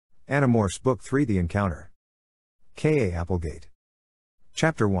Animorphs Book 3 The Encounter. K.A. Applegate.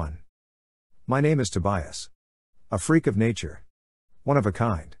 Chapter 1. My name is Tobias. A freak of nature. One of a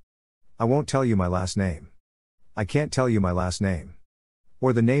kind. I won't tell you my last name. I can't tell you my last name.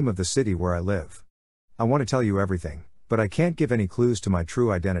 Or the name of the city where I live. I want to tell you everything, but I can't give any clues to my true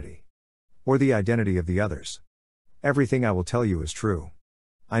identity. Or the identity of the others. Everything I will tell you is true.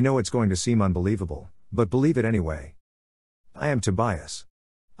 I know it's going to seem unbelievable, but believe it anyway. I am Tobias.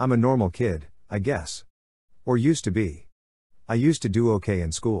 I'm a normal kid, I guess. Or used to be. I used to do okay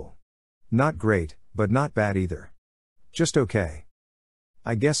in school. Not great, but not bad either. Just okay.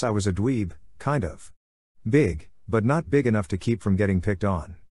 I guess I was a dweeb, kind of. Big, but not big enough to keep from getting picked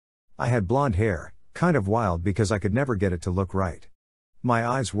on. I had blonde hair, kind of wild because I could never get it to look right. My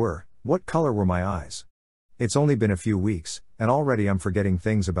eyes were, what color were my eyes? It's only been a few weeks, and already I'm forgetting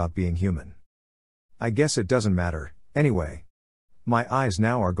things about being human. I guess it doesn't matter, anyway. My eyes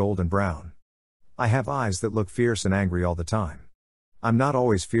now are golden brown. I have eyes that look fierce and angry all the time. I'm not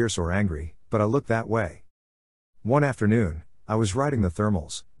always fierce or angry, but I look that way. One afternoon, I was riding the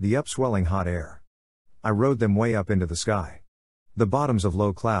thermals, the upswelling hot air. I rode them way up into the sky. The bottoms of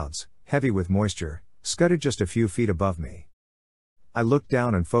low clouds, heavy with moisture, scudded just a few feet above me. I looked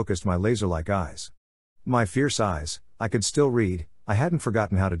down and focused my laser-like eyes. My fierce eyes, I could still read, I hadn't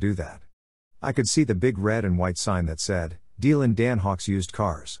forgotten how to do that. I could see the big red and white sign that said, Deal in Dan Hawk's used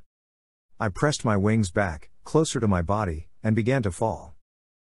cars. I pressed my wings back, closer to my body, and began to fall.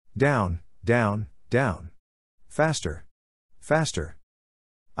 Down, down, down. Faster. Faster.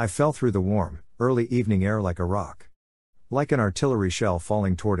 I fell through the warm, early evening air like a rock. Like an artillery shell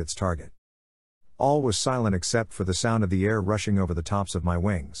falling toward its target. All was silent except for the sound of the air rushing over the tops of my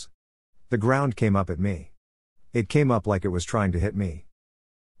wings. The ground came up at me. It came up like it was trying to hit me.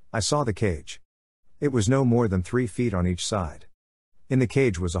 I saw the cage. It was no more than 3 feet on each side. In the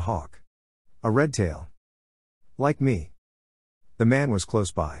cage was a hawk. A red tail. Like me. The man was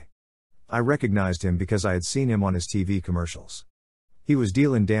close by. I recognized him because I had seen him on his TV commercials. He was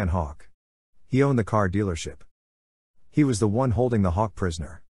Dealin' Dan Hawk. He owned the car dealership. He was the one holding the hawk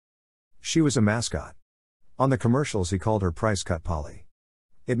prisoner. She was a mascot. On the commercials he called her Price Cut Polly.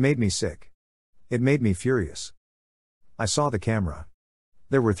 It made me sick. It made me furious. I saw the camera.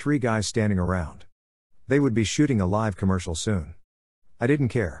 There were 3 guys standing around. They would be shooting a live commercial soon. I didn't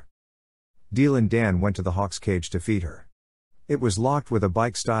care. Dealin' Dan went to the hawk's cage to feed her. It was locked with a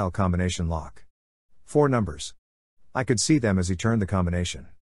bike-style combination lock. 4 numbers. I could see them as he turned the combination.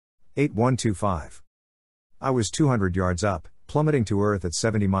 8125. I was 200 yards up, plummeting to earth at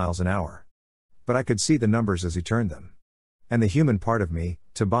 70 miles an hour. But I could see the numbers as he turned them. And the human part of me,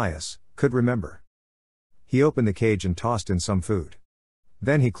 Tobias, could remember. He opened the cage and tossed in some food.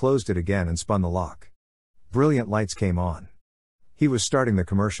 Then he closed it again and spun the lock. Brilliant lights came on. He was starting the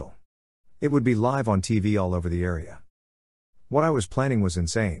commercial. It would be live on TV all over the area. What I was planning was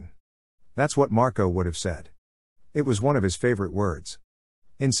insane. That's what Marco would have said. It was one of his favorite words.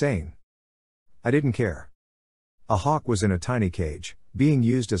 Insane. I didn't care. A hawk was in a tiny cage, being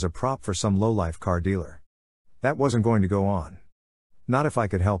used as a prop for some low-life car dealer. That wasn't going to go on. Not if I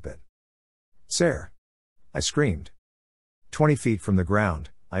could help it. Sir! I screamed. 20 feet from the ground,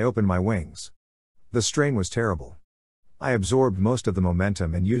 I opened my wings. The strain was terrible. I absorbed most of the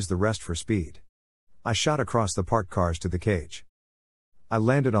momentum and used the rest for speed. I shot across the parked cars to the cage. I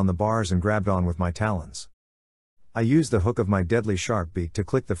landed on the bars and grabbed on with my talons. I used the hook of my deadly sharp beak to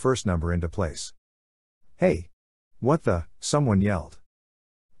click the first number into place. Hey! What the? Someone yelled.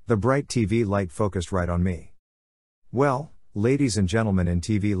 The bright TV light focused right on me. Well, ladies and gentlemen in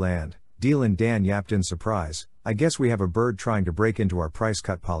TV land, Dealin' Dan yapped in surprise, I guess we have a bird trying to break into our Price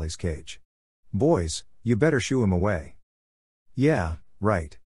Cut Polly's cage. Boys, you better shoo him away. Yeah,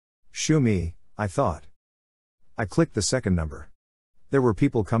 right. Shoo me, I thought. I clicked the second number. There were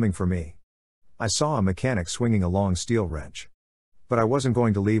people coming for me. I saw a mechanic swinging a long steel wrench. But I wasn't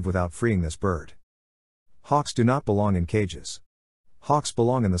going to leave without freeing this bird. Hawks do not belong in cages. Hawks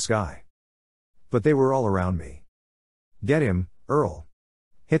belong in the sky. But they were all around me. Get him, Earl.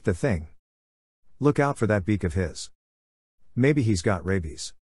 Hit the thing. Look out for that beak of his. Maybe he's got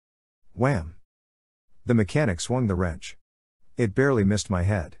rabies. Wham! The mechanic swung the wrench. It barely missed my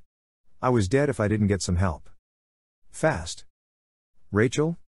head. I was dead if I didn't get some help. Fast.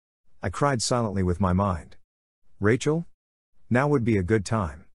 Rachel? I cried silently with my mind. Rachel? Now would be a good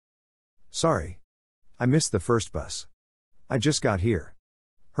time. Sorry. I missed the first bus. I just got here.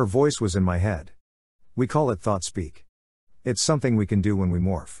 Her voice was in my head. We call it thought speak. It's something we can do when we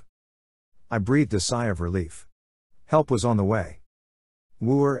morph. I breathed a sigh of relief. Help was on the way.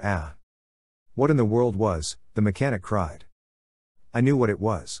 Wooer. What in the world was, the mechanic cried. I knew what it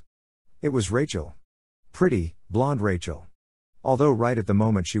was. It was Rachel. Pretty, blonde Rachel. Although right at the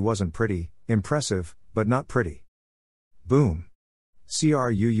moment she wasn't pretty, impressive, but not pretty. Boom.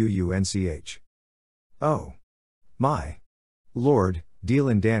 Cruunch. Oh. My. Lord,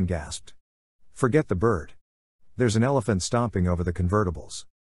 Dealin' Dan gasped. Forget the bird. There's an elephant stomping over the convertibles.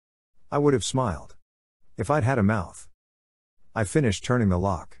 I would have smiled. If I'd had a mouth. I finished turning the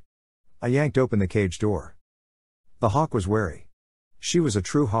lock. I yanked open the cage door. The hawk was wary. She was a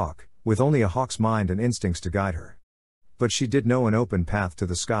true hawk, with only a hawk's mind and instincts to guide her. But she did know an open path to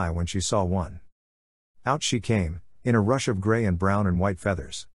the sky when she saw one. Out she came, in a rush of gray and brown and white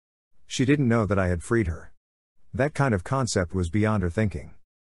feathers. She didn't know that I had freed her. That kind of concept was beyond her thinking.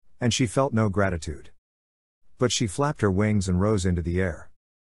 And she felt no gratitude. But she flapped her wings and rose into the air.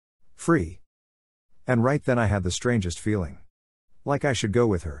 Free. And right then I had the strangest feeling. Like I should go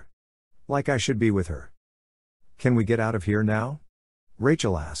with her. Like I should be with her. Can we get out of here now?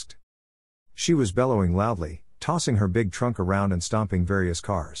 Rachel asked. She was bellowing loudly, tossing her big trunk around and stomping various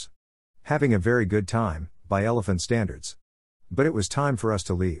cars. Having a very good time, by elephant standards. But it was time for us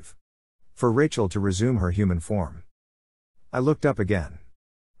to leave. For Rachel to resume her human form. I looked up again.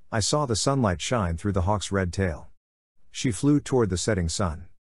 I saw the sunlight shine through the hawk's red tail. She flew toward the setting sun.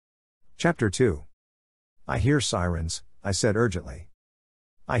 Chapter 2. I hear sirens, I said urgently.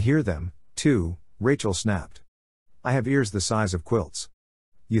 I hear them, too, Rachel snapped. I have ears the size of quilts.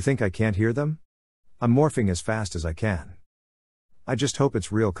 You think I can't hear them? I'm morphing as fast as I can. I just hope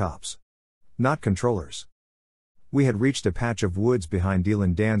it's real cops. Not controllers. We had reached a patch of woods behind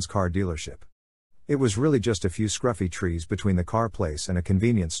Dealin' Dan's car dealership. It was really just a few scruffy trees between the car place and a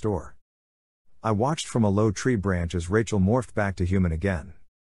convenience store. I watched from a low tree branch as Rachel morphed back to human again.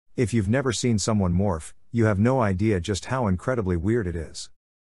 If you've never seen someone morph, you have no idea just how incredibly weird it is.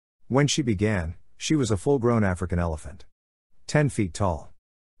 When she began, she was a full-grown African elephant. 10 feet tall.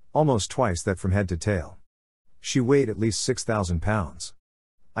 Almost twice that from head to tail. She weighed at least 6,000 pounds.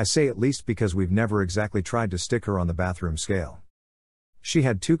 I say at least because we've never exactly tried to stick her on the bathroom scale. She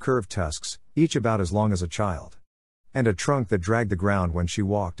had 2 curved tusks, each about as long as a child. And a trunk that dragged the ground when she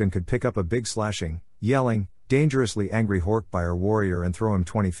walked and could pick up a big slashing, yelling, dangerously angry Horkbuyer warrior and throw him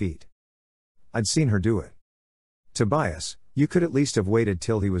 20 feet. I'd seen her do it. Tobias, you could at least have waited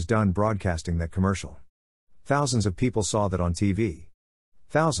till he was done broadcasting that commercial. Thousands of people saw that on TV.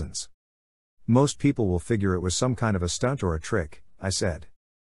 Thousands. Most people will figure it was some kind of a stunt or a trick, I said.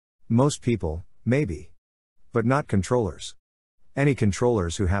 Most people, maybe. But not controllers. Any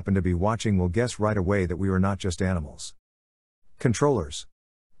controllers who happen to be watching will guess right away that we were not just animals. Controllers.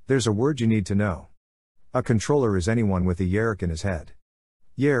 There's a word you need to know. A controller is anyone with a yerk in his head.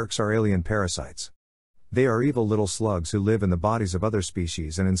 Yerks are alien parasites. They are evil little slugs who live in the bodies of other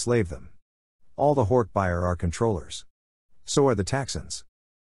species and enslave them. All the Horkbuyer are controllers. So are the Taxons.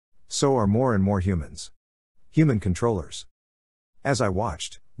 So are more and more humans. Human controllers. As I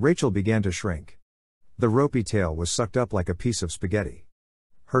watched, Rachel began to shrink. The ropey tail was sucked up like a piece of spaghetti.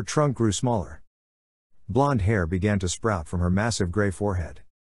 Her trunk grew smaller. Blonde hair began to sprout from her massive gray forehead.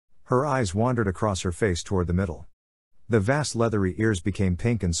 Her eyes wandered across her face toward the middle. The vast leathery ears became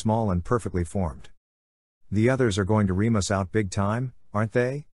pink and small and perfectly formed. The others are going to ream us out big time, aren't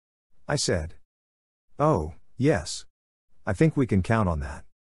they? I said. Oh, yes. I think we can count on that.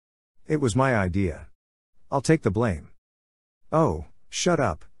 It was my idea. I'll take the blame. Oh, shut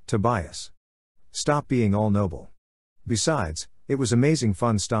up, Tobias. Stop being all noble. Besides, it was amazing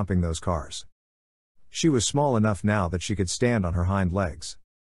fun stomping those cars. She was small enough now that she could stand on her hind legs.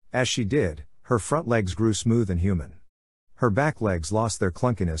 As she did, her front legs grew smooth and human. Her back legs lost their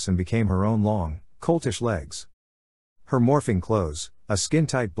clunkiness and became her own long, coltish legs. Her morphing clothes, a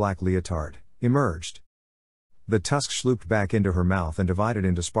skin-tight black leotard, emerged. The tusks looped back into her mouth and divided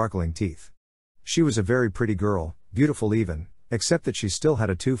into sparkling teeth. She was a very pretty girl, beautiful even, except that she still had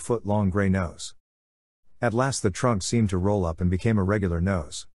a 2-foot-long gray nose. At last the trunk seemed to roll up and became a regular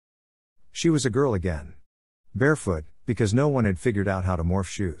nose. She was a girl again. Barefoot, because no one had figured out how to morph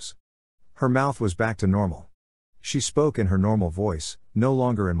shoes. Her mouth was back to normal. She spoke in her normal voice, no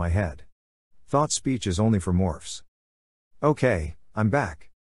longer in my head. Thought speech is only for morphs. Okay, I'm back.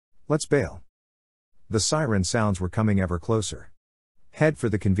 Let's bail. The siren sounds were coming ever closer. Head for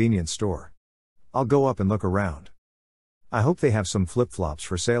the convenience store. I'll go up and look around. I hope they have some flip-flops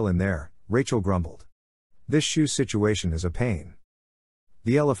for sale in there, Rachel grumbled. This shoe situation is a pain.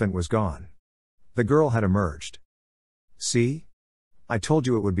 The elephant was gone. The girl had emerged. See? I told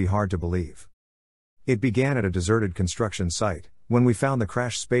you it would be hard to believe. It began at a deserted construction site, when we found the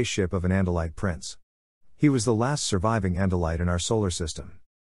crashed spaceship of an Andalite prince. He was the last surviving Andalite in our solar system.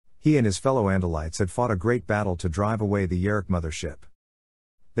 He and his fellow Andalites had fought a great battle to drive away the Yerk mothership.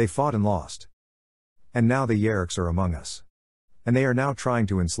 They fought and lost. And now the Yerks are among us. And they are now trying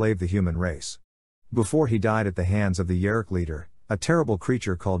to enslave the human race. Before he died at the hands of the Yerk leader, a terrible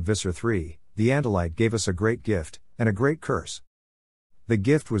creature called Visser III, the Andalite gave us a great gift, and a great curse. The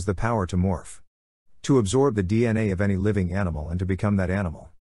gift was the power to morph. To absorb the DNA of any living animal and to become that animal.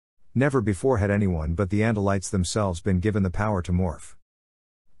 Never before had anyone but the Andalites themselves been given the power to morph.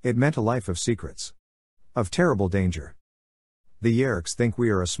 It meant a life of secrets. Of terrible danger. The Yerks think we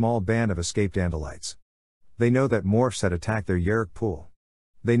are a small band of escaped Andalites. They know that morphs had attacked their Yerk pool.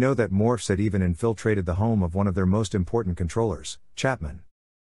 They know that morphs had even infiltrated the home of one of their most important controllers, Chapman.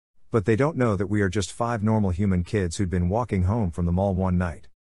 But they don't know that we are just 5 normal human kids who'd been walking home from the mall one night.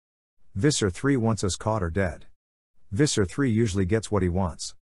 Visser III wants us caught or dead. Visser III usually gets what he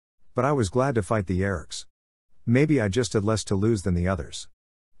wants. But I was glad to fight the Yerks. Maybe I just had less to lose than the others.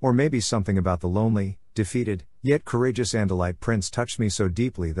 Or maybe something about the lonely, defeated, yet courageous Andalite prince touched me so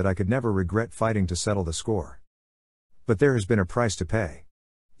deeply that I could never regret fighting to settle the score. But there has been a price to pay.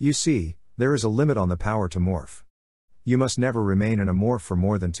 You see, there is a limit on the power to morph. You must never remain in a morph for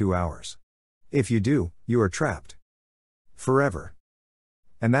more than 2 hours. If you do, you are trapped. Forever.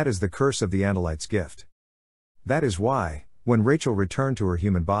 And that is the curse of the Andalite's gift. That is why, when Rachel returned to her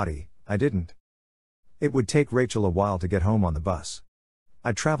human body, I didn't. It would take Rachel a while to get home on the bus.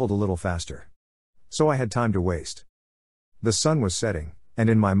 I traveled a little faster. So I had time to waste. The sun was setting, and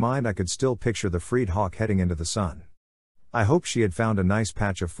in my mind I could still picture the freed hawk heading into the sun. I hoped she had found a nice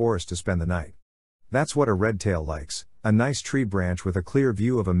patch of forest to spend the night. That's what a redtail likes, a nice tree branch with a clear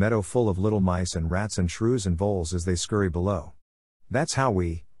view of a meadow full of little mice and rats and shrews and voles as they scurry below. That's how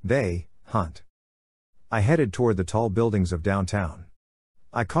they, hunt. I headed toward the tall buildings of downtown.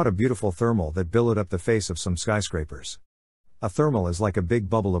 I caught a beautiful thermal that billowed up the face of some skyscrapers. A thermal is like a big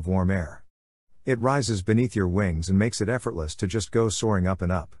bubble of warm air. It rises beneath your wings and makes it effortless to just go soaring up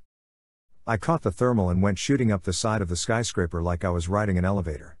and up. I caught the thermal and went shooting up the side of the skyscraper like I was riding an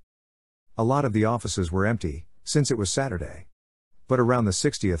elevator. A lot of the offices were empty, since it was Saturday. But around the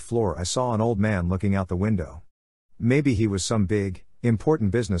 60th floor I saw an old man looking out the window. Maybe he was some big,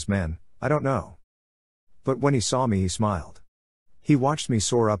 important businessman, I don't know. But when he saw me he smiled. He watched me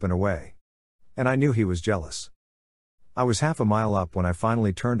soar up and away. And I knew he was jealous. I was half a mile up when I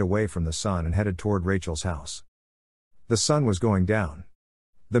finally turned away from the sun and headed toward Rachel's house. The sun was going down.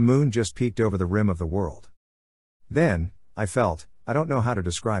 The moon just peeked over the rim of the world. Then, I felt, I don't know how to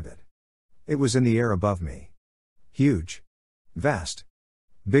describe it. It was in the air above me. Huge. Vast.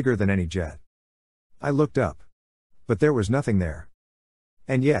 Bigger than any jet. I looked up. But there was nothing there.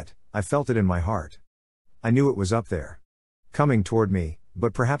 And yet, I felt it in my heart. I knew it was up there. Coming toward me,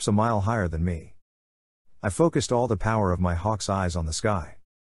 but perhaps a mile higher than me. I focused all the power of my hawk's eyes on the sky.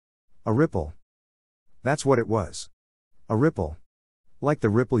 A ripple. That's what it was. A ripple. Like the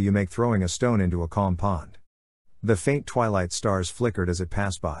ripple you make throwing a stone into a calm pond. The faint twilight stars flickered as it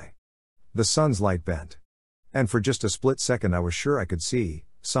passed by. The sun's light bent. And for just a split second I was sure I could see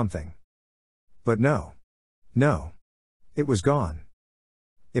something. But no. No. It was gone.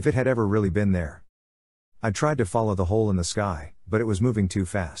 If it had ever really been there. I tried to follow the hole in the sky, but it was moving too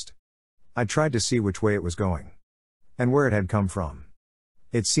fast. I tried to see which way it was going. And where it had come from.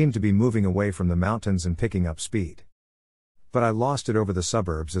 It seemed to be moving away from the mountains and picking up speed. But I lost it over the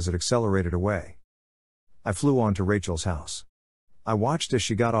suburbs as it accelerated away. I flew on to Rachel's house. I watched as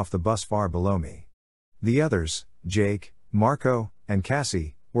she got off the bus far below me. The others, Jake, Marco, and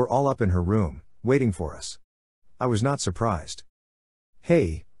Cassie, were all up in her room, waiting for us. I was not surprised.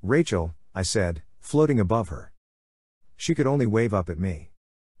 "Hey, Rachel," I said, floating above her. She could only wave up at me.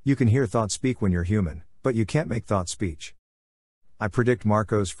 You can hear thought speak when you're human, but you can't make thought speech. I predict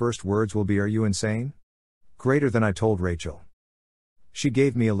Marco's first words will be, "Are you insane?" Greater than I told Rachel. She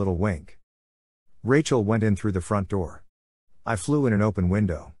gave me a little wink. Rachel went in through the front door. I flew in an open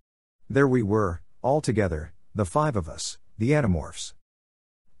window. There we were, all together, the 5 of us, the Animorphs.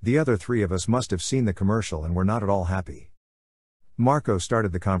 The other 3 of us must have seen the commercial and were not at all happy. Marco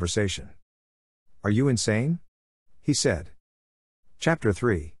started the conversation. "Are you insane?" he said. Chapter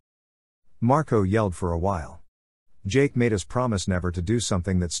 3. Marco yelled for a while. Jake made us promise never to do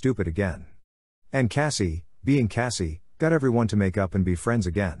something that stupid again. And Cassie, being Cassie, got everyone to make up and be friends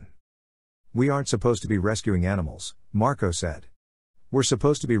again. "We aren't supposed to be rescuing animals," Marco said. "We're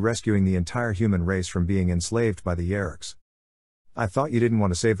supposed to be rescuing the entire human race from being enslaved by the Yerks." "I thought you didn't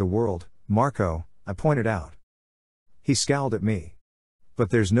want to save the world, Marco," I pointed out. He scowled at me.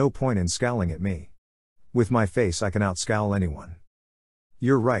 But there's no point in scowling at me. With my face I can outscowl anyone.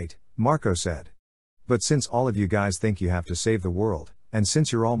 "You're right," Marco said. "But since all of you guys think you have to save the world, and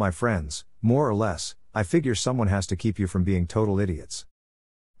since you're all my friends, more or less, I figure someone has to keep you from being total idiots."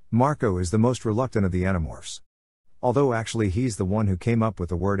 Marco is the most reluctant of the Animorphs. Although actually he's the one who came up with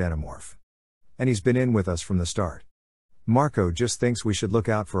the word Animorph. And he's been in with us from the start. Marco just thinks we should look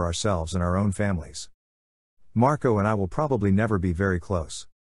out for ourselves and our own families. Marco and I will probably never be very close.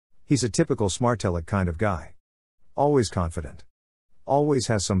 He's a typical smartaleck kind of guy. Always confident. Always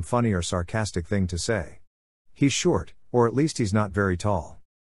has some funny or sarcastic thing to say. He's short, or at least he's not very tall.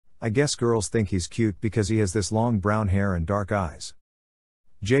 I guess girls think he's cute because he has this long brown hair and dark eyes.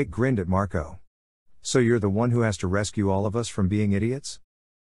 Jake grinned at Marco. So you're the one who has to rescue all of us from being idiots?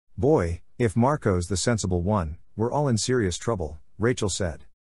 Boy, if Marco's the sensible one, we're all in serious trouble, Rachel said.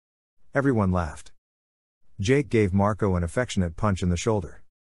 Everyone laughed. Jake gave Marco an affectionate punch in the shoulder.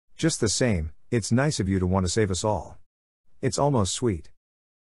 Just the same, it's nice of you to want to save us all. It's almost sweet.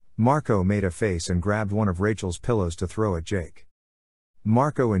 Marco made a face and grabbed one of Rachel's pillows to throw at Jake.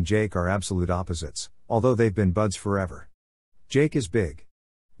 Marco and Jake are absolute opposites, although they've been buds forever. Jake is big.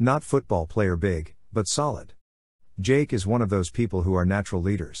 Not football player big, but solid. Jake is one of those people who are natural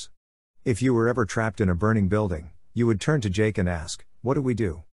leaders. If you were ever trapped in a burning building, you would turn to Jake and ask, "What do we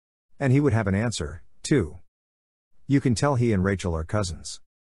do?" And he would have an answer, too. You can tell he and Rachel are cousins.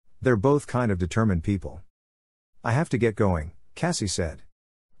 They're both kind of determined people. I have to get going, Cassie said.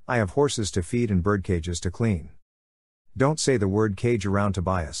 I have horses to feed and bird cages to clean. Don't say the word cage around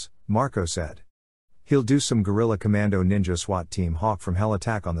Tobias, Marco said. He'll do some guerrilla commando ninja SWAT team hawk from hell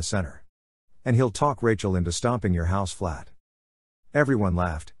attack on the center. And he'll talk Rachel into stomping your house flat. Everyone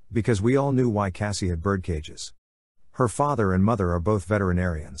laughed, because we all knew why Cassie had bird cages. Her father and mother are both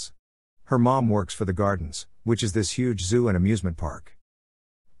veterinarians. Her mom works for the Gardens, which is this huge zoo and amusement park.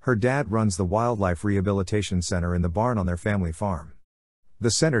 Her dad runs the Wildlife Rehabilitation Center in the barn on their family farm.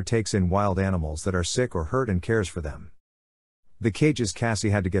 The center takes in wild animals that are sick or hurt and cares for them. The cages Cassie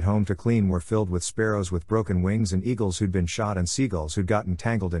had to get home to clean were filled with sparrows with broken wings and eagles who'd been shot and seagulls who'd gotten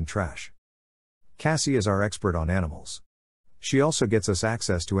tangled in trash. Cassie is our expert on animals. She also gets us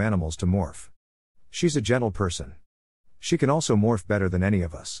access to animals to morph. She's a gentle person. She can also morph better than any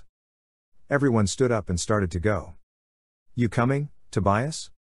of us. Everyone stood up and started to go. You coming, Tobias?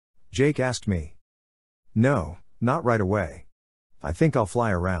 Jake asked me. No, not right away. I think I'll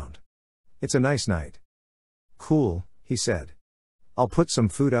fly around. It's a nice night. Cool, he said. I'll put some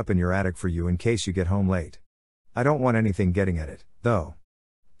food up in your attic for you in case you get home late. I don't want anything getting at it, though.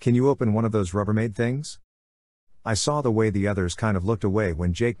 Can you open one of those Rubbermaid things? I saw the way the others kind of looked away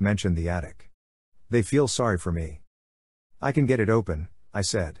when Jake mentioned the attic. They feel sorry for me. I can get it open, I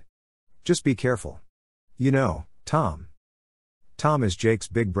said. Just be careful. You know, Tom. Tom is Jake's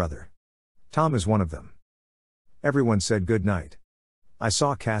big brother. Tom is one of them. Everyone said good night. I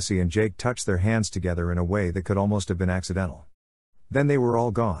saw Cassie and Jake touch their hands together in a way that could almost have been accidental. Then they were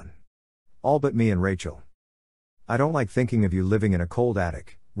all gone. All but me and Rachel. I don't like thinking of you living in a cold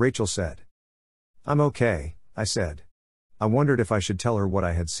attic, Rachel said. I'm okay, I said. I wondered if I should tell her what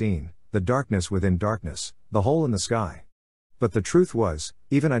I had seen, the darkness within darkness, the hole in the sky. But the truth was,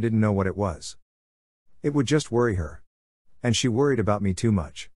 even I didn't know what it was. It would just worry her. And she worried about me too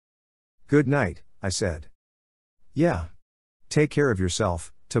much. Good night, I said. Yeah. Take care of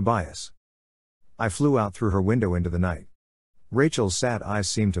yourself, Tobias. I flew out through her window into the night. Rachel's sad eyes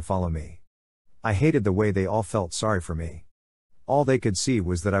seemed to follow me. I hated the way they all felt sorry for me. All they could see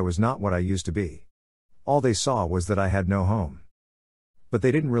was that I was not what I used to be. All they saw was that I had no home. But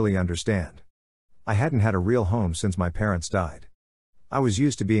they didn't really understand. I hadn't had a real home since my parents died. I was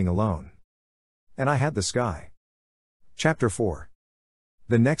used to being alone. And I had the sky. Chapter 4.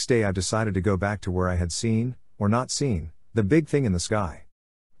 The next day I decided to go back to where I had seen, or not seen, the big thing in the sky.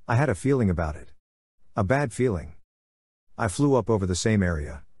 I had a feeling about it. A bad feeling. I flew up over the same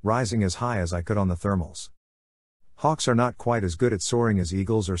area, rising as high as I could on the thermals. Hawks are not quite as good at soaring as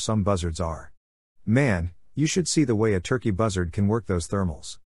eagles or some buzzards are. Man, you should see the way a turkey buzzard can work those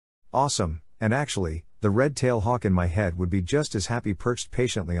thermals. Awesome, and actually, the red-tailed hawk in my head would be just as happy perched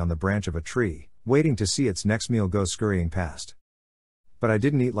patiently on the branch of a tree, waiting to see its next meal go scurrying past. But I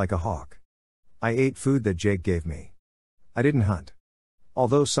didn't eat like a hawk. I ate food that Jake gave me. I didn't hunt.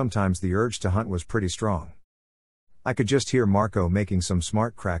 Although sometimes the urge to hunt was pretty strong. I could just hear Marco making some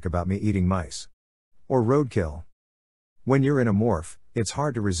smart crack about me eating mice. Or roadkill. When you're in a morph, it's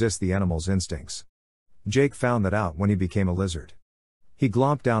hard to resist the animal's instincts. Jake found that out when he became a lizard. He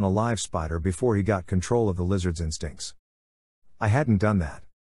glomped down a live spider before he got control of the lizard's instincts. I hadn't done that.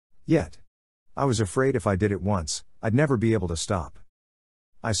 Yet. I was afraid if I did it once, I'd never be able to stop.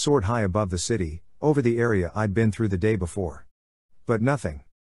 I soared high above the city, over the area I'd been through the day before. But nothing.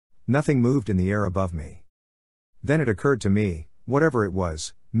 Nothing moved in the air above me. Then it occurred to me, whatever it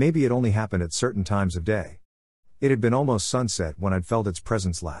was, maybe it only happened at certain times of day. It had been almost sunset when I'd felt its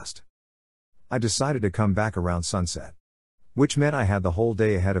presence last. I decided to come back around sunset. Which meant I had the whole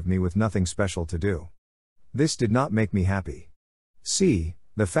day ahead of me with nothing special to do. This did not make me happy. See,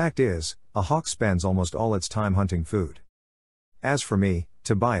 the fact is, a hawk spends almost all its time hunting food. As for me,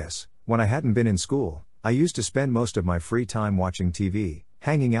 Tobias, when I hadn't been in school, I used to spend most of my free time watching TV,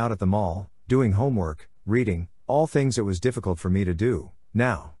 hanging out at the mall, doing homework, reading, all things it was difficult for me to do.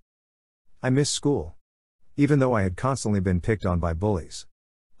 Now, I miss school. Even though I had constantly been picked on by bullies.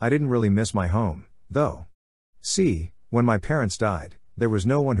 I didn't really miss my home, though. See, when my parents died, there was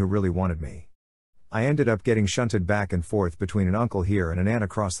no one who really wanted me. I ended up getting shunted back and forth between an uncle here and an aunt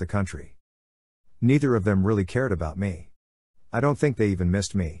across the country. Neither of them really cared about me. I don't think they even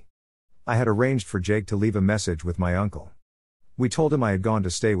missed me. I had arranged for Jake to leave a message with my uncle. We told him I had gone to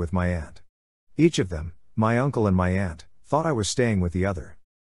stay with my aunt. Each of them, my uncle and my aunt, thought I was staying with the other.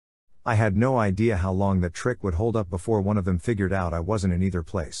 I had no idea how long that trick would hold up before one of them figured out I wasn't in either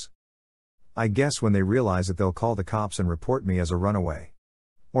place. I guess when they realize it they'll call the cops and report me as a runaway.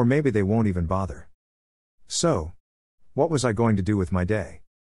 Or maybe they won't even bother. So, what was I going to do with my day?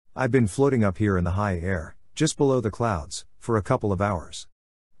 I'd been floating up here in the high air, just below the clouds, for a couple of hours.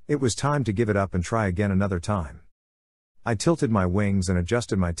 It was time to give it up and try again another time. I tilted my wings and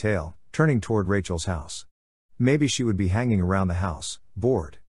adjusted my tail, turning toward Rachel's house. Maybe she would be hanging around the house,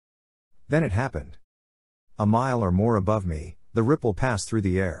 bored. Then it happened. A mile or more above me, the ripple passed through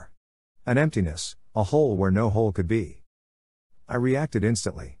the air. An emptiness, a hole where no hole could be. I reacted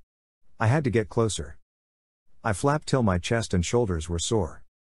instantly. I had to get closer. I flapped till my chest and shoulders were sore.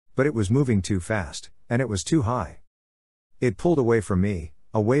 But it was moving too fast, and it was too high. It pulled away from me,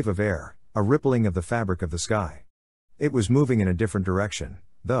 a wave of air, a rippling of the fabric of the sky. It was moving in a different direction,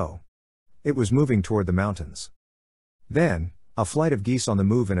 though. It was moving toward the mountains. Then, a flight of geese on the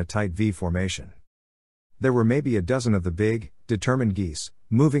move in a tight V formation. There were maybe a dozen of the big, determined geese,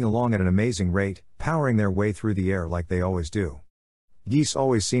 moving along at an amazing rate, powering their way through the air like they always do. Geese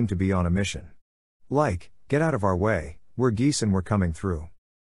always seem to be on a mission. Like, get out of our way, we're geese and we're coming through.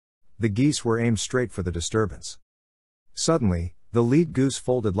 The geese were aimed straight for the disturbance. Suddenly, the lead goose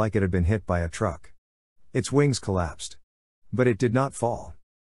folded like it had been hit by a truck. Its wings collapsed. But it did not fall.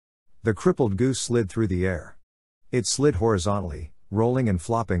 The crippled goose slid through the air. It slid horizontally, rolling and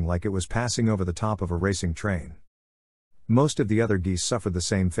flopping like it was passing over the top of a racing train. Most of the other geese suffered the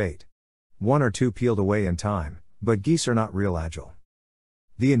same fate. One or two peeled away in time, but geese are not real agile.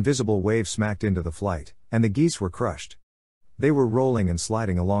 The invisible wave smacked into the flight, and the geese were crushed. They were rolling and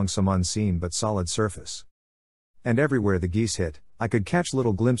sliding along some unseen but solid surface. And everywhere the geese hit, I could catch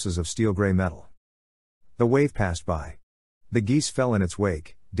little glimpses of steel-gray metal. The wave passed by. The geese fell in its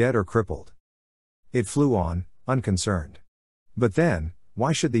wake, dead or crippled. It flew on, unconcerned. But then,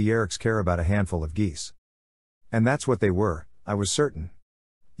 why should the Yerks care about a handful of geese? And that's what they were, I was certain.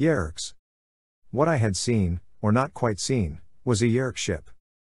 Yerks. What I had seen, or not quite seen, was a Yerk ship.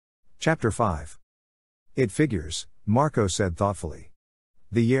 Chapter 5. It figures, Marco said thoughtfully.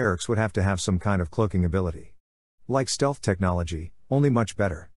 The Yerks would have to have some kind of cloaking ability. Like stealth technology, only much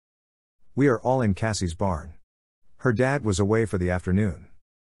better. We are all in Cassie's barn. Her dad was away for the afternoon.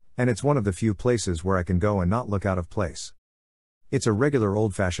 And it's one of the few places where I can go and not look out of place. It's a regular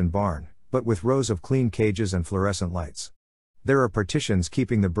old-fashioned barn, but with rows of clean cages and fluorescent lights. There are partitions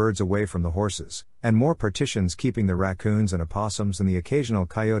keeping the birds away from the horses, and more partitions keeping the raccoons and opossums and the occasional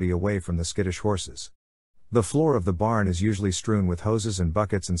coyote away from the skittish horses. The floor of the barn is usually strewn with hoses and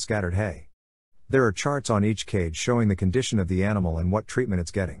buckets and scattered hay. There are charts on each cage showing the condition of the animal and what treatment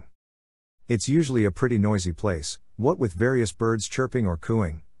it's getting. It's usually a pretty noisy place, what with various birds chirping or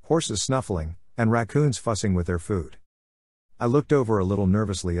cooing, horses snuffling, and raccoons fussing with their food. I looked over a little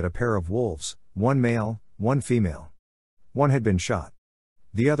nervously at a pair of wolves, one male, one female. One had been shot.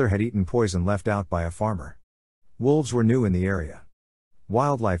 The other had eaten poison left out by a farmer. Wolves were new in the area.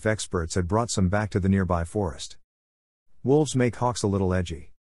 Wildlife experts had brought some back to the nearby forest. Wolves make hawks a little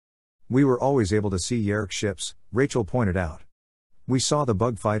edgy. We were always able to see Yerk ships, Rachel pointed out. We saw the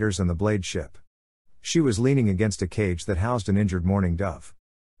bug fighters and the blade ship. She was leaning against a cage that housed an injured mourning dove.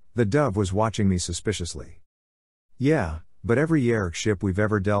 The dove was watching me suspiciously. Yeah, but every Yerk ship we've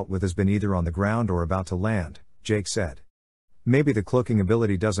ever dealt with has been either on the ground or about to land, Jake said. Maybe the cloaking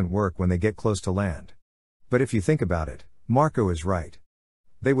ability doesn't work when they get close to land. But if you think about it, Marco is right.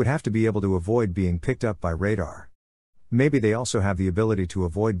 They would have to be able to avoid being picked up by radar. Maybe they also have the ability to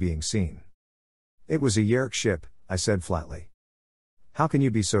avoid being seen. It was a Yerk ship, I said flatly. How can you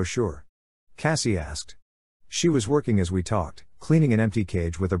be so sure? Cassie asked. She was working as we talked, cleaning an empty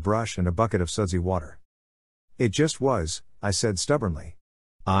cage with a brush and a bucket of sudsy water. It just was, I said stubbornly.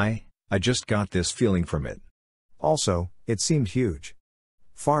 I just got this feeling from it. Also, it seemed huge.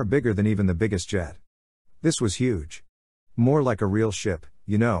 Far bigger than even the biggest jet. This was huge. More like a real ship,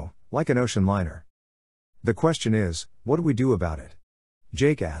 you know, like an ocean liner. The question is, what do we do about it?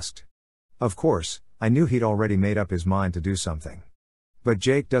 Jake asked. Of course, I knew he'd already made up his mind to do something. But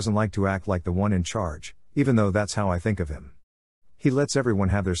Jake doesn't like to act like the one in charge, even though that's how I think of him. He lets everyone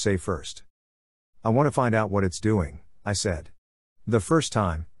have their say first. I want to find out what it's doing, I said. The first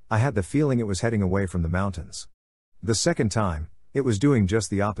time, I had the feeling it was heading away from the mountains. The second time, it was doing just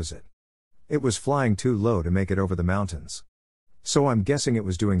the opposite. It was flying too low to make it over the mountains. So I'm guessing it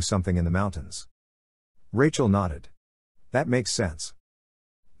was doing something in the mountains. Rachel nodded. That makes sense.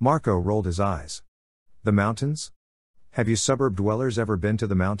 Marco rolled his eyes. The mountains? Have you suburb dwellers ever been to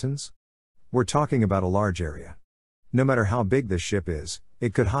the mountains? We're talking about a large area. No matter how big this ship is,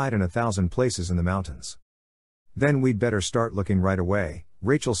 it could hide in 1,000 places in the mountains. Then we'd better start looking right away,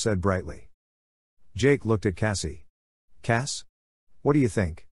 Rachel said brightly. Jake looked at Cassie. Cass? What do you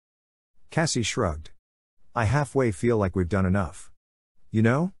think? Cassie shrugged. I halfway feel like we've done enough. You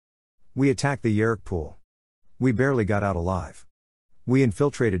know? We attacked the Yerrick pool. We barely got out alive. We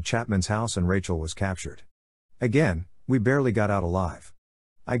infiltrated Chapman's house and Rachel was captured. Again, we barely got out alive.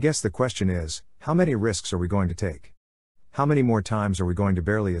 I guess the question is, how many risks are we going to take? How many more times are we going to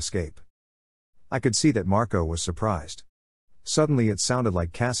barely escape? I could see that Marco was surprised. Suddenly it sounded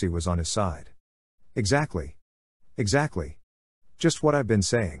like Cassie was on his side. Exactly. Exactly. Just what I've been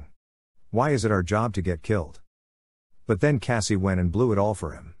saying. Why is it our job to get killed? But then Cassie went and blew it all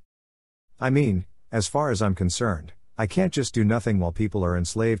for him. I mean, as far as I'm concerned, I can't just do nothing while people are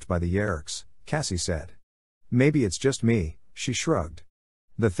enslaved by the Yerricks, Cassie said. Maybe it's just me, she shrugged.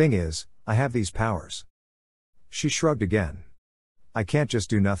 The thing is, I have these powers. She shrugged again. I can't just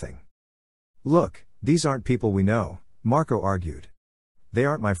do nothing. Look, these aren't people we know, Marco argued. They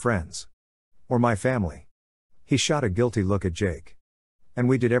aren't my friends. Or my family. He shot a guilty look at Jake. And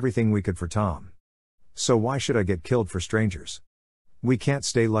we did everything we could for Tom. So why should I get killed for strangers? We can't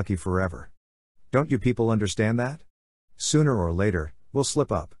stay lucky forever. Don't you people understand that? Sooner or later, we'll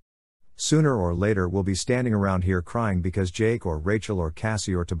slip up. Sooner or later we'll be standing around here crying because Jake or Rachel or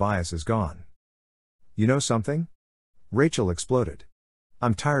Cassie or Tobias is gone. You know something? Rachel exploded.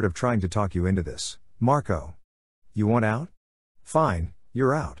 I'm tired of trying to talk you into this, Marco. You want out? Fine,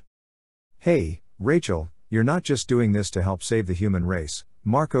 you're out. Hey, Rachel, you're not just doing this to help save the human race,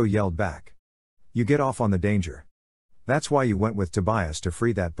 Marco yelled back. You get off on the danger. That's why you went with Tobias to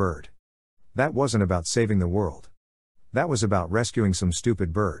free that bird. That wasn't about saving the world. That was about rescuing some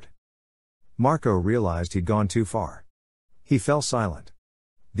stupid bird. Marco realized he'd gone too far. He fell silent.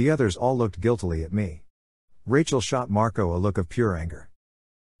 The others all looked guiltily at me. Rachel shot Marco a look of pure anger.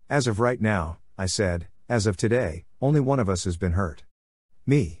 As of right now, I said, as of today, only one of us has been hurt.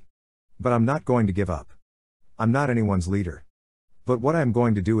 Me. But I'm not going to give up. I'm not anyone's leader. But what I'm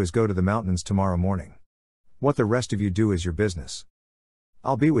going to do is go to the mountains tomorrow morning. What the rest of you do is your business.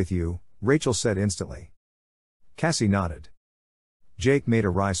 I'll be with you, Rachel said instantly. Cassie nodded. Jake made a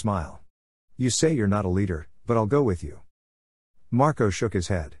wry smile. You say you're not a leader, but I'll go with you. Marco shook his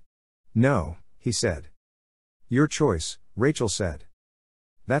head. No, he said. Your choice, Rachel said.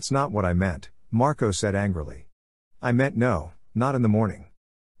 That's not what I meant, Marco said angrily. I meant no, not in the morning.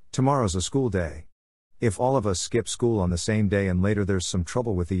 Tomorrow's a school day. If all of us skip school on the same day and later there's some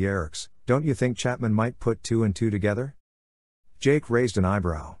trouble with the Yerricks, don't you think Chapman might put 2 and 2 together? Jake raised an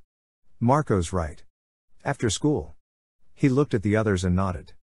eyebrow. Marco's right. After school. He looked at the others and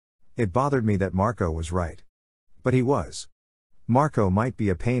nodded. It bothered me that Marco was right. But he was. Marco might be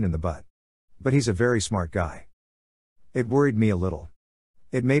a pain in the butt. But he's a very smart guy. It worried me a little.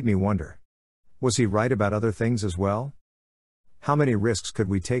 It made me wonder. Was he right about other things as well? How many risks could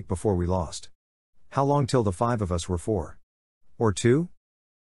we take before we lost? How long till the 5 of us were 4? Or 2?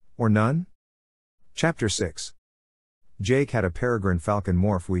 Or none? Chapter 6. Jake had a peregrine falcon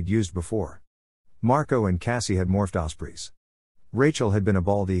morph we'd used before. Marco and Cassie had morphed ospreys. Rachel had been a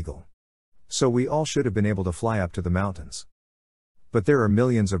bald eagle. So we all should have been able to fly up to the mountains. But there are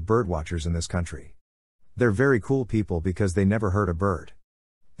millions of birdwatchers in this country. They're very cool people because they never hurt a bird.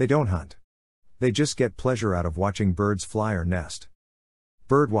 They don't hunt. They just get pleasure out of watching birds fly or nest.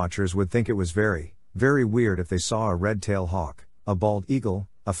 Birdwatchers would think it was very, very weird if they saw a red-tailed hawk, a bald eagle,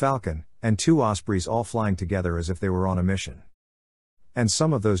 a falcon, and 2 ospreys all flying together as if they were on a mission. And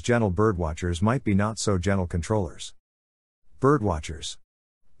some of those gentle birdwatchers might be not so gentle controllers. Birdwatchers.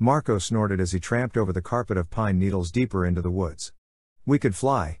 Marco snorted as he tramped over the carpet of pine needles deeper into the woods. We could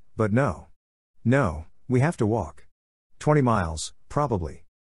fly, but no. No, we have to walk. 20 miles, probably.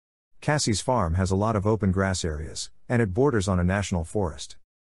 Cassie's farm has a lot of open grass areas, and it borders on a national forest.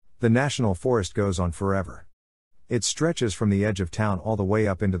 The national forest goes on forever. It stretches from the edge of town all the way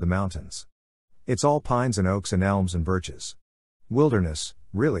up into the mountains. It's all pines and oaks and elms and birches. Wilderness,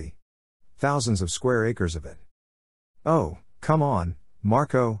 really. Thousands of square acres of it. Oh, come on,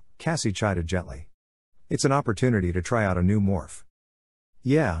 Marco, Cassie chided gently. It's an opportunity to try out a new morph.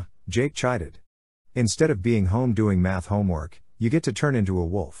 Yeah, Jake chided. Instead of being home doing math homework, you get to turn into a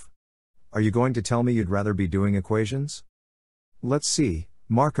wolf. Are you going to tell me you'd rather be doing equations? Let's see,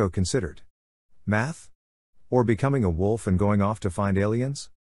 Marco considered. Math? Or becoming a wolf and going off to find aliens?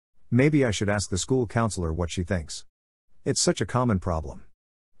 Maybe I should ask the school counselor what she thinks. It's such a common problem.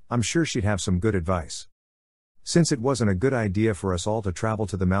 I'm sure she'd have some good advice. Since it wasn't a good idea for us all to travel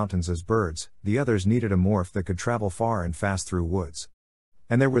to the mountains as birds, the others needed a morph that could travel far and fast through woods.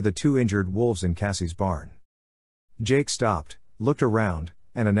 And there were the 2 injured wolves in Cassie's barn. Jake stopped, looked around,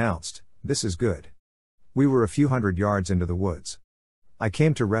 and announced, "This is good." We were a few hundred yards into the woods. I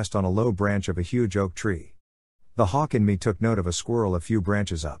came to rest on a low branch of a huge oak tree. The hawk in me took note of a squirrel a few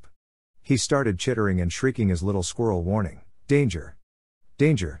branches up. He started chittering and shrieking his little squirrel warning, "Danger!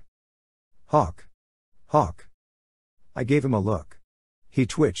 Danger! Hawk! Hawk!" I gave him a look. He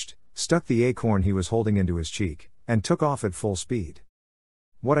twitched, stuck the acorn he was holding into his cheek, and took off at full speed.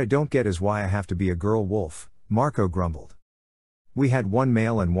 What I don't get is why I have to be a girl wolf, Marco grumbled. We had 1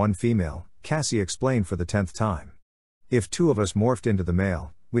 male and 1 female, Cassie explained for the 10th time. If 2 of us morphed into the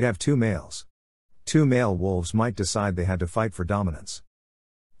male, we'd have 2 males. 2 male wolves might decide they had to fight for dominance.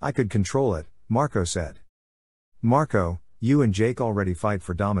 I could control it, Marco said. Marco, you and Jake already fight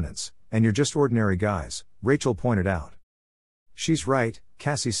for dominance, and you're just ordinary guys, Rachel pointed out. She's right,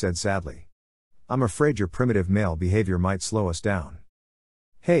 Cassie said sadly. I'm afraid your primitive male behavior might slow us down.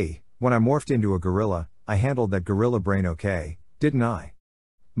 Hey, when I morphed into a gorilla, I handled that gorilla brain okay, didn't I?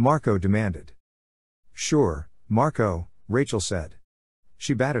 Marco demanded. Sure, Marco, Rachel said.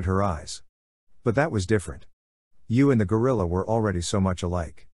 She batted her eyes. But that was different. You and the gorilla were already so much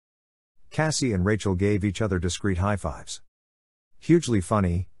alike. Cassie and Rachel gave each other discreet high fives. Hugely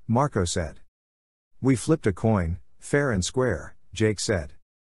funny, Marco said. We flipped a coin, fair and square, Jake said.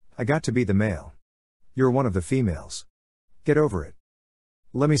 I got to be the male. You're one of the females. Get over it.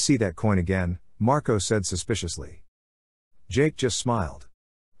 Let me see that coin again, Marco said suspiciously. Jake just smiled.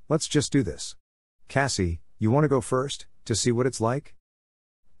 Let's just do this. Cassie, you want to go first, to see what it's like?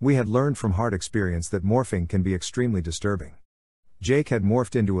 We had learned from hard experience that morphing can be extremely disturbing. Jake had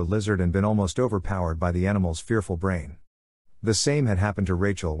morphed into a lizard and been almost overpowered by the animal's fearful brain. The same had happened to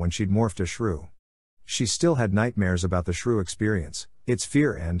Rachel when she'd morphed a shrew. She still had nightmares about the shrew experience, its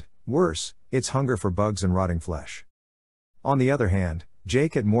fear and, worse, its hunger for bugs and rotting flesh. On the other hand,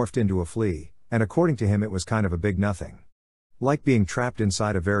 Jake had morphed into a flea, and according to him it was kind of a big nothing. Like being trapped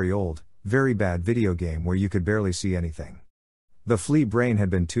inside a very old, very bad video game where you could barely see anything. The flea brain had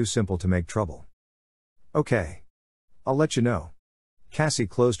been too simple to make trouble. Okay. I'll let you know. Cassie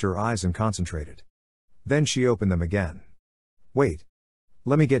closed her eyes and concentrated. Then she opened them again. Wait.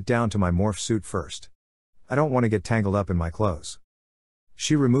 Let me get down to my morph suit first. I don't want to get tangled up in my clothes.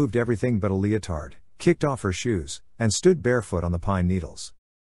 She removed everything but a leotard, kicked off her shoes, and stood barefoot on the pine needles.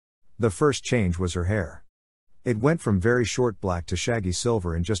 The first change was her hair. It went from very short black to shaggy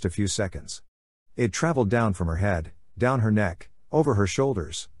silver in just a few seconds. It traveled down from her head, down her neck, over her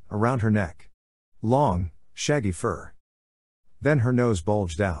shoulders, around her neck. Long, shaggy fur. Then her nose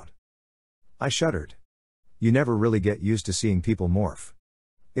bulged out. I shuddered. You never really get used to seeing people morph.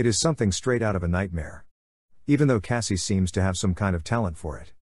 It is something straight out of a nightmare. Even though Cassie seems to have some kind of talent for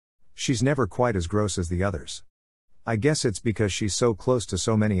it. She's never quite as gross as the others. I guess it's because she's so close to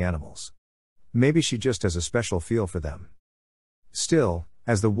so many animals. Maybe she just has a special feel for them. Still,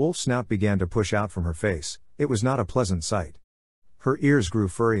 as the wolf snout began to push out from her face, it was not a pleasant sight. Her ears grew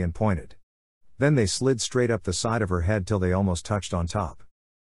furry and pointed. Then they slid straight up the side of her head till they almost touched on top.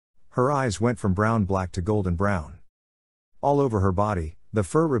 Her eyes went from brown-black to golden brown. All over her body, the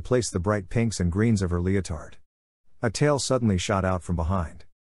fur replaced the bright pinks and greens of her leotard. A tail suddenly shot out from behind.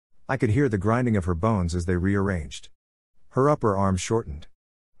 I could hear the grinding of her bones as they rearranged. Her upper arms shortened.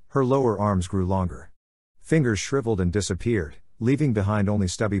 Her lower arms grew longer. Fingers shriveled and disappeared, leaving behind only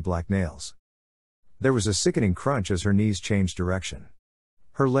stubby black nails. There was a sickening crunch as her knees changed direction.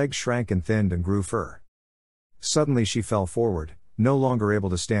 Her legs shrank and thinned and grew fur. Suddenly she fell forward, no longer able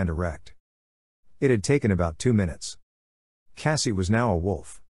to stand erect. It had taken about 2 minutes. Cassie was now a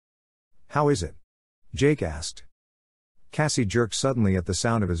wolf. How is it? Jake asked. Cassie jerked suddenly at the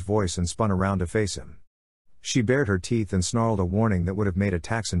sound of his voice and spun around to face him. She bared her teeth and snarled a warning that would have made a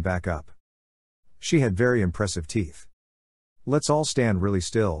Texan back up. She had very impressive teeth. Let's all stand really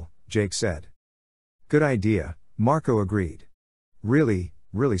still, Jake said. Good idea, Marco agreed. Really,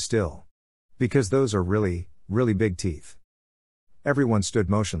 really still. Because those are really, really big teeth. Everyone stood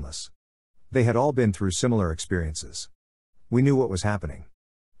motionless. They had all been through similar experiences. We knew what was happening.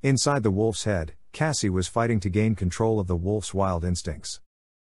 Inside the wolf's head, Cassie was fighting to gain control of the wolf's wild instincts.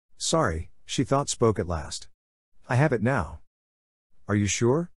 Sorry, she thought spoke at last. I have it now. Are you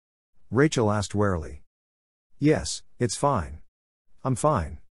sure? Rachel asked warily. Yes, it's fine. I'm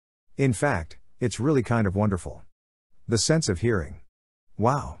fine. In fact, it's really kind of wonderful. The sense of hearing.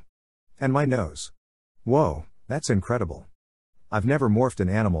 Wow. And my nose. Whoa, that's incredible. I've never morphed an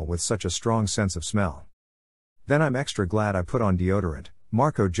animal with such a strong sense of smell. Then I'm extra glad I put on deodorant,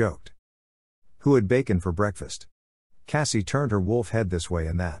 Marco joked. Who had bacon for breakfast? Cassie turned her wolf head this way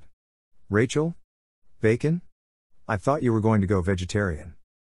and that. Rachel? Bacon? I thought you were going to go vegetarian.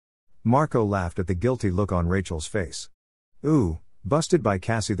 Marco laughed at the guilty look on Rachel's face. Ooh, busted by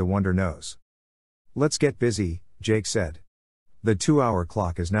Cassie the Wonder Nose. Let's get busy, Jake said. The 2-hour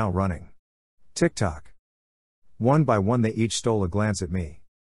clock is now running. Tick-tock. One by one they each stole a glance at me.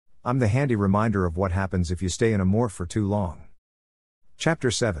 I'm the handy reminder of what happens if you stay in a morph for too long. Chapter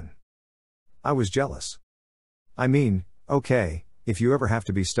 7. I was jealous. I mean, okay, if you ever have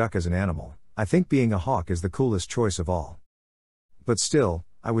to be stuck as an animal, I think being a hawk is the coolest choice of all. But still,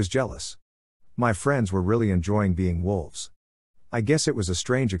 I was jealous. My friends were really enjoying being wolves. I guess it was a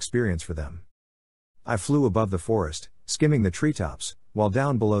strange experience for them. I flew above the forest, skimming the treetops, while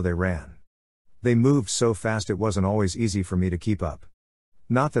down below they ran. They moved so fast it wasn't always easy for me to keep up.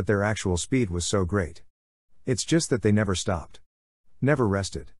 Not that their actual speed was so great. It's just that they never stopped. Never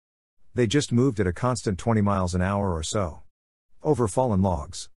rested. They just moved at a constant 20 miles an hour or so. Over fallen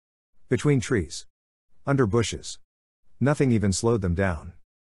logs. Between trees. Under bushes. Nothing even slowed them down.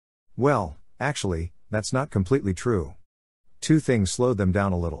 Well, actually, that's not completely true. Two things slowed them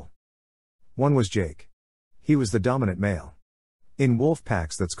down a little. One was Jake. He was the dominant male. In wolf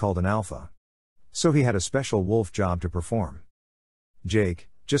packs that's called an alpha. So he had a special wolf job to perform. Jake,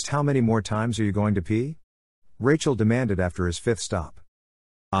 just how many more times are you going to pee? Rachel demanded after his 5th stop.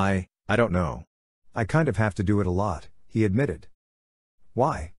 I don't know. I kind of have to do it a lot, he admitted.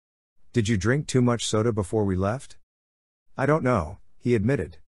 Why? Did you drink too much soda before we left? I don't know, he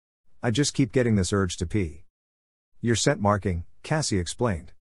admitted. I just keep getting this urge to pee. You're scent marking, Cassie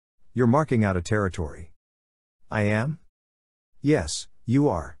explained. You're marking out a territory. I am? Yes, you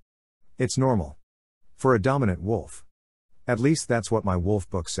are. It's normal. For a dominant wolf. At least that's what my wolf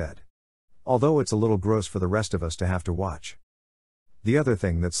book said. Although it's a little gross for the rest of us to have to watch. The other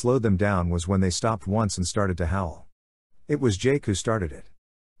thing that slowed them down was when they stopped once and started to howl. It was Jake who started it.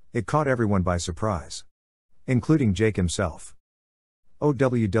 It caught everyone by surprise. Including Jake himself.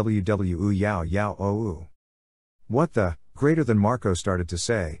 OWWW yow yow oh. What the, greater than Marco started to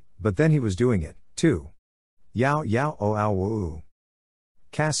say, but then he was doing it, too. Yow yow oh ow ooh.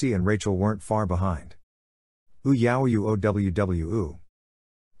 Cassie and Rachel weren't far behind. Ooh yow you OWW.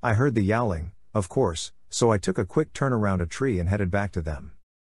 I heard the yowling, of course, so I took a quick turn around a tree and headed back to them.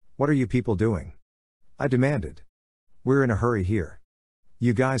 What are you people doing? I demanded. We're in a hurry here.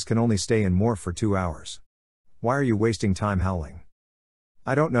 You guys can only stay in morph for 2 hours. Why are you wasting time howling?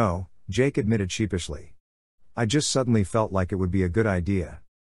 I don't know, Jake admitted sheepishly. I just suddenly felt like it would be a good idea.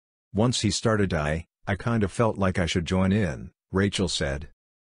 Once he started I kind of felt like I should join in, Rachel said.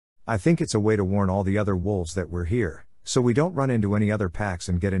 I think it's a way to warn all the other wolves that we're here, so we don't run into any other packs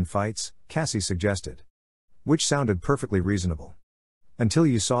and get in fights, Cassie suggested. Which sounded perfectly reasonable. Until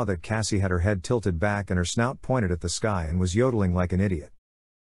you saw that Cassie had her head tilted back and her snout pointed at the sky and was yodeling like an idiot.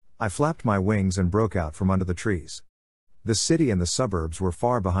 I flapped my wings and broke out from under the trees. The city and the suburbs were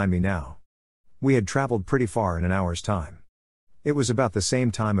far behind me now. We had traveled pretty far in an hour's time. It was about the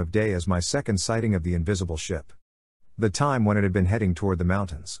same time of day as my second sighting of the invisible ship. The time when it had been heading toward the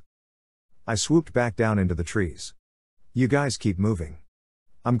mountains. I swooped back down into the trees. You guys keep moving.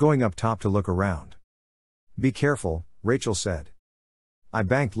 I'm going up top to look around. Be careful, Rachel said. I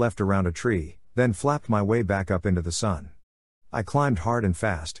banked left around a tree, then flapped my way back up into the sun. I climbed hard and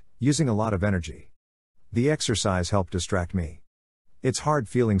fast, using a lot of energy. The exercise helped distract me. It's hard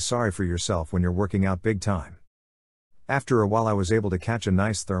feeling sorry for yourself when you're working out big time. After a while I was able to catch a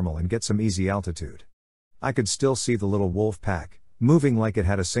nice thermal and get some easy altitude. I could still see the little wolf pack, moving like it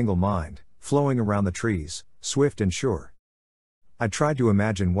had a single mind, flowing around the trees, swift and sure. I tried to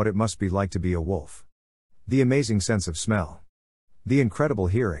imagine what it must be like to be a wolf. The amazing sense of smell. The incredible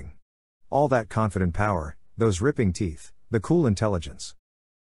hearing. All that confident power, those ripping teeth, the cool intelligence.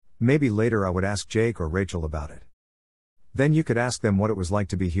 Maybe later I would ask Jake or Rachel about it. Then you could ask them what it was like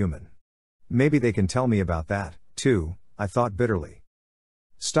to be human. Maybe they can tell me about that, too, I thought bitterly.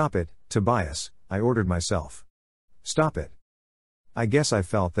 Stop it, Tobias, I ordered myself. Stop it. I guess I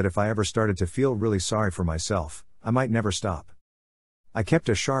felt that if I ever started to feel really sorry for myself, I might never stop. I kept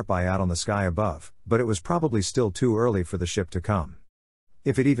a sharp eye out on the sky above, but it was probably still too early for the ship to come.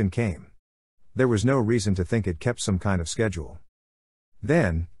 If it even came. There was no reason to think it kept some kind of schedule.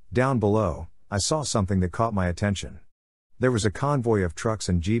 Then, down below, I saw something that caught my attention. There was a convoy of trucks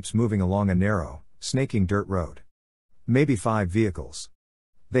and jeeps moving along a narrow, snaking dirt road. Maybe 5 vehicles.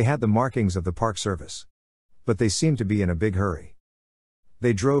 They had the markings of the Park Service. But they seemed to be in a big hurry.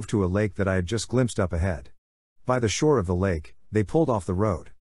 They drove to a lake that I had just glimpsed up ahead. By the shore of the lake, they pulled off the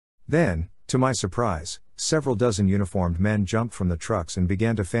road. Then, to my surprise, several dozen uniformed men jumped from the trucks and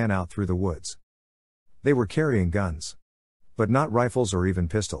began to fan out through the woods. They were carrying guns. But not rifles or even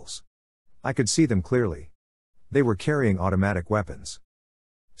pistols. I could see them clearly. They were carrying automatic weapons.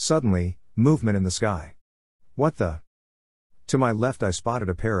 Suddenly, movement in the sky. What the? To my left I spotted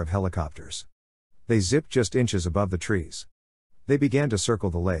a pair of helicopters. They zipped just inches above the trees. They began to circle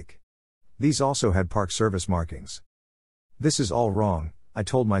the lake. These also had Park Service markings. This is all wrong, I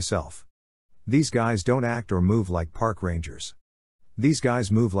told myself. These guys don't act or move like park rangers. These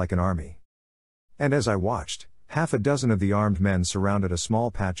guys move like an army. And as I watched, half a dozen of the armed men surrounded a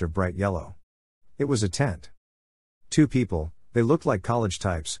small patch of bright yellow. It was a tent. 2 people, they looked like college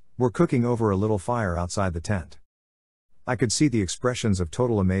types, were cooking over a little fire outside the tent. I could see the expressions of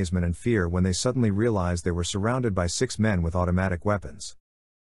total amazement and fear when they suddenly realized they were surrounded by 6 men with automatic weapons.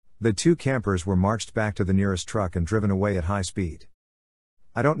 The 2 campers were marched back to the nearest truck and driven away at high speed.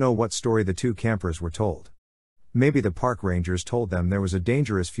 I don't know what story the 2 campers were told. Maybe the park rangers told them there was a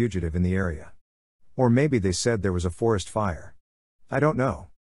dangerous fugitive in the area. Or maybe they said there was a forest fire. I don't know.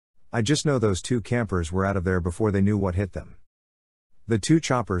 I just know those 2 campers were out of there before they knew what hit them. The 2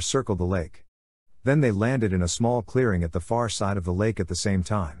 choppers circled the lake. Then they landed in a small clearing at the far side of the lake at the same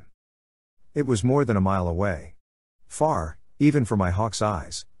time. It was more than a mile away. Far, even for my hawk's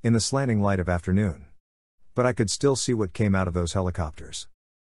eyes, in the slanting light of afternoon. But I could still see what came out of those helicopters.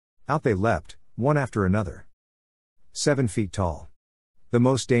 Out they leapt, one after another. 7 feet tall. The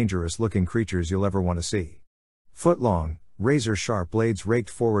most dangerous looking creatures you'll ever want to see. Foot-long, razor-sharp blades raked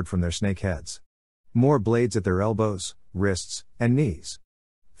forward from their snake heads. More blades at their elbows, wrists, and knees.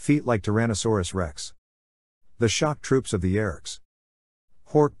 Feet like Tyrannosaurus rex. The shock troops of the Yerks.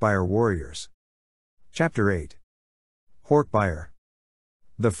 Hork-Buyer warriors. Chapter 8. Hork-Buyer.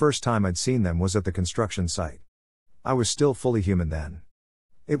 The first time I'd seen them was at the construction site. I was still fully human then.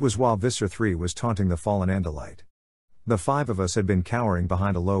 It was while Visser 3 was taunting the fallen Andalite. The 5 of us had been cowering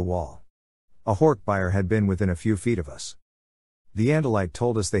behind a low wall. A Hork-Buyer had been within a few feet of us. The Andalite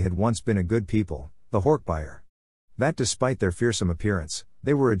told us they had once been a good people, the Hork-Buyer. That despite their fearsome appearance,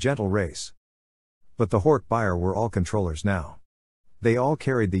 they were a gentle race. But the Hork-Buyer were all controllers now. They all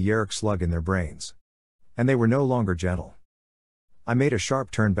carried the Yerk slug in their brains. And they were no longer gentle. I made a sharp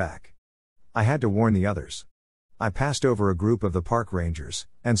turn back. I had to warn the others. I passed over a group of the park rangers,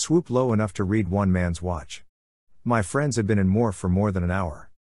 and swooped low enough to read one man's watch. My friends had been in morph for more than an hour.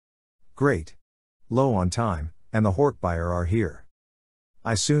 Great. Low on time, and the Hork-Buyer are here.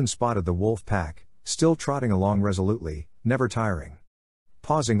 I soon spotted the wolf pack, still trotting along resolutely, never tiring.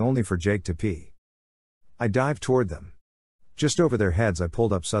 Pausing only for Jake to pee. I dived toward them. Just over their heads I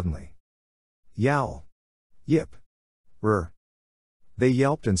pulled up suddenly. Yowl. Yip. Rrr. They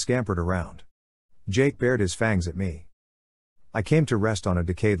yelped and scampered around. Jake bared his fangs at me. I came to rest on a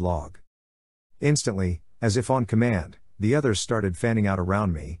decayed log. Instantly, as if on command, the others started fanning out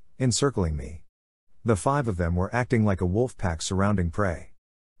around me, encircling me. The 5 of them were acting like a wolf pack surrounding prey.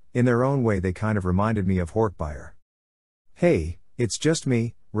 In their own way they kind of reminded me of Hork-Buyer. Hey, it's just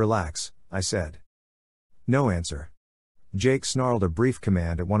me, relax, I said. No answer. Jake snarled a brief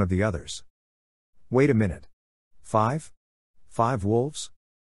command at one of the others. Wait a minute. 5? 5 wolves?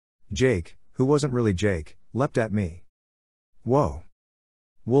 Jake, who wasn't really Jake, leapt at me. Whoa.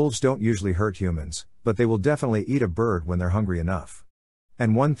 Wolves don't usually hurt humans, but they will definitely eat a bird when they're hungry enough.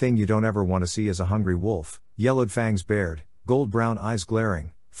 And one thing you don't ever want to see is a hungry wolf, yellowed fangs bared, gold-brown eyes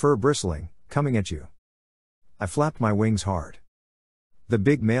glaring, fur bristling, coming at you. I flapped my wings hard. The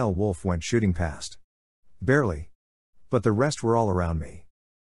big male wolf went shooting past. Barely. But the rest were all around me.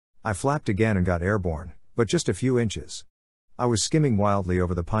 I flapped again and got airborne, but just a few inches. I was skimming wildly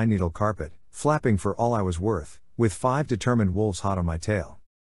over the pine needle carpet, flapping for all I was worth, with 5 determined wolves hot on my tail.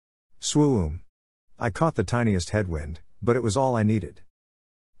 Swoom. I caught the tiniest headwind, but it was all I needed.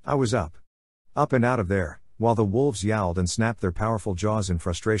 I was up. Up and out of there, while the wolves yowled and snapped their powerful jaws in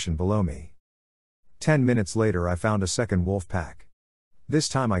frustration below me. 10 minutes later I found a second wolf pack. This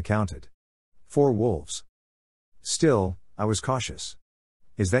time I counted. 4 wolves. Still, I was cautious.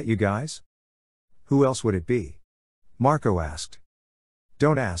 Is that you guys? Who else would it be? Marco asked.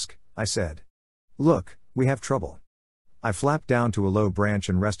 Don't ask, I said. Look, we have trouble. I flapped down to a low branch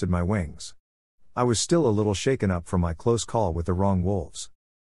and rested my wings. I was still a little shaken up from my close call with the wrong wolves.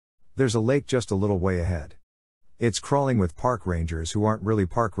 There's a lake just a little way ahead. It's crawling with park rangers who aren't really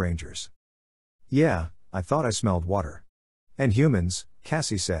park rangers. Yeah, I thought I smelled water. And humans,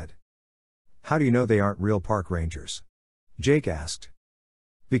 Cassie said. How do you know they aren't real park rangers? Jake asked.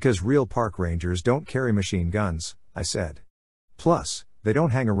 Because real park rangers don't carry machine guns, I said. Plus, they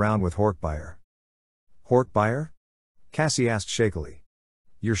don't hang around with Horkbuyer. Horkbuyer? Cassie asked shakily.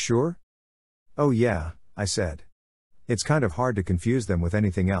 You're sure? Oh yeah, I said. It's kind of hard to confuse them with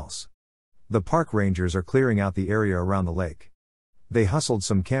anything else. The park rangers are clearing out the area around the lake. They hustled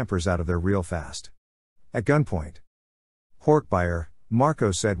some campers out of there real fast. At gunpoint. Horkbuyer,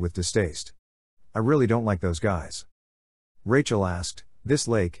 Marco said with distaste. I really don't like those guys. Rachel asked, this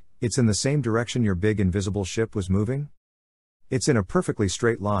lake, it's in the same direction your big invisible ship was moving? It's in a perfectly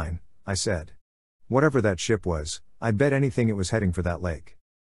straight line, I said. Whatever that ship was, I'd bet anything it was heading for that lake.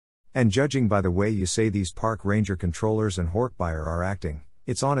 And judging by the way you say these park ranger controllers and Horkbuyer are acting,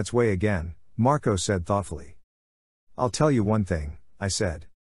 it's on its way again, Marco said thoughtfully. I'll tell you one thing, I said.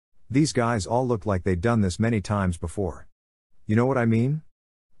 These guys all look like they'd done this many times before. You know what I mean?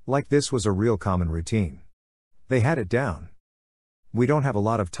 Like this was a real common routine. They had it down. We don't have a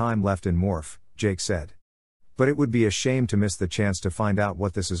lot of time left in Morph, Jake said. But it would be a shame to miss the chance to find out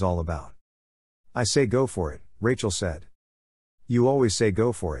what this is all about. I say go for it, Rachel said. You always say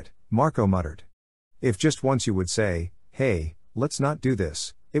go for it, Marco muttered. If just once you would say, hey, let's not do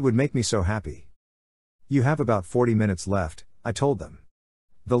this, it would make me so happy. You have about 40 minutes left, I told them.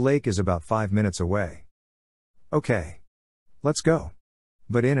 The lake is about 5 minutes away. Okay. Let's go.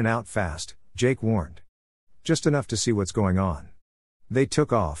 But in and out fast, Jake warned. Just enough to see what's going on. They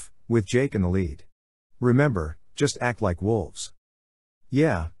took off, with Jake in the lead. Remember, just act like wolves.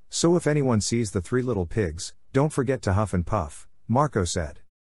 Yeah, so if anyone sees the three little pigs, don't forget to huff and puff, Marco said.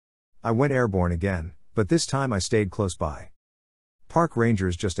 I went airborne again, but this time I stayed close by. Park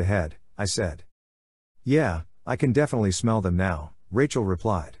rangers just ahead, I said. Yeah, I can definitely smell them now, Rachel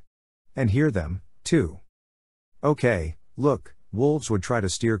replied. And hear them, too. Okay, look, wolves would try to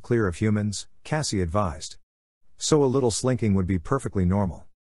steer clear of humans, Cassie advised. So a little slinking would be perfectly normal.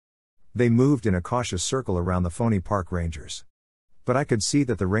 They moved in a cautious circle around the phony park rangers. But I could see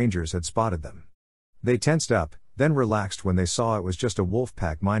that the rangers had spotted them. They tensed up, then relaxed when they saw it was just a wolf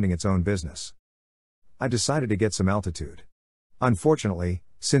pack minding its own business. I decided to get some altitude. Unfortunately,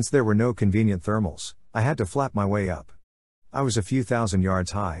 since there were no convenient thermals, I had to flap my way up. I was a few thousand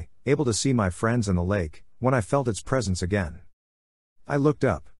yards high, able to see my friends and the lake, when I felt its presence again. I looked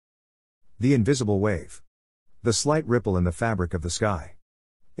up. The invisible wave. The slight ripple in the fabric of the sky.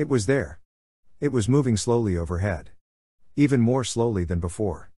 It was there. It was moving slowly overhead. Even more slowly than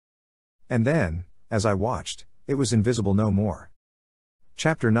before. And then, as I watched, it was invisible no more.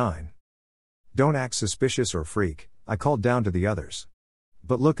 Chapter 9. Don't act suspicious or freak, I called down to the others.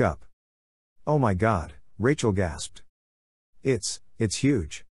 But look up. Oh my God, Rachel gasped. It's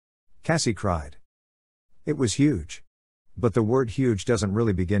huge. Cassie cried. It was huge. But the word huge doesn't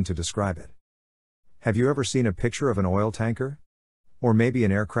really begin to describe it. Have you ever seen a picture of an oil tanker? Or maybe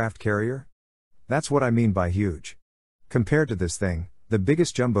an aircraft carrier? That's what I mean by huge. Compared to this thing, the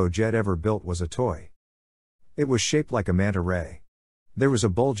biggest jumbo jet ever built was a toy. It was shaped like a manta ray. There was a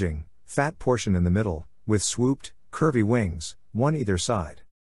bulging, fat portion in the middle, with swooped, curvy wings, one either side.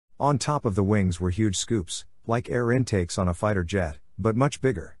 On top of the wings were huge scoops, like air intakes on a fighter jet, but much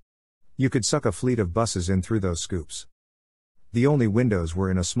bigger. You could suck a fleet of buses in through those scoops. The only windows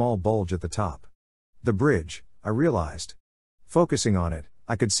were in a small bulge at the top. The bridge, I realized. Focusing on it,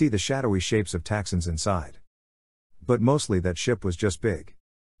 I could see the shadowy shapes of Taxons inside. But mostly that ship was just big.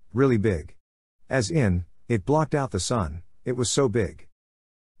 Really big. As in, it blocked out the sun, it was so big.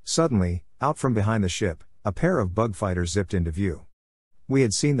 Suddenly, out from behind the ship, a pair of bug fighters zipped into view. We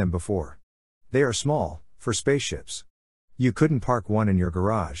had seen them before. They are small, for spaceships. You couldn't park one in your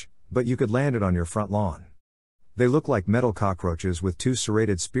garage, but you could land it on your front lawn. They look like metal cockroaches with two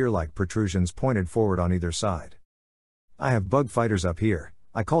serrated spear-like protrusions pointed forward on either side. I have bug fighters up here,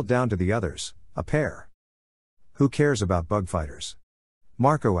 I called down to the others, a pair. Who cares about bug fighters?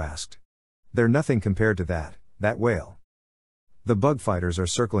 Marco asked. They're nothing compared to that whale. The bug fighters are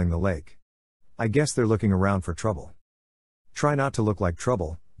circling the lake. I guess they're looking around for trouble. Try not to look like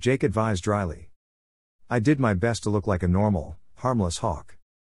trouble, Jake advised dryly. I did my best to look like a normal, harmless hawk.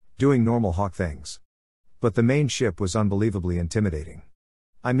 Doing normal hawk things. But the main ship was unbelievably intimidating.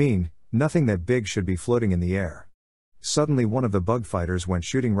 I mean, nothing that big should be floating in the air. Suddenly one of the bug fighters went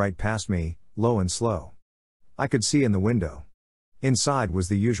shooting right past me, low and slow. I could see in the window. Inside was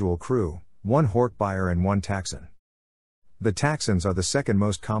the usual crew, one Hork buyer and one Taxxon. The Taxxons are the second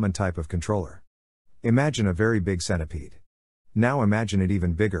most common type of controller. Imagine a very big centipede. Now imagine it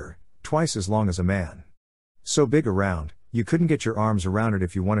even bigger, twice as long as a man. So big around, you couldn't get your arms around it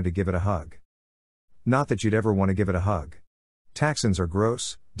if you wanted to give it a hug. Not that you'd ever want to give it a hug. Taxxons are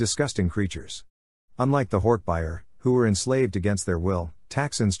gross, disgusting creatures. Unlike the Hork buyer, who were enslaved against their will,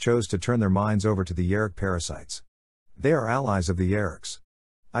 Taxxons chose to turn their minds over to the Yerick parasites. They are allies of the Yericks.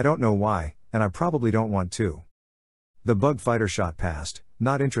 I don't know why, and I probably don't want to. The bug fighter shot past,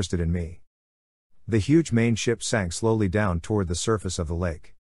 not interested in me. The huge main ship sank slowly down toward the surface of the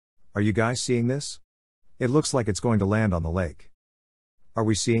lake. Are you guys seeing this? It looks like it's going to land on the lake. Are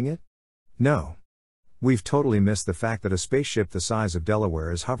we seeing it? No. We've totally missed the fact that a spaceship the size of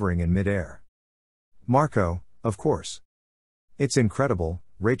Delaware is hovering in midair. Marco, of course. It's incredible,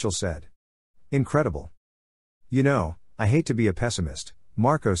 Rachel said. Incredible. You know, I hate to be a pessimist,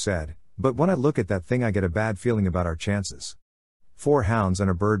 Marco said, but when I look at that thing I get a bad feeling about our chances. 4 hounds and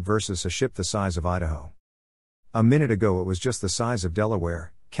a bird versus a ship the size of Idaho. A minute ago it was just the size of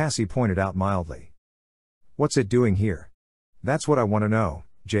Delaware, Cassie pointed out mildly. What's it doing here? That's what I want to know,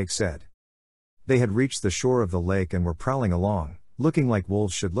 Jake said. They had reached the shore of the lake and were prowling along, looking like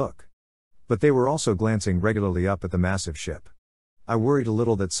wolves should look. But they were also glancing regularly up at the massive ship. I worried a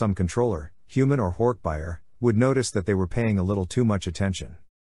little that some controller, human or Hork buyer, would notice that they were paying a little too much attention.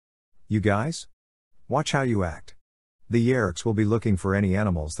 You guys? Watch how you act. The Yericks will be looking for any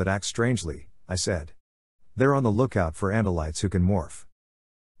animals that act strangely, I said. They're on the lookout for Andalites who can morph.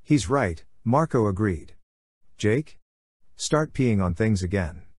 He's right, Marco agreed. Jake? Start peeing on things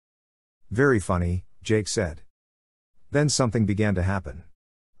again. Very funny, Jake said. Then something began to happen.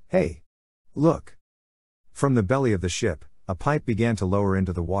 Hey! Look! From the belly of the ship, a pipe began to lower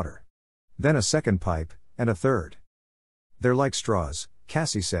into the water. Then a second pipe, and a third. They're like straws,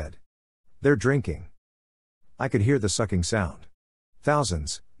 Cassie said. They're drinking. I could hear the sucking sound.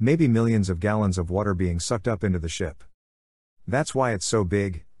 Thousands, maybe millions of gallons of water being sucked up into the ship. That's why it's so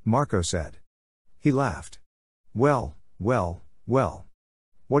big, Marco said. He laughed. Well.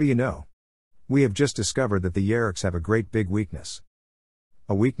 What do you know? We have just discovered that the Yericks have a great big weakness.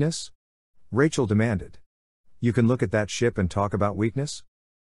 A weakness? Rachel demanded. You can look at that ship and talk about weakness?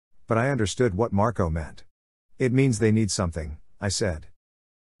 But I understood what Marco meant. It means they need something, I said.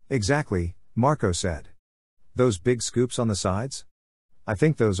 Exactly, Marco said. Those big scoops on the sides? I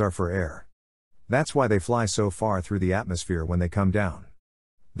think those are for air. That's why they fly so far through the atmosphere when they come down.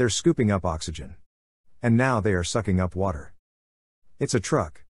 They're scooping up oxygen. And now they are sucking up water. It's a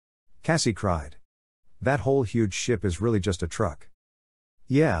truck. Cassie cried. That whole huge ship is really just a truck.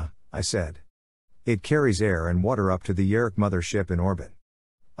 Yeah, I said. It carries air and water up to the Yerick mothership in orbit.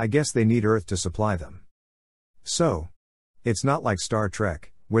 I guess they need Earth to supply them. So? It's not like Star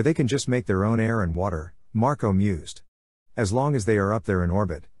Trek, where they can just make their own air and water, Marco mused. As long as they are up there in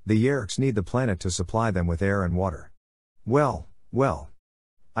orbit, the Yericks need the planet to supply them with air and water. Well.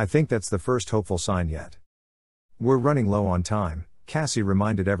 I think that's the first hopeful sign yet. We're running low on time, Cassie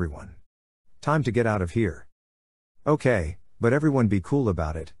reminded everyone. Time to get out of here. Okay, but everyone be cool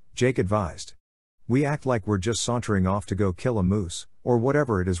about it, Jake advised. We act like we're just sauntering off to go kill a moose, or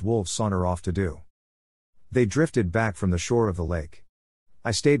whatever it is wolves saunter off to do. They drifted back from the shore of the lake.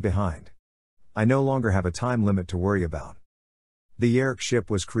 I stayed behind. I no longer have a time limit to worry about. The Yerick ship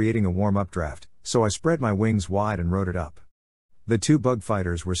was creating a warm updraft, so I spread my wings wide and rode it up. The 2 bug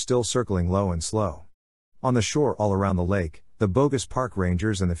fighters were still circling low and slow. On the shore all around the lake, the bogus park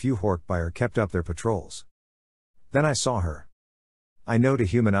rangers and the few Hork buyer kept up their patrols. Then I saw her. I know to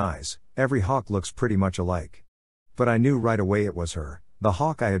human eyes, every hawk looks pretty much alike. But I knew right away it was her, the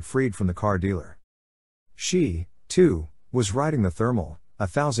hawk I had freed from the car dealer. She, too, was riding the thermal,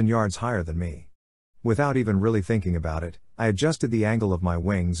 1,000 yards higher than me. Without even really thinking about it, I adjusted the angle of my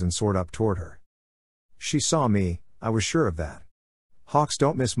wings and soared up toward her. She saw me, I was sure of that. Hawks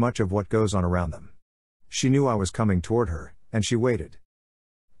don't miss much of what goes on around them. She knew I was coming toward her, and she waited.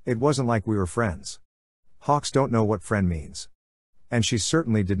 It wasn't like we were friends. Hawks don't know what friend means. And she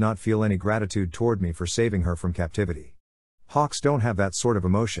certainly did not feel any gratitude toward me for saving her from captivity. Hawks don't have that sort of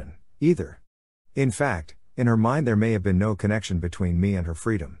emotion, either. In fact, in her mind there may have been no connection between me and her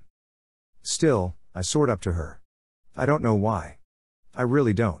freedom. Still, I soared up to her. I don't know why. I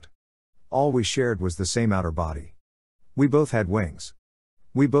really don't. All we shared was the same outer body. We both had wings.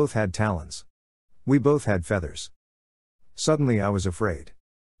 We both had talons. We both had feathers. Suddenly I was afraid.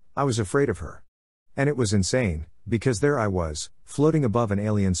 I was afraid of her. And it was insane, because there I was, floating above an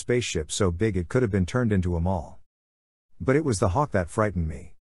alien spaceship so big it could have been turned into a mall. But it was the hawk that frightened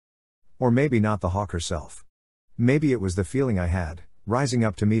me. Or maybe not the hawk herself. Maybe it was the feeling I had, rising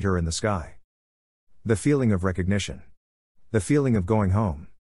up to meet her in the sky. The feeling of recognition. The feeling of going home.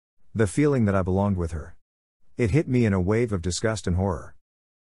 The feeling that I belonged with her. It hit me in a wave of disgust and horror.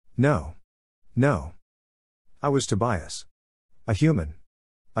 No. No. I was Tobias. A human.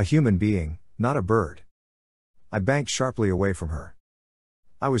 A human being, not a bird. I banked sharply away from her.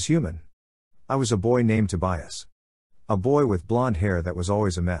 I was human. I was a boy named Tobias. A boy with blonde hair that was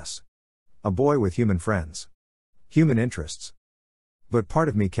always a mess. A boy with human friends. Human interests. But part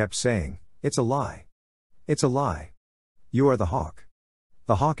of me kept saying, it's a lie. It's a lie. You are the hawk.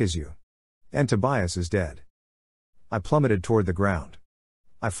 The hawk is you. And Tobias is dead. I plummeted toward the ground.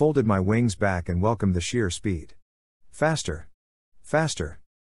 I folded my wings back and welcomed the sheer speed. Faster. Faster.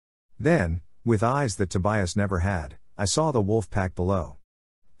 Then, with eyes that Tobias never had, I saw the wolf pack below.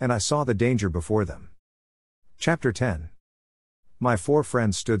 And I saw the danger before them. Chapter 10. My 4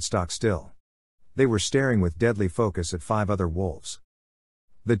 friends stood stock still. They were staring with deadly focus at 5 other wolves.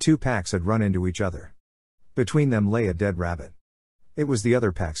 The 2 packs had run into each other. Between them lay a dead rabbit. It was the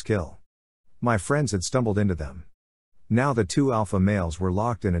other pack's kill. My friends had stumbled into them. Now the 2 alpha males were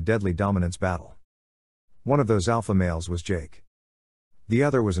locked in a deadly dominance battle. One of those alpha males was Jake. The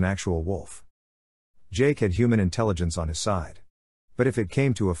other was an actual wolf. Jake had human intelligence on his side. But if it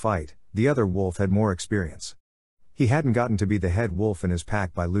came to a fight, the other wolf had more experience. He hadn't gotten to be the head wolf in his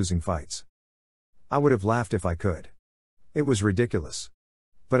pack by losing fights. I would have laughed if I could. It was ridiculous.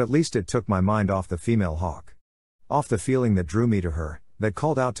 But at least it took my mind off the female hawk. Off the feeling that drew me to her, that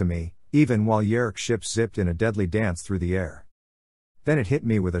called out to me, even while Yerrick's ships zipped in a deadly dance through the air. Then it hit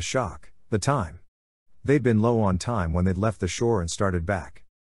me with a shock, the time. They'd been low on time when they'd left the shore and started back.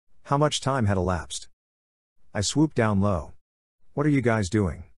 How much time had elapsed? I swooped down low. What are you guys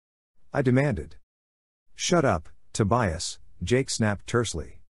doing? I demanded. Shut up, Tobias, Jake snapped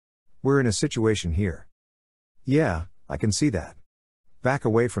tersely. We're in a situation here. Yeah, I can see that. Back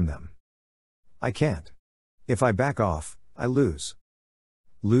away from them. I can't. If I back off, I lose.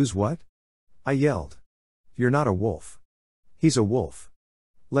 Lose what? I yelled. You're not a wolf. He's a wolf.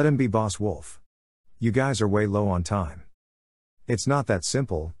 Let him be boss wolf. You guys are way low on time. It's not that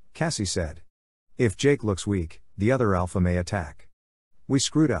simple, Cassie said. If Jake looks weak, the other alpha may attack. We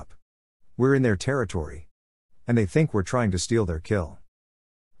screwed up. We're in their territory. And they think we're trying to steal their kill.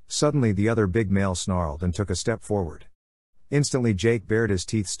 Suddenly the other big male snarled and took a step forward. Instantly Jake bared his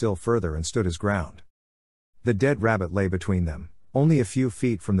teeth still further and stood his ground. The dead rabbit lay between them, only a few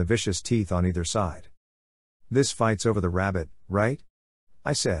feet from the vicious teeth on either side. This fight's over the rabbit, right?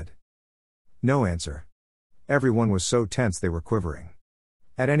 I said. No answer. Everyone was so tense they were quivering.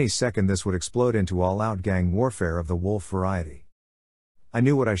 At any second this would explode into all-out gang warfare of the wolf variety. I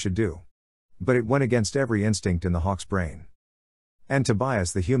knew what I should do. But it went against every instinct in the hawk's brain. And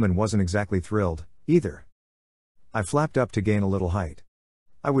Tobias the human wasn't exactly thrilled, either. I flapped up to gain a little height.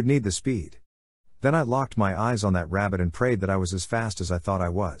 I would need the speed. Then I locked my eyes on that rabbit and prayed that I was as fast as I thought I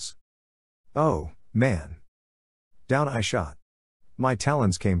was. Oh, man. Down I shot. My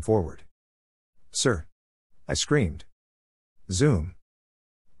talons came forward. Sir! I screamed. Zoom.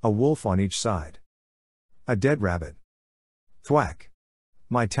 A wolf on each side. A dead rabbit. Thwack.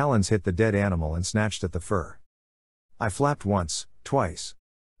 My talons hit the dead animal and snatched at the fur. I flapped once, twice.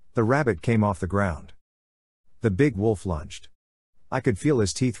 The rabbit came off the ground. The big wolf lunged. I could feel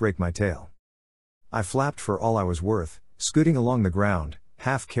his teeth rake my tail. I flapped for all I was worth, scooting along the ground,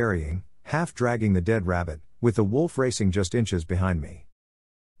 half carrying, half dragging the dead rabbit, with the wolf racing just inches behind me.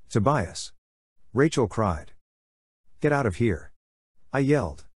 Tobias! Rachel cried. Get out of here! I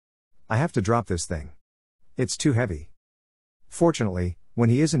yelled. I have to drop this thing. It's too heavy. Fortunately, when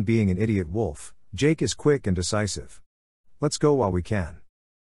he isn't being an idiot wolf, Jake is quick and decisive. Let's go while we can.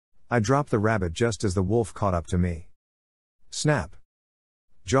 I dropped the rabbit just as the wolf caught up to me. Snap!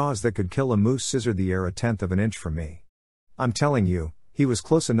 Jaws that could kill a moose scissored the air 1/10 of an inch from me. I'm telling you, he was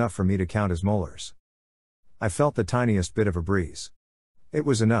close enough for me to count his molars. I felt the tiniest bit of a breeze. It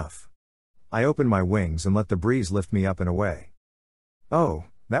was enough. I opened my wings and let the breeze lift me up and away. Oh,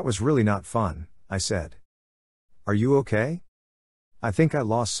 that was really not fun, I said. Are you okay? I think I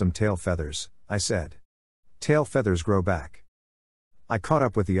lost some tail feathers, I said. Tail feathers grow back. I caught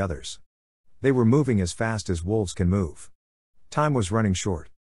up with the others. They were moving as fast as wolves can move. Time was running short.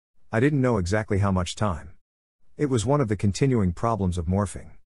 I didn't know exactly how much time. It was one of the continuing problems of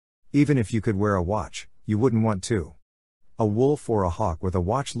morphing. Even if you could wear a watch, you wouldn't want to. A wolf or a hawk with a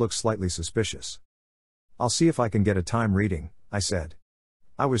watch looks slightly suspicious. I'll see if I can get a time reading, I said.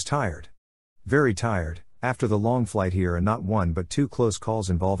 I was tired. Very tired, after the long flight here and not one but 2 close calls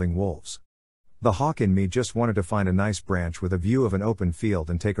involving wolves. The hawk in me just wanted to find a nice branch with a view of an open field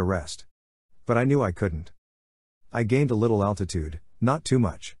and take a rest. But I knew I couldn't. I gained a little altitude, not too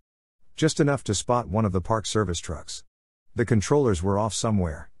much. Just enough to spot one of the park service trucks. The controllers were off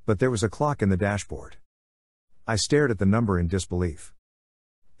somewhere, but there was a clock in the dashboard. I stared at the number in disbelief.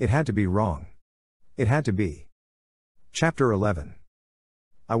 It had to be wrong. It had to be. Chapter 11.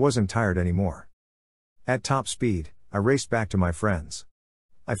 I wasn't tired anymore. At top speed, I raced back to my friends.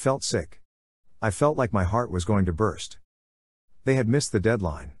 I felt sick. I felt like my heart was going to burst. They had missed the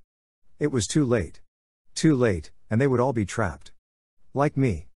deadline. It was too late. Too late, and they would all be trapped. Like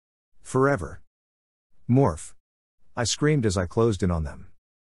me. Forever. Morph. I screamed as I closed in on them.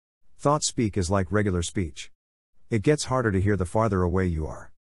 Thought speak is like regular speech. It gets harder to hear the farther away you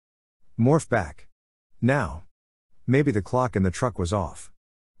are. Morph back. Now. Maybe the clock in the truck was off.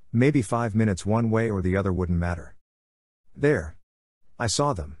 Maybe 5 minutes one way or the other wouldn't matter. There. I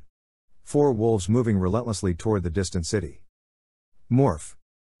saw them. 4 wolves moving relentlessly toward the distant city. Morph.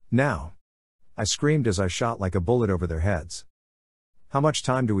 Now. I screamed as I shot like a bullet over their heads. How much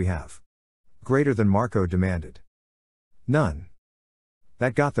time do we have? Greater than Marco demanded. None.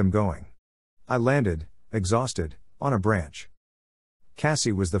 That got them going. I landed, exhausted, on a branch.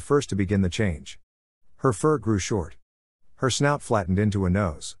 Cassie was the first to begin the change. Her fur grew short. Her snout flattened into a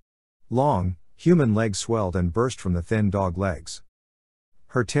nose. Long, human legs swelled and burst from the thin dog legs.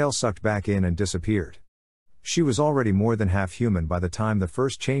 Her tail sucked back in and disappeared. She was already more than half human by the time the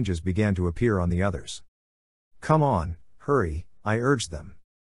first changes began to appear on the others. Come on, hurry, I urged them.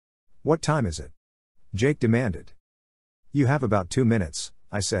 What time is it? Jake demanded. You have about 2 minutes,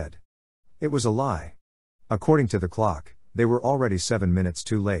 I said. It was a lie. According to the clock, they were already 7 minutes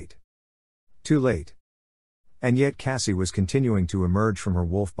too late. Too late. And yet Cassie was continuing to emerge from her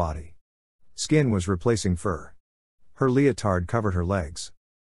wolf body. Skin was replacing fur. Her leotard covered her legs.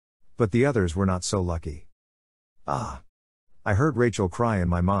 But the others were not so lucky. Ah! I heard Rachel cry in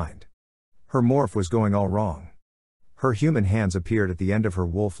my mind. Her morph was going all wrong. Her human hands appeared at the end of her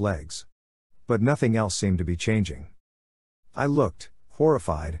wolf legs. But nothing else seemed to be changing. I looked,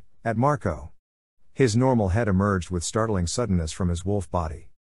 horrified, at Marco. His normal head emerged with startling suddenness from his wolf body.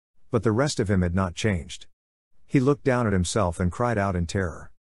 But the rest of him had not changed. He looked down at himself and cried out in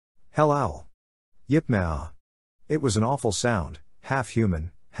terror. Hell owl. Yip-mah. It was an awful sound, half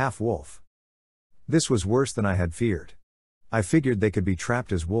human, half wolf. This was worse than I had feared. I figured they could be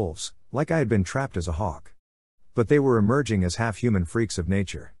trapped as wolves, like I had been trapped as a hawk. But they were emerging as half-human freaks of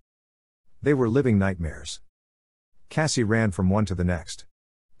nature. They were living nightmares. Cassie ran from one to the next.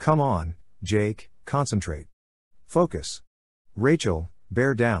 Come on, Jake, concentrate. Focus. Rachel,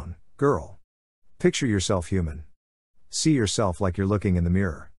 bear down, girl. Picture yourself human. See yourself like you're looking in the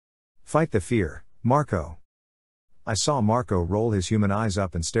mirror. Fight the fear, Marco. I saw Marco roll his human eyes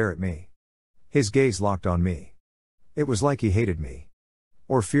up and stare at me. His gaze locked on me. It was like he hated me.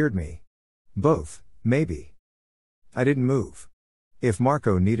 Or feared me. Both, maybe. I didn't move. If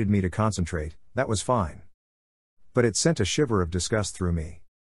Marco needed me to concentrate, that was fine. But it sent a shiver of disgust through me.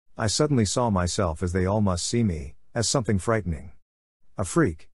 I suddenly saw myself as they all must see me, as something frightening. A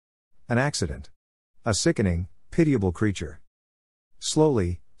freak. An accident. A sickening, pitiable creature.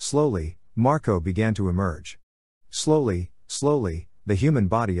 Slowly, Marco began to emerge. Slowly, the human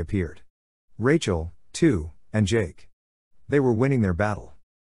body appeared. Rachel, too, and Jake. They were winning their battle.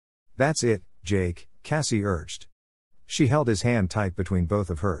 That's it, Jake, Cassie urged. She held his hand tight between both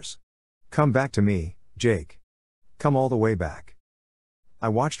of hers. Come back to me, Jake. Come all the way back. I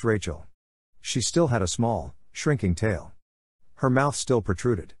watched Rachel. She still had a small, shrinking tail. Her mouth still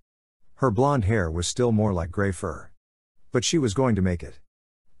protruded. Her blonde hair was still more like gray fur. But she was going to make it.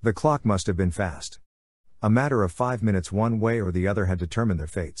 The clock must have been fast. A matter of 5 minutes one way or the other had determined their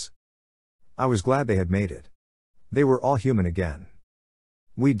fates. I was glad they had made it. They were all human again.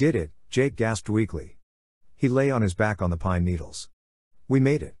 We did it, Jake gasped weakly. He lay on his back on the pine needles. We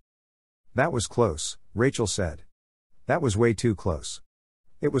made it. That was close, Rachel said. That was way too close.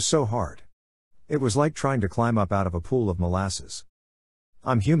 It was so hard. It was like trying to climb up out of a pool of molasses.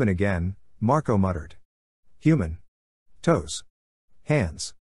 I'm human again, Marco muttered. Human. Toes.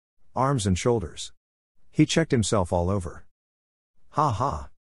 Hands. Arms and shoulders. He checked himself all over. Ha ha.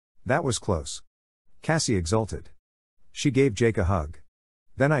 That was close. Cassie exulted. She gave Jake a hug.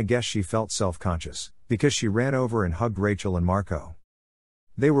 Then I guess she felt self-conscious, because she ran over and hugged Rachel and Marco.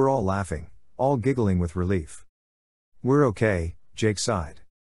 They were all laughing, all giggling with relief. We're okay, Jake sighed.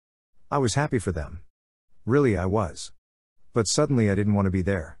 I was happy for them. Really I was. But suddenly I didn't want to be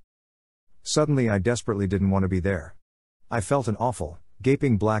there. Suddenly I desperately didn't want to be there. I felt an awful,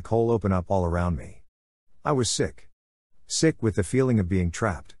 gaping black hole open up all around me. I was sick. Sick with the feeling of being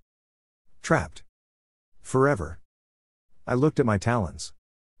trapped. Trapped. Forever. I looked at my talons.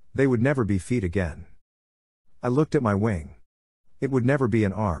 They would never be feet again. I looked at my wing. It would never be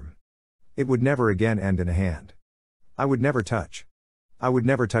an arm. It would never again end in a hand. I would never touch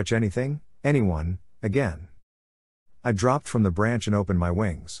anything, anyone, again. I dropped from the branch and opened my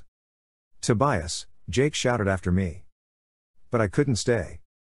wings. Tobias, Jake shouted after me. But I couldn't stay.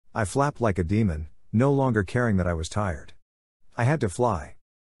 I flapped like a demon, no longer caring that I was tired. I had to fly.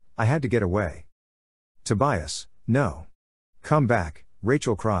 I had to get away. Tobias, no. Come back,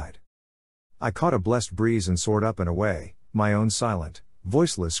 Rachel cried. I caught a blessed breeze and soared up and away, my own silent,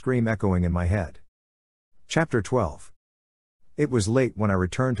 voiceless scream echoing in my head. Chapter 12. It was late when I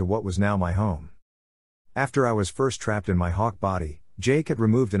returned to what was now my home. After I was first trapped in my hawk body, Jake had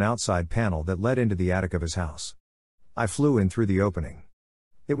removed an outside panel that led into the attic of his house. I flew in through the opening.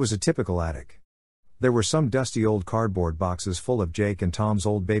 It was a typical attic. There were some dusty old cardboard boxes full of Jake and Tom's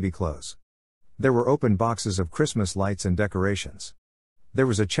old baby clothes. There were open boxes of Christmas lights and decorations. There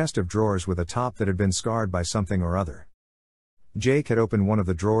was a chest of drawers with a top that had been scarred by something or other. Jake had opened one of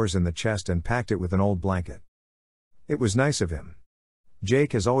the drawers in the chest and packed it with an old blanket. It was nice of him.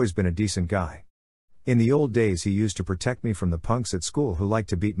 Jake has always been a decent guy. In the old days he used to protect me from the punks at school who liked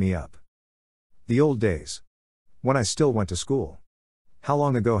to beat me up. The old days. When I still went to school. How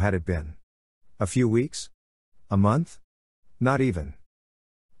long ago had it been? A few weeks? A month? Not even.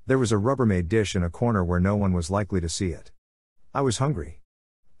 There was a Rubbermaid dish in a corner where no one was likely to see it. I was hungry.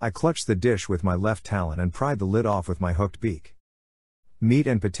 I clutched the dish with my left talon and pried the lid off with my hooked beak. Meat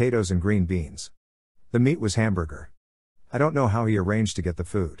and potatoes and green beans. The meat was hamburger. I don't know how he arranged to get the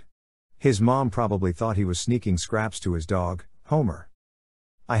food. His mom probably thought he was sneaking scraps to his dog, Homer.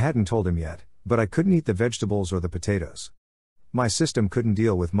 I hadn't told him yet, but I couldn't eat the vegetables or the potatoes. My system couldn't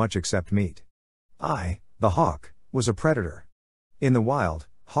deal with much except meat. I, the hawk, was a predator. In the wild,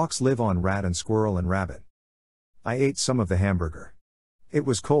 hawks live on rat and squirrel and rabbit. I ate some of the hamburger. It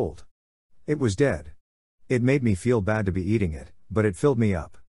was cold. It was dead. It made me feel bad to be eating it, but it filled me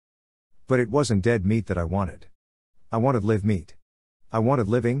up. But it wasn't dead meat that I wanted. I wanted live meat. I wanted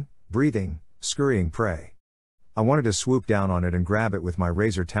living, breathing, scurrying prey. I wanted to swoop down on it and grab it with my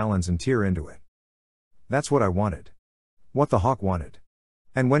razor talons and tear into it. That's what I wanted. What the hawk wanted.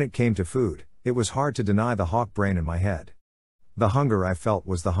 And when it came to food, it was hard to deny the hawk brain in my head. The hunger I felt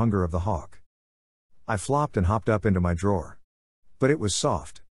was the hunger of the hawk. I flopped and hopped up into my drawer. But it was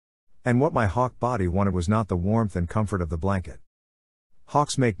soft. And what my hawk body wanted was not the warmth and comfort of the blanket.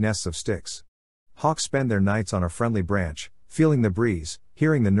 Hawks make nests of sticks. Hawks spend their nights on a friendly branch, feeling the breeze,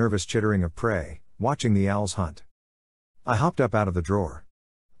 hearing the nervous chittering of prey, watching the owls hunt. I hopped up out of the drawer.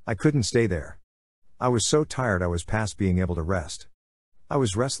 I couldn't stay there. I was so tired I was past being able to rest. I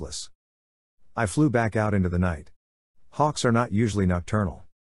was restless. I flew back out into the night. Hawks are not usually nocturnal.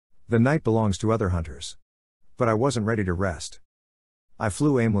 The night belongs to other hunters. But I wasn't ready to rest. I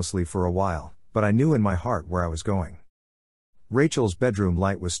flew aimlessly for a while, but I knew in my heart where I was going. Rachel's bedroom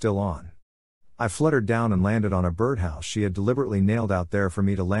light was still on. I fluttered down and landed on a birdhouse she had deliberately nailed out there for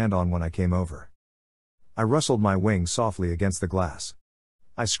me to land on when I came over. I rustled my wings softly against the glass.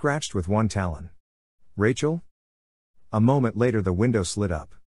 I scratched with one talon. Rachel? A moment later the window slid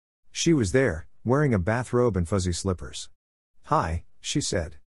up. She was there, wearing a bathrobe and fuzzy slippers. Hi, she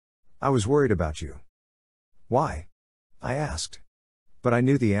said. I was worried about you. Why? I asked. But I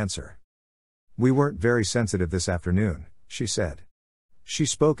knew the answer. We weren't very sensitive this afternoon, she said. She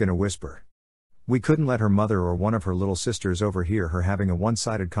spoke in a whisper. We couldn't let her mother or one of her little sisters overhear her having a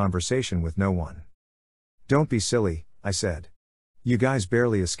one-sided conversation with no one. Don't be silly, I said. You guys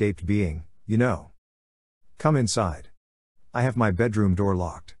barely escaped being, you know. Come inside. I have my bedroom door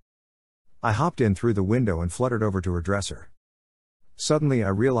locked. I hopped in through the window and fluttered over to her dresser. Suddenly I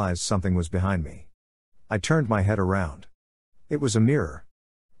realized something was behind me. I turned my head around. It was a mirror.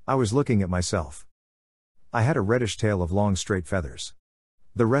 I was looking at myself. I had a reddish tail of long straight feathers.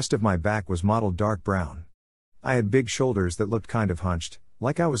 The rest of my back was mottled dark brown. I had big shoulders that looked kind of hunched,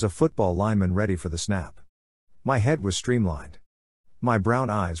 like I was a football lineman ready for the snap. My head was streamlined. My brown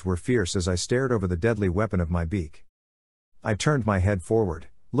eyes were fierce as I stared over the deadly weapon of my beak. I turned my head forward,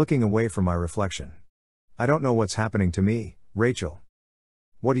 looking away from my reflection. I don't know what's happening to me, Rachel.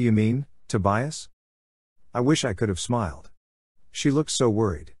 What do you mean, Tobias? I wish I could have smiled. She looked so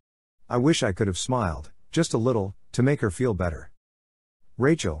worried. I wish I could have smiled, just a little, to make her feel better.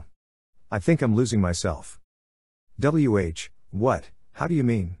 Rachel. I think I'm losing myself. What, how do you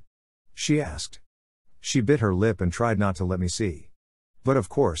mean? She asked. She bit her lip and tried not to let me see. But of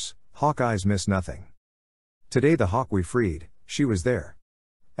course, hawk eyes miss nothing. Today the hawk we freed, she was there.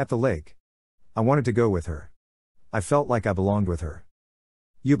 At the lake. I wanted to go with her. I felt like I belonged with her.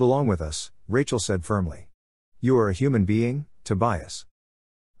 You belong with us, Rachel said firmly. You are a human being, Tobias.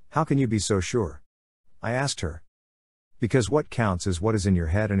 How can you be so sure? I asked her. Because what counts is what is in your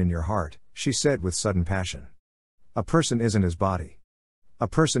head and in your heart, she said with sudden passion. A person isn't his body. A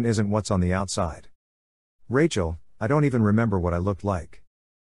person isn't what's on the outside. Rachel, I don't even remember what I looked like.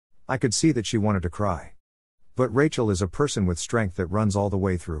 I could see that she wanted to cry. But Rachel is a person with strength that runs all the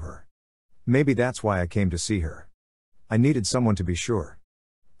way through her. Maybe that's why I came to see her. I needed someone to be sure.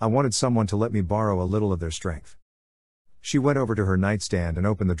 I wanted someone to let me borrow a little of their strength. She went over to her nightstand and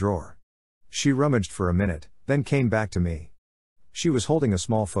opened the drawer. She rummaged for a minute, then came back to me. She was holding a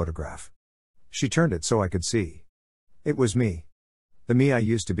small photograph. She turned it so I could see. It was me. The me I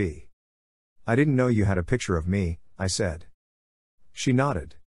used to be. I didn't know you had a picture of me, I said. She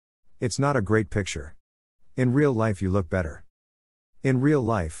nodded. It's not a great picture. In real life you look better. In real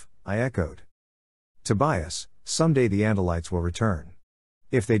life, I echoed. Tobias, someday the Andalites will return.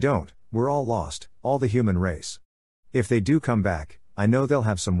 If they don't, we're all lost, all the human race. If they do come back, I know they'll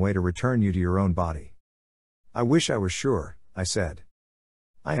have some way to return you to your own body. I wish I was sure, I said.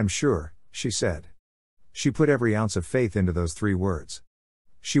 I am sure, she said. She put every ounce of faith into those 3 words.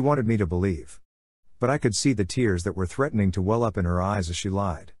 She wanted me to believe. But I could see the tears that were threatening to well up in her eyes as she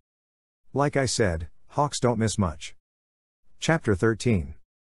lied. Like I said, hawks don't miss much. Chapter 13.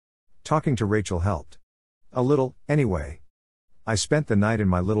 Talking to Rachel helped. A little, anyway. I spent the night in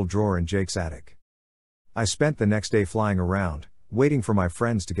my little drawer in Jake's attic. I spent the next day flying around, waiting for my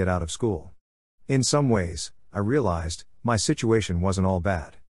friends to get out of school. In some ways, I realized, my situation wasn't all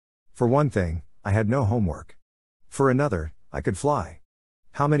bad. For one thing, I had no homework. For another, I could fly.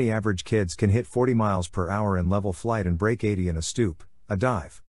 How many average kids can hit 40 miles per hour in level flight and break 80 in a stoop, a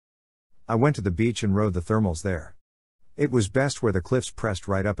dive? I went to the beach and rode the thermals there. It was best where the cliffs pressed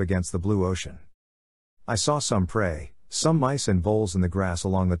right up against the blue ocean. I saw some prey, some mice and voles in the grass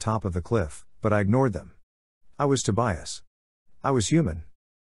along the top of the cliff, but I ignored them. I was Tobias. I was human.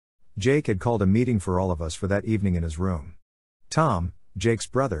 Jake had called a meeting for all of us for that evening in his room. Tom, Jake's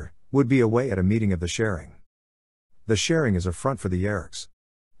brother, would be away at a meeting of the sharing. The sharing is a front for the Yerks.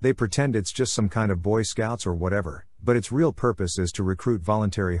 They pretend it's just some kind of Boy Scouts or whatever, but its real purpose is to recruit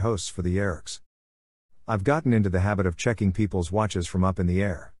voluntary hosts for the Yerks. I've gotten into the habit of checking people's watches from up in the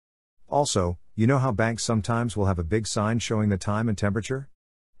air. Also, you know how banks sometimes will have a big sign showing the time and temperature?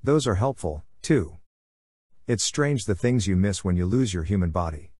 Those are helpful, too. It's strange the things you miss when you lose your human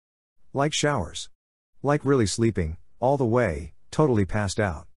body. Like showers. Like really sleeping, all the way, totally passed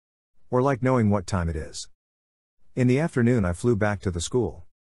out. Or like knowing what time it is. In the afternoon I flew back to the school.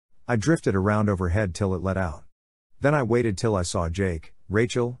 I drifted around overhead till it let out. Then I waited till I saw Jake,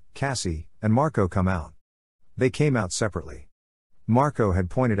 Rachel, Cassie, and Marco come out. They came out separately. Marco had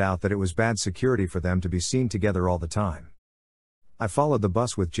pointed out that it was bad security for them to be seen together all the time. I followed the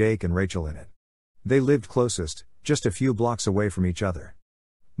bus with Jake and Rachel in it. They lived closest, just a few blocks away from each other.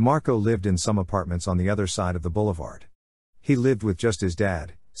 Marco lived in some apartments on the other side of the boulevard. He lived with just his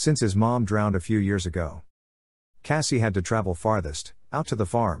dad, since his mom drowned a few years ago. Cassie had to travel farthest, out to the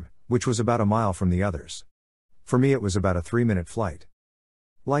farm, which was about a mile from the others. For me it was about a 3-minute flight.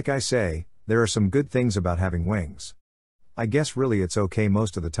 Like I say, there are some good things about having wings. I guess really it's okay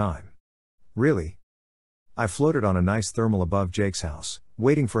most of the time. Really. I floated on a nice thermal above Jake's house,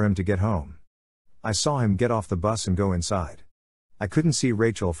 waiting for him to get home. I saw him get off the bus and go inside. I couldn't see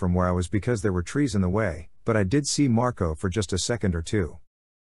Rachel from where I was because there were trees in the way, but I did see Marco for just a second or two.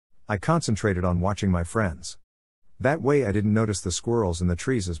 I concentrated on watching my friends. That way I didn't notice the squirrels in the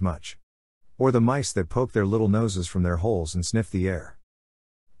trees as much. Or the mice that poked their little noses from their holes and sniffed the air.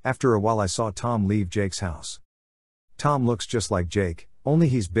 After a while I saw Tom leave Jake's house. Tom looks just like Jake, only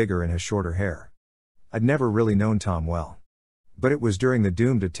he's bigger and has shorter hair. I'd never really known Tom well. But it was during the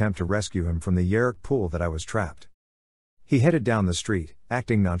doomed attempt to rescue him from the Yerk pool that I was trapped. He headed down the street,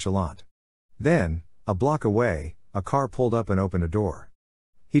 acting nonchalant. Then, a block away, a car pulled up and opened a door.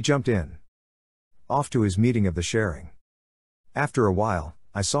 He jumped in. Off to his meeting of the sharing. After a while,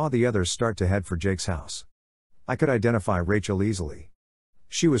 I saw the others start to head for Jake's house. I could identify Rachel easily.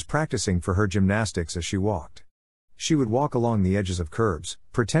 She was practicing for her gymnastics as she walked. She would walk along the edges of curbs,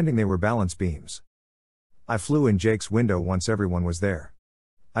 pretending they were balance beams. I flew in Jake's window once everyone was there.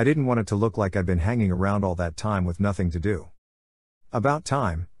 I didn't want it to look like I'd been hanging around all that time with nothing to do. About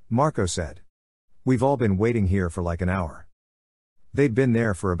time, Marco said. We've all been waiting here for like an hour. They'd been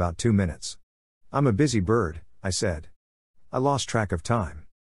there for about 2 minutes. I'm a busy bird, I said. I lost track of time.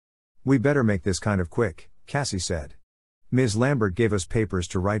 We better make this kind of quick, Cassie said. Ms. Lambert gave us papers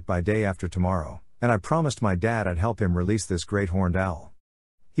to write by day after tomorrow, and I promised my dad I'd help him release this great horned owl.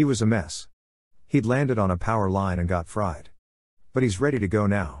 He was a mess. He'd landed on a power line and got fried. But he's ready to go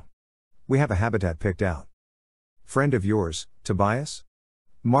now. We have a habitat picked out. Friend of yours, Tobias?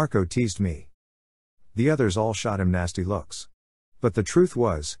 Marco teased me. The others all shot him nasty looks. But the truth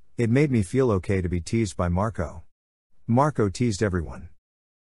was, it made me feel okay to be teased by Marco. Marco teased everyone.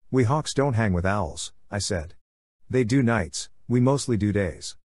 "We hawks don't hang with owls," I said. "They do nights, we mostly do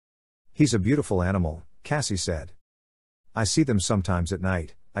days." "He's a beautiful animal," Cassie said. "I see them sometimes at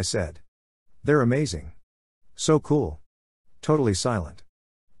night," I said. "They're amazing. So cool. Totally silent.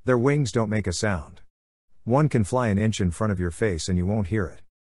 Their wings don't make a sound. One can fly an inch in front of your face and you won't hear it."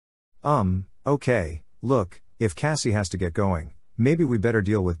 Okay, look, if Cassie has to get going, maybe we better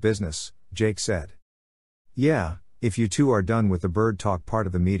deal with business," Jake said. "Yeah, if you two are done with the bird talk part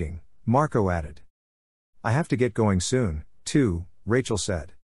of the meeting," Marco added. "I have to get going soon, too," Rachel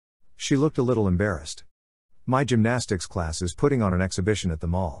said. She looked a little embarrassed. "My gymnastics class is putting on an exhibition at the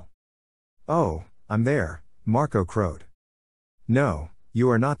mall." "Oh, I'm there," Marco crowed. "No, you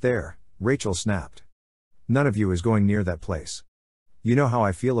are not there," Rachel snapped. "None of you is going near that place. You know how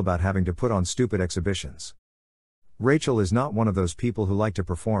I feel about having to put on stupid exhibitions." Rachel is not one of those people who like to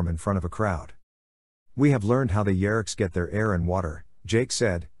perform in front of a crowd. "We have learned how the Yerks get their air and water," Jake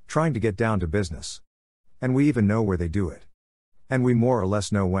said, trying to get down to business. "And we even know where they do it. And we more or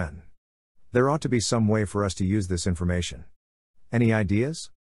less know when. There ought to be some way for us to use this information. Any ideas?"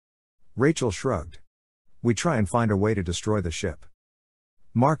 Rachel shrugged. "We try and find a way to destroy the ship."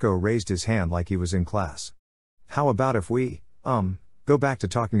 Marco raised his hand like he was in class. "How about if we, go back to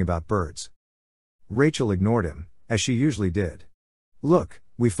talking about birds?" Rachel ignored him, as she usually did. "Look,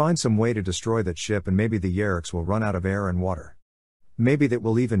 we find some way to destroy that ship and maybe the Yerks will run out of air and water. Maybe that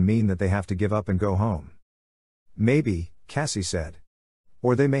will even mean that they have to give up and go home." "Maybe," Cassie said.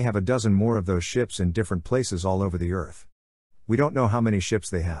 "Or they may have a dozen more of those ships in different places all over the Earth. We don't know how many ships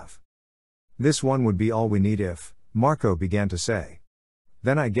they have." "This one would be all we need if," Marco began to say.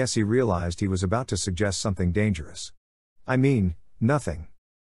 Then I guess he realized he was about to suggest something dangerous. "I mean, nothing."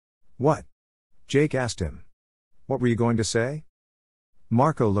 "What?" Jake asked him. "What were you going to say?"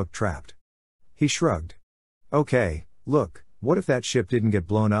 Marco looked trapped. He shrugged. "Okay, look, what if that ship didn't get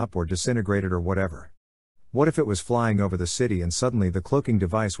blown up or disintegrated or whatever? What if it was flying over the city and suddenly the cloaking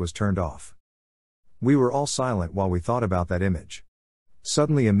device was turned off?" We were all silent while we thought about that image.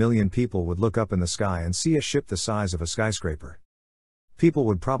 Suddenly 1,000,000 people would look up in the sky and see a ship the size of a skyscraper. "People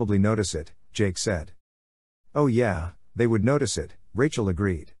would probably notice it," Jake said. "Oh yeah, they would notice it," Rachel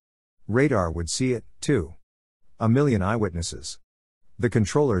agreed. "Radar would see it, too. 1,000,000 eyewitnesses. The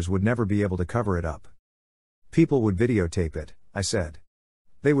controllers would never be able to cover it up. People would videotape it," I said.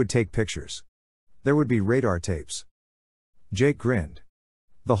 "They would take pictures. There would be radar tapes." Jake grinned.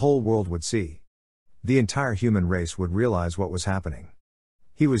 "The whole world would see. The entire human race would realize what was happening."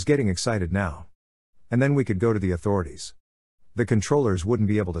 He was getting excited now. "And then we could go to the authorities. The controllers wouldn't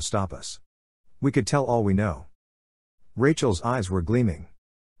be able to stop us. We could tell all we know." Rachel's eyes were gleaming.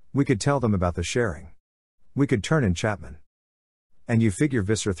 "We could tell them about the sharing. We could turn in Chapman." "And you figure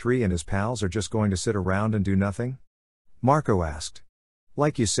Visser 3 and his pals are just going to sit around and do nothing?" Marco asked.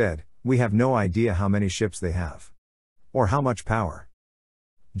 "Like you said, we have no idea how many ships they have. Or how much power."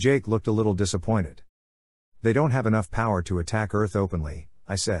 Jake looked a little disappointed. "They don't have enough power to attack Earth openly,"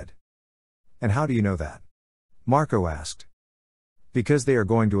 I said. "And how do you know that?" Marco asked. "Because they are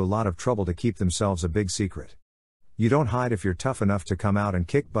going to a lot of trouble to keep themselves a big secret. You don't hide if you're tough enough to come out and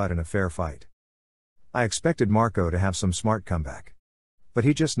kick butt in a fair fight." I expected Marco to have some smart comeback. But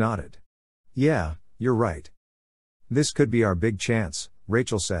he just nodded. "Yeah, you're right. This could be our big chance,"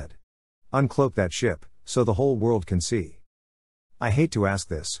 Rachel said. "Uncloak that ship, so the whole world can see." "I hate to ask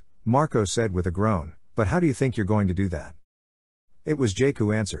this," Marco said with a groan, "but how do you think you're going to do that?" It was Jake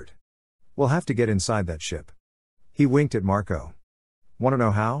who answered. "We'll have to get inside that ship." He winked at Marco. "Want to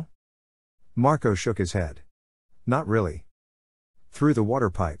know how?" Marco shook his head. "Not really." "Through the water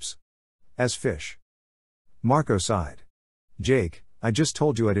pipes. As fish." Marco sighed. "Jake, I just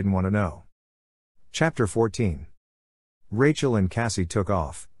told you I didn't want to know." Chapter 14. Rachel and Cassie took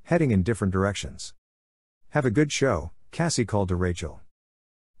off, heading in different directions. "Have a good show," Cassie called to Rachel.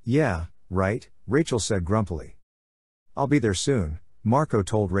 "Yeah, right," Rachel said grumpily. "I'll be there soon," Marco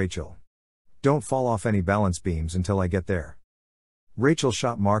told Rachel. "Don't fall off any balance beams until I get there." Rachel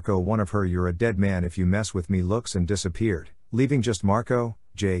shot Marco one of her "you're a dead man if you mess with me" looks and disappeared, leaving just Marco,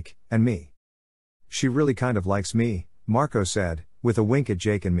 Jake, and me. "She really kind of likes me," Marco said, with a wink at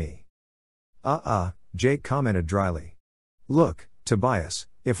Jake and me. Jake commented dryly. "Look, Tobias,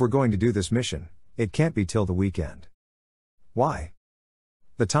 if we're going to do this mission, it can't be till the weekend." "Why?"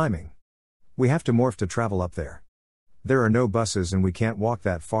 "The timing. We have to morph to travel up there. There are no buses and we can't walk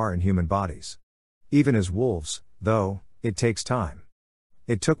that far in human bodies. Even as wolves, though, it takes time.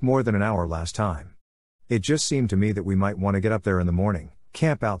 It took more than an hour last time. It just seemed to me that we might want to get up there in the morning,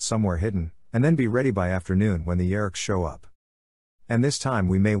 camp out somewhere hidden, And then be ready by afternoon when the Eriks show up. And this time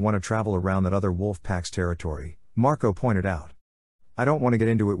we may want to travel around that other wolf pack's territory, Marco pointed out. I don't want to get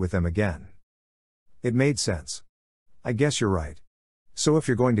into it with them again. It made sense. I guess you're right. So if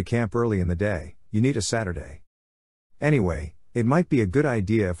you're going to camp early in the day, you need a Saturday. Anyway, it might be a good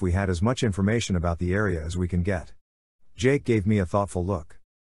idea if we had as much information about the area as we can get. Jake gave me a thoughtful look.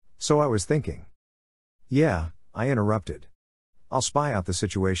 So I was thinking. Yeah, I interrupted. I'll spy out the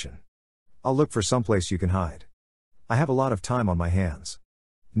situation. I'll look for someplace you can hide. I have a lot of time on my hands.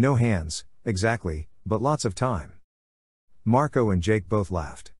 No hands, exactly, but lots of time. Marco and Jake both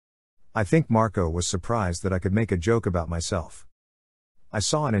laughed. I think Marco was surprised that I could make a joke about myself. I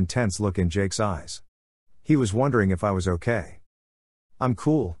saw an intense look in Jake's eyes. He was wondering if I was okay. I'm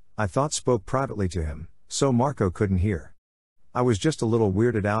cool, I thought, spoke privately to him, so Marco couldn't hear. I was just a little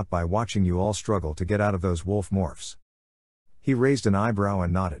weirded out by watching you all struggle to get out of those wolf morphs. He raised an eyebrow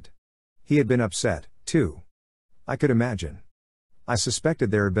and nodded. He had been upset, too. I could imagine. I suspected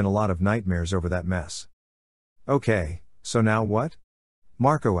there had been a lot of nightmares over that mess. Okay, so now what?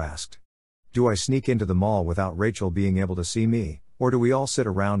 Marco asked. Do I sneak into the mall without Rachel being able to see me, or do we all sit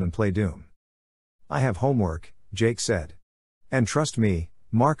around and play Doom? I have homework, Jake said. And trust me,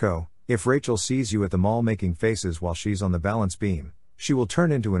 Marco, if Rachel sees you at the mall making faces while she's on the balance beam, she will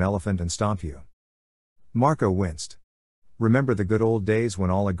turn into an elephant and stomp you. Marco winced. Remember the good old days when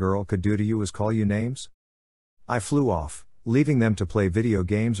all a girl could do to you was call you names? I flew off, leaving them to play video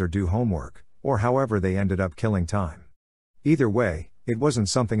games or do homework, or however they ended up killing time. Either way, it wasn't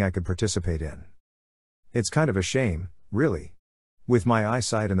something I could participate in. It's kind of a shame, really. With my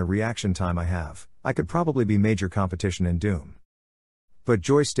eyesight and the reaction time I have, I could probably be major competition in Doom. But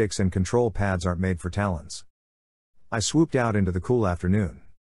joysticks and control pads aren't made for talents. I swooped out into the cool afternoon.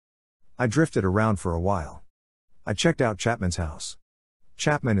 I drifted around for a while. I checked out Chapman's house.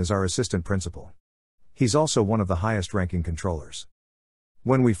 Chapman is our assistant principal. He's also one of the highest-ranking controllers.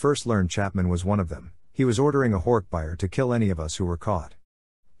 When we first learned Chapman was one of them, he was ordering a Hork buyer to kill any of us who were caught.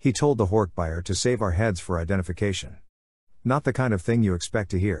 He told the Hork buyer to save our heads for identification. Not the kind of thing you expect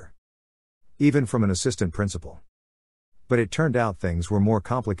to hear. Even from an assistant principal. But it turned out things were more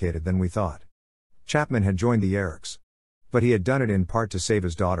complicated than we thought. Chapman had joined the Eriks. But he had done it in part to save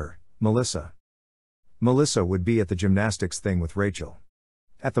his daughter, Melissa. Melissa would be at the gymnastics thing with Rachel.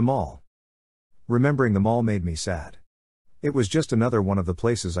 At the mall. Remembering the mall made me sad. It was just another one of the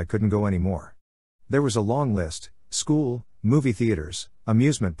places I couldn't go anymore. There was a long list: school, movie theaters,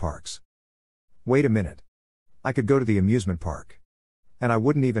 amusement parks. Wait a minute. I could go to the amusement park. And I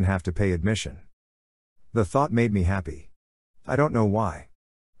wouldn't even have to pay admission. The thought made me happy. I don't know why.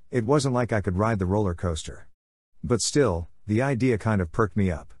 It wasn't like I could ride the roller coaster. But still, the idea kind of perked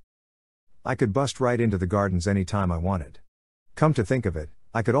me up. I could bust right into the gardens any time I wanted. Come to think of it,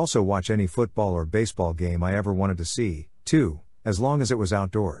 I could also watch any football or baseball game I ever wanted to see, too, as long as it was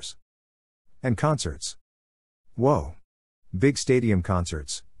outdoors. And concerts. Whoa. Big stadium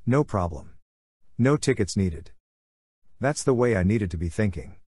concerts, no problem. No tickets needed. That's the way I needed to be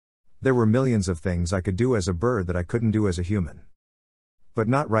thinking. There were millions of things I could do as a bird that I couldn't do as a human. But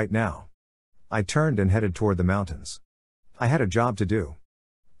not right now. I turned and headed toward the mountains. I had a job to do.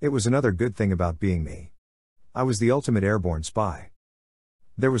 It was another good thing about being me. I was the ultimate airborne spy.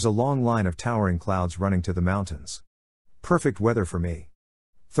 There was a long line of towering clouds running to the mountains. Perfect weather for me.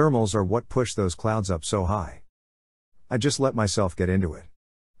 Thermals are what push those clouds up so high. I just let myself get into it.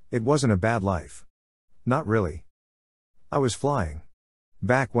 It wasn't a bad life. Not really. I was flying.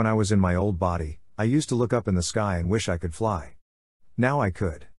 Back when I was in my old body, I used to look up in the sky and wish I could fly. Now I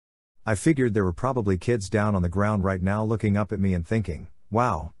could. I figured there were probably kids down on the ground right now looking up at me and thinking,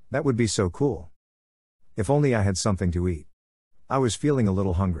 wow, that would be so cool. If only I had something to eat. I was feeling a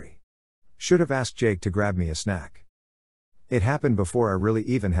little hungry. Should have asked Jake to grab me a snack. It happened before I really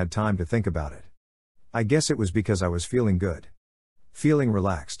even had time to think about it. I guess it was because I was feeling good. Feeling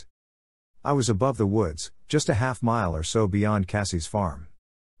relaxed. I was above the woods, just a half mile or so beyond Cassie's farm.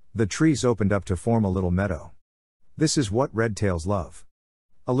 The trees opened up to form a little meadow. This is what redtails love.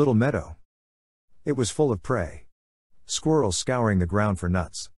 A little meadow. It was full of prey. Squirrels scouring the ground for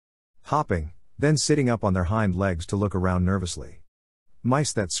nuts. Hopping, then sitting up on their hind legs to look around nervously.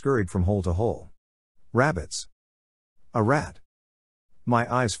 Mice that scurried from hole to hole. Rabbits. A rat.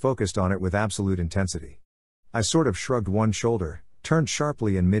 My eyes focused on it with absolute intensity. I sort of shrugged one shoulder, turned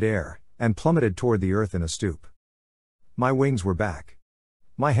sharply in midair, and plummeted toward the earth in a stoop. My wings were back.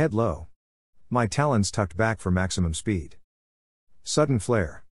 My head low. My talons tucked back for maximum speed. Sudden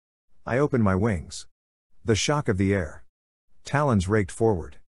flare. I opened my wings. The shock of the air. Talons raked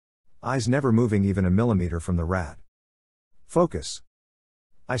forward. Eyes never moving even a millimeter from the rat. Focus.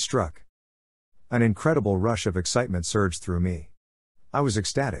 I struck. An incredible rush of excitement surged through me. I was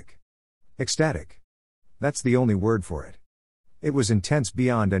ecstatic. Ecstatic. That's the only word for it. It was intense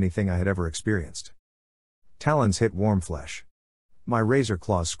beyond anything I had ever experienced. Talons hit warm flesh. My razor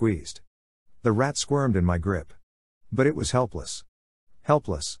claws squeezed. The rat squirmed in my grip. But it was helpless.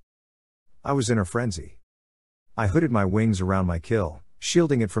 Helpless. I was in a frenzy. I hooded my wings around my kill,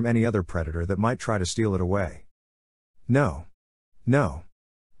 shielding it from any other predator that might try to steal it away. No. No.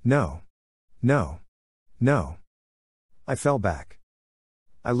 No. No. No. I fell back.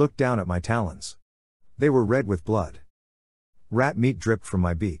 I looked down at my talons. They were red with blood. Rat meat dripped from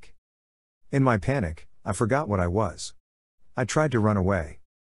my beak. In my panic, I forgot what I was. I tried to run away.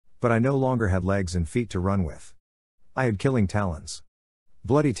 But I no longer had legs and feet to run with. I had killing talons.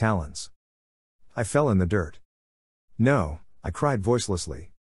 Bloody talons. I fell in the dirt. No, I cried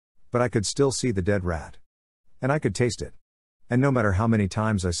voicelessly. But I could still see the dead rat. And I could taste it. And no matter how many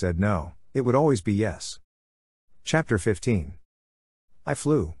times I said no, it would always be yes. Chapter 15. I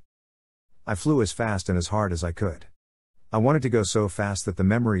flew. I flew as fast and as hard as I could. I wanted to go so fast that the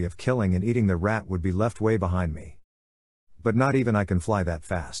memory of killing and eating the rat would be left way behind me. But not even I can fly that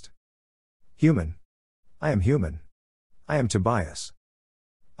fast. Human. I am human. I am Tobias.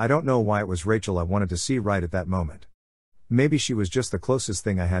 I don't know why it was Rachel I wanted to see right at that moment. Maybe she was just the closest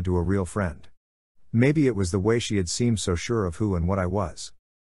thing I had to a real friend. Maybe it was the way she had seemed so sure of who and what I was.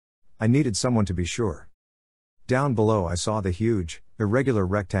 I needed someone to be sure. Down below I saw the huge, irregular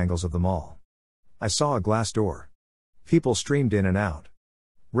rectangles of the mall. I saw a glass door. People streamed in and out.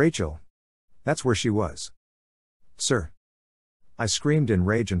 Rachel. That's where she was. Sir. I screamed in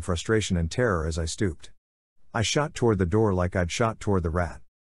rage and frustration and terror as I stooped. I shot toward the door like I'd shot toward the rat.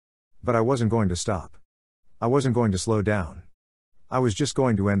 But I wasn't going to stop. I wasn't going to slow down. I was just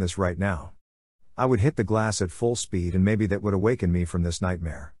going to end this right now. I would hit the glass at full speed and maybe that would awaken me from this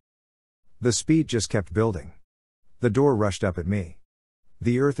nightmare. The speed just kept building. The door rushed up at me.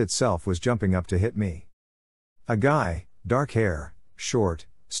 The earth itself was jumping up to hit me. A guy, dark hair, short,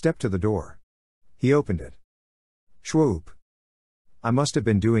 stepped to the door. He opened it. Shwoop. I must have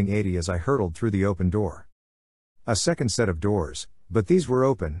been doing 80 as I hurtled through the open door. A second set of doors, but these were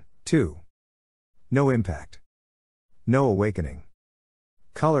open, too. No impact. No awakening.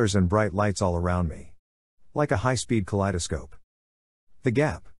 Colors and bright lights all around me. Like a high-speed kaleidoscope. The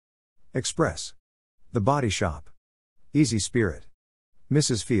Gap. Express. The Body Shop. Easy Spirit.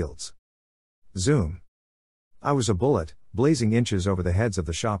 Mrs. Fields. Zoom. I was a bullet, blazing inches over the heads of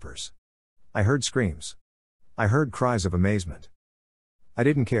the shoppers. I heard screams. I heard cries of amazement. I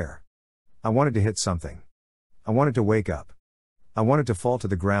didn't care. I wanted to hit something. I wanted to wake up. I wanted to fall to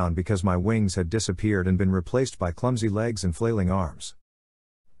the ground because my wings had disappeared and been replaced by clumsy legs and flailing arms.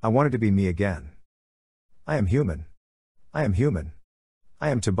 I wanted to be me again. I am human. I am human. I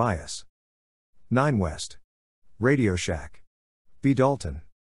am Tobias. 9 West. Radio Shack. B. Dalton.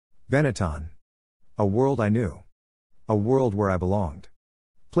 Benetton. A world I knew. A world where I belonged.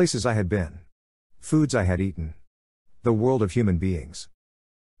 Places I had been. Foods I had eaten. The world of human beings.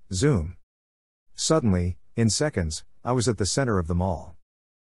 Zoom. Suddenly, in seconds, I was at the center of the mall.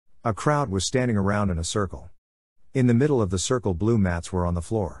 A crowd was standing around in a circle. In the middle of the circle, blue mats were on the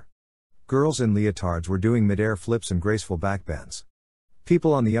floor. Girls in leotards were doing midair flips and graceful backbends.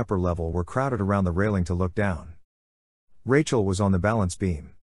 People on the upper level were crowded around the railing to look down. Rachel was on the balance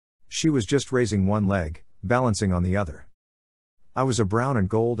beam. She was just raising one leg, balancing on the other. I was a brown and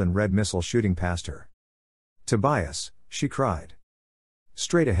gold and red missile shooting past her. Tobias, she cried.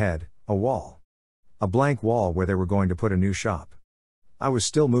 Straight ahead, a wall. A blank wall where they were going to put a new shop. I was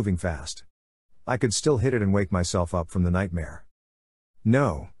still moving fast. I could still hit it and wake myself up from the nightmare.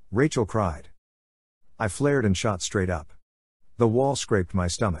 No, Rachel cried. I flared and shot straight up. The wall scraped my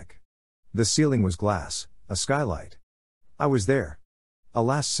stomach. The ceiling was glass, a skylight. I was there. A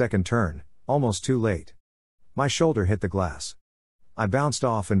last-second turn, almost too late. My shoulder hit the glass. I bounced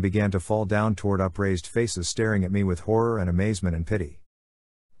off and began to fall down toward upraised faces staring at me with horror and amazement and pity.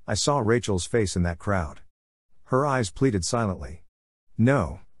 I saw Rachel's face in that crowd. Her eyes pleaded silently.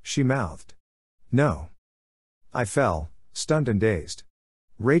 No, she mouthed. No. I fell, stunned and dazed.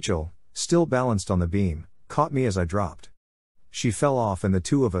 Rachel, still balanced on the beam, caught me as I dropped. She fell off and the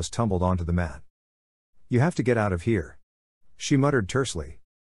two of us tumbled onto the mat. You have to get out of here. She muttered tersely.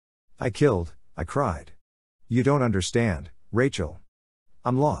 I cried. You don't understand, Rachel.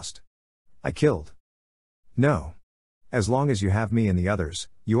 I'm lost. I killed. No. As long as you have me and the others,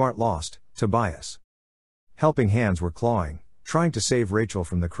 you aren't lost, Tobias. Helping hands were clawing, trying to save Rachel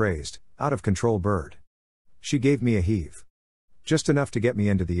from the crazed, out of control bird. She gave me a heave. Just enough to get me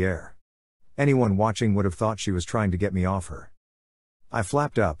into the air. Anyone watching would have thought she was trying to get me off her. I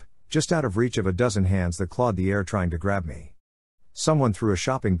flapped up, just out of reach of a dozen hands that clawed the air trying to grab me. Someone threw a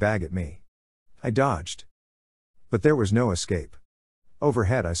shopping bag at me. I dodged. But there was no escape.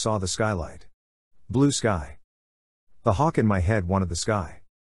 Overhead I saw the skylight. Blue sky. The hawk in my head wanted the sky.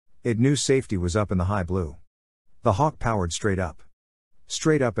 It knew safety was up in the high blue. The hawk powered straight up.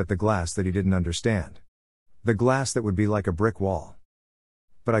 Straight up at the glass that he didn't understand. The glass that would be like a brick wall.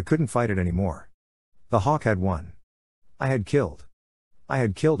 But I couldn't fight it anymore. The hawk had won. I had killed. I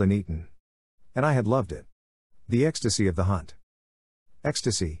had killed and eaten. And I had loved it. The ecstasy of the hunt.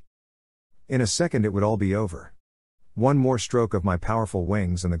 Ecstasy. In a second it would all be over. One more stroke of my powerful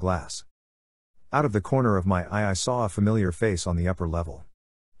wings and the glass. Out of the corner of my eye I saw a familiar face on the upper level.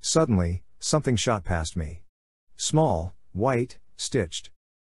 Suddenly, something shot past me. Small, white, stitched.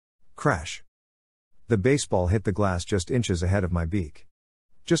 Crash. The baseball hit the glass just inches ahead of my beak.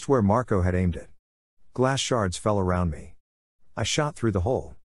 Just where Marco had aimed it. Glass shards fell around me. I shot through the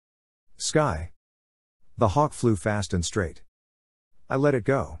hole. Sky. The hawk flew fast and straight. I let it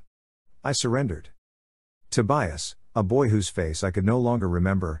go. I surrendered. Tobias, a boy whose face I could no longer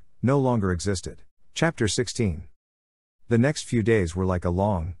remember, no longer existed. Chapter 16. The next few days were like a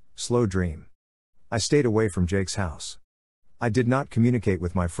long, slow dream. I stayed away from Jake's house. I did not communicate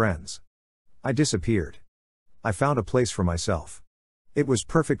with my friends. I disappeared. I found a place for myself. It was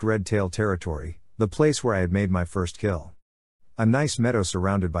perfect red-tail territory, the place where I had made my first kill. A nice meadow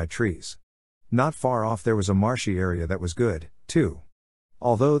surrounded by trees. Not far off there was a marshy area that was good, too.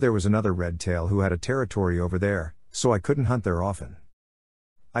 Although there was another red-tail who had a territory over there, so I couldn't hunt there often.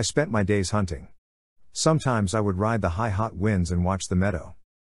 I spent my days hunting. Sometimes I would ride the high hot winds and watch the meadow.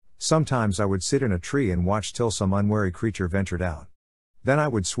 Sometimes I would sit in a tree and watch till some unwary creature ventured out. Then I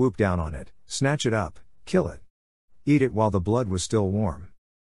would swoop down on it, snatch it up, kill it. Eat it while the blood was still warm.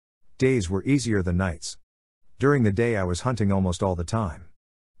 Days were easier than nights. During the day I was hunting almost all the time.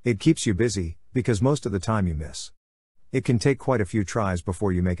 It keeps you busy, because most of the time you miss. It can take quite a few tries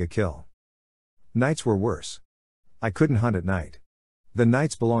before you make a kill. Nights were worse. I couldn't hunt at night. The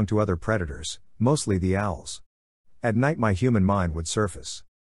nights belonged to other predators, mostly the owls. At night my human mind would surface.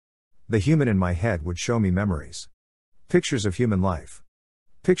 The human in my head would show me memories. Pictures of human life.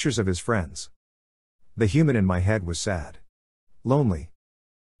 Pictures of his friends. The human in my head was sad. Lonely.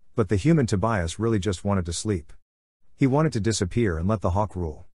 But the human Tobias really just wanted to sleep. He wanted to disappear and let the hawk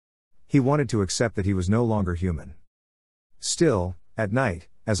rule. He wanted to accept that he was no longer human. Still, at night,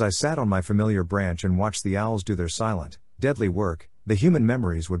 as I sat on my familiar branch and watched the owls do their silent, deadly work, the human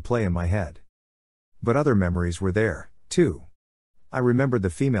memories would play in my head. But other memories were there, too. I remembered the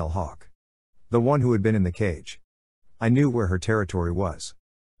female hawk. The one who had been in the cage. I knew where her territory was.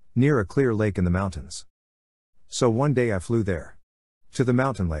 Near a clear lake in the mountains. So one day I flew there. To the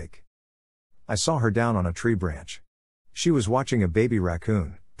mountain lake. I saw her down on a tree branch. She was watching a baby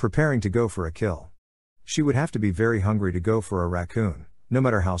raccoon, preparing to go for a kill. She would have to be very hungry to go for a raccoon, no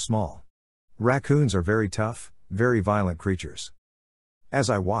matter how small. Raccoons are very tough, very violent creatures. As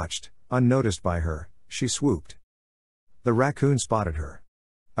I watched, unnoticed by her, she swooped. The raccoon spotted her.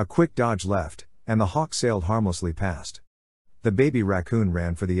 A quick dodge left, and the hawk sailed harmlessly past. The baby raccoon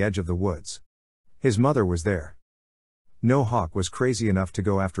ran for the edge of the woods. His mother was there. No hawk was crazy enough to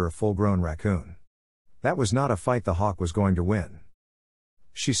go after a full-grown raccoon. That was not a fight the hawk was going to win.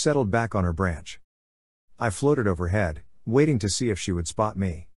 She settled back on her branch. I floated overhead, waiting to see if she would spot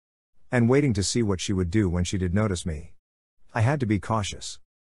me. And waiting to see what she would do when she did notice me. I had to be cautious.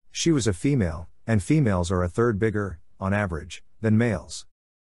 She was a female, and females are a third bigger, on average, than males.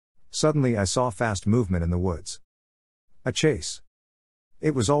 Suddenly I saw fast movement in the woods. A chase.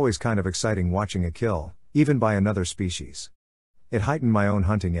 It was always kind of exciting watching a kill, even by another species. It heightened my own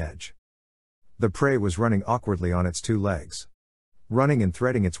hunting edge. The prey was running awkwardly on its two legs. Running and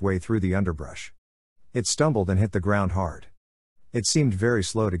threading its way through the underbrush. It stumbled and hit the ground hard. It seemed very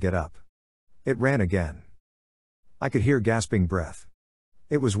slow to get up. It ran again. I could hear gasping breath.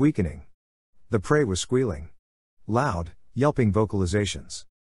 It was weakening. The prey was squealing. Loud, yelping vocalizations.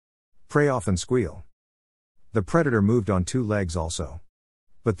 Prey often squeal. The predator moved on two legs also.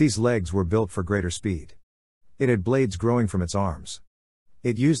 But these legs were built for greater speed. It had blades growing from its arms.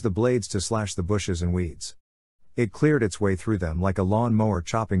 It used the blades to slash the bushes and weeds. It cleared its way through them like a lawn mower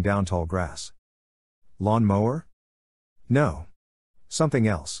chopping down tall grass. Lawn mower? No. Something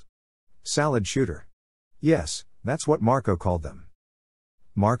else. Salad shooter. Yes, that's what Marco called them.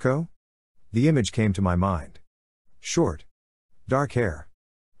 Marco? The image came to my mind. Short. Dark hair.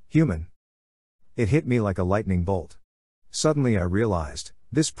 Human. It hit me like a lightning bolt. Suddenly I realized,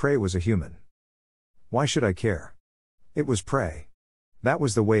 this prey was a human. Why should I care? It was prey. That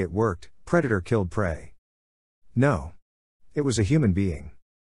was the way it worked, predator killed prey. No. It was a human being.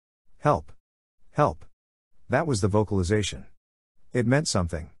 Help. Help. That was the vocalization. It meant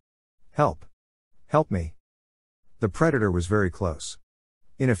something. Help. Help me. The predator was very close.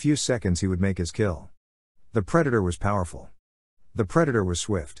 In a few seconds he would make his kill. The predator was powerful. The predator was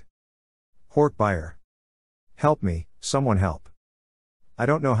swift. Hork buyer. Help me, someone help. I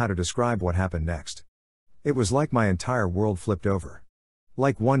don't know how to describe what happened next. It was like my entire world flipped over.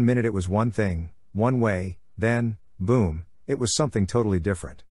 Like 1 minute it was one thing, one way, then, boom, it was something totally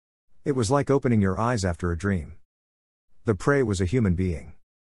different. It was like opening your eyes after a dream. The prey was a human being.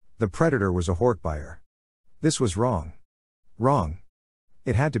 The predator was a hork buyer. This was wrong. Wrong.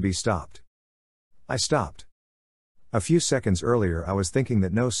 It had to be stopped. I stopped. A few seconds earlier I was thinking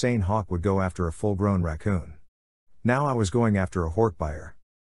that no sane hawk would go after a full-grown raccoon. Now I was going after a hork buyer.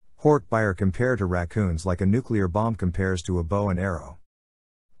 Hork buyer compared to raccoons like a nuclear bomb compares to a bow and arrow.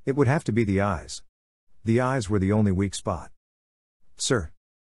 It would have to be the eyes. The eyes were the only weak spot. Sir.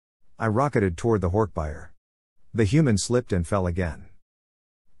 I rocketed toward the hork buyer. The human slipped and fell again.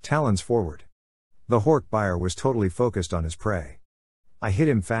 Talons forward. The hork buyer was totally focused on his prey. I hit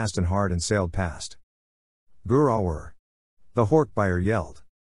him fast and hard and sailed past. Gurrawur. The hork buyer yelled.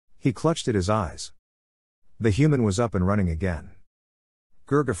 He clutched at his eyes. The human was up and running again.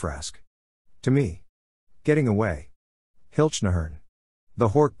 Gurgafrask. To me. Getting away. Hilchnahern. The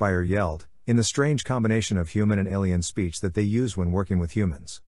hork buyer yelled, in the strange combination of human and alien speech that they use when working with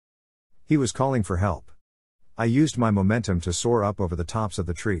humans. He was calling for help. I used my momentum to soar up over the tops of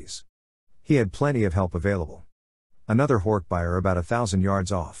the trees. He had plenty of help available. Another hork buyer about 1,000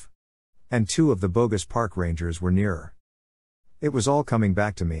 yards off. And 2 of the bogus park rangers were nearer. It was all coming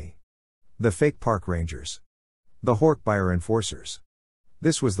back to me. The fake park rangers. The hork buyer enforcers.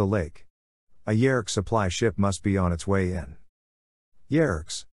 This was the lake. A Yerk supply ship must be on its way in.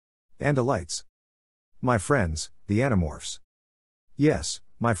 Yerks. Andalites. My friends, the Animorphs. Yes,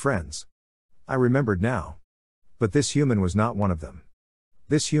 my friends. I remembered now. But this human was not one of them.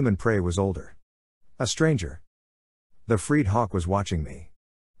 This human prey was older. A stranger. The freed hawk was watching me.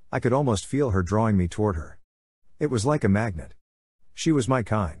 I could almost feel her drawing me toward her. It was like a magnet. She was my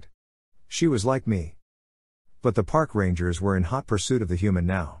kind. She was like me. But the park rangers were in hot pursuit of the human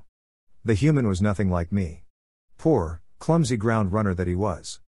now. The human was nothing like me. Poor, clumsy ground runner that he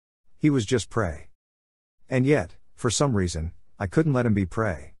was. He was just prey. And yet, for some reason, I couldn't let him be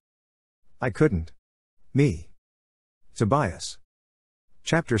prey. I couldn't. Me. Tobias.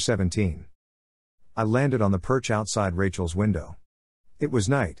 Chapter 17. I landed on the perch outside Rachel's window. It was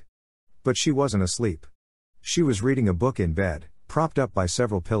night. But she wasn't asleep. She was reading a book in bed, propped up by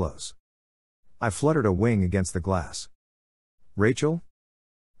several pillows. I fluttered a wing against the glass. Rachel?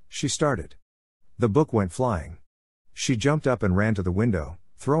 She started. The book went flying. She jumped up and ran to the window,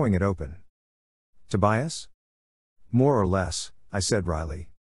 throwing it open. Tobias? More or less, I said wryly.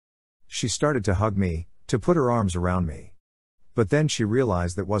 She started to hug me, to put her arms around me. But then she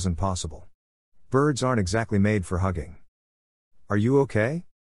realized that wasn't possible. Birds aren't exactly made for hugging. Are you okay?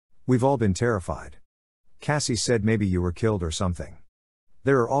 We've all been terrified. Cassie said maybe you were killed or something.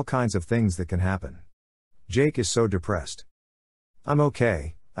 There are all kinds of things that can happen. Jake is so depressed. I'm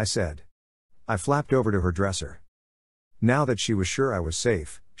okay, I said. I flapped over to her dresser. Now that she was sure I was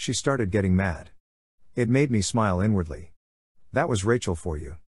safe, she started getting mad. It made me smile inwardly. That was Rachel for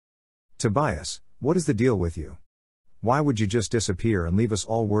you. Tobias, what is the deal with you? Why would you just disappear and leave us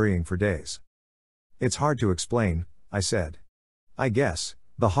all worrying for days? It's hard to explain, I said. I guess,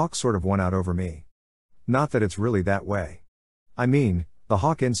 the hawk sort of won out over me. Not that it's really that way. I mean, the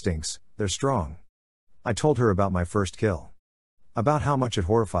hawk instincts, they're strong. I told her about my first kill. About how much it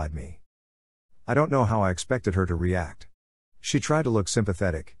horrified me. I don't know how I expected her to react. She tried to look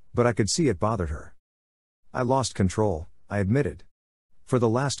sympathetic, but I could see it bothered her. I lost control, I admitted. For the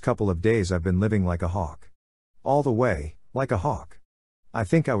last couple of days I've been living like a hawk. All the way, like a hawk. I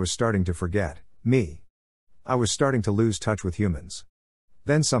think I was starting to forget, me. I was starting to lose touch with humans.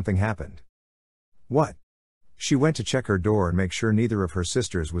 Then something happened. What? She went to check her door and make sure neither of her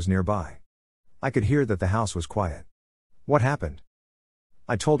sisters was nearby. I could hear that the house was quiet. What happened?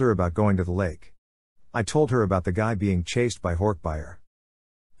 I told her about going to the lake. I told her about the guy being chased by hork buyer.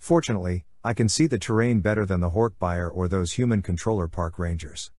 Fortunately, I can see the terrain better than the hork buyer or those human controller park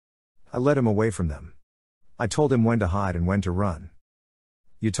rangers. I led him away from them. I told him when to hide and when to run.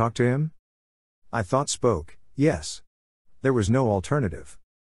 You talked to him? I thought spoke, yes. There was no alternative.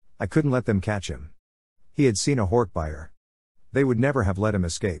 I couldn't let them catch him. He had seen a hork buyer. They would never have let him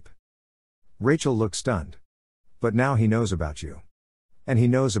escape. Rachel looked stunned. But now he knows about you. And he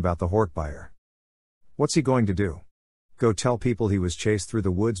knows about the hork buyer. What's he going to do? Go tell people he was chased through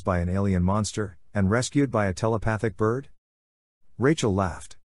the woods by an alien monster, and rescued by a telepathic bird? Rachel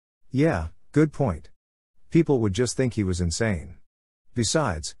laughed. Yeah, good point. People would just think he was insane.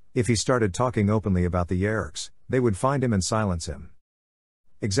 Besides, if he started talking openly about the Yerks, they would find him and silence him.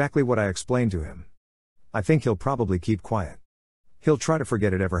 Exactly what I explained to him. I think he'll probably keep quiet. He'll try to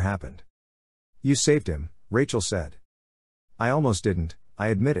forget it ever happened. You saved him, Rachel said. I almost didn't, I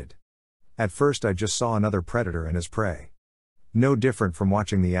admitted. At first I just saw another predator and his prey. No different from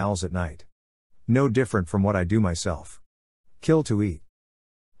watching the owls at night. No different from what I do myself. Kill to eat.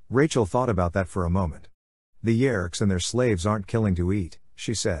 Rachel thought about that for a moment. The Yerks and their slaves aren't killing to eat,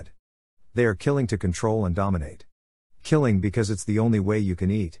 she said. They are killing to control and dominate. Killing because it's the only way you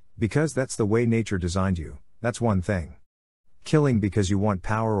can eat, because that's the way nature designed you, that's one thing. Killing because you want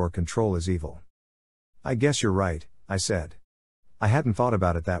power or control is evil. I guess you're right, I said. I hadn't thought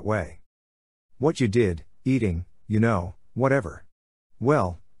about it that way. What you did, eating, whatever.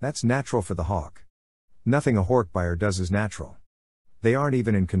 Well, that's natural for the hawk. Nothing a hork buyer does is natural. They aren't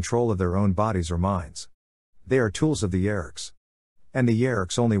even in control of their own bodies or minds. They are tools of the Yerks. And the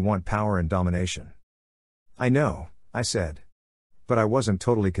Yerks only want power and domination. I know, I said. But I wasn't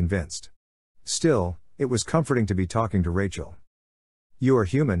totally convinced. Still, it was comforting to be talking to Rachel. You are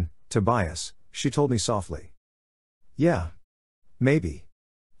human, Tobias, she told me softly. Yeah. Maybe.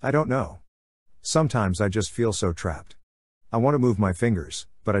 I don't know. Sometimes I just feel so trapped. I want to move my fingers,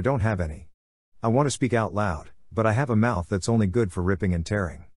 but I don't have any. I want to speak out loud, but I have a mouth that's only good for ripping and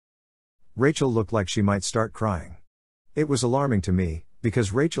tearing. Rachel looked like she might start crying. It was alarming to me,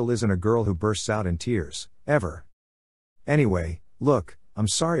 because Rachel isn't a girl who bursts out in tears, ever. Anyway, look, I'm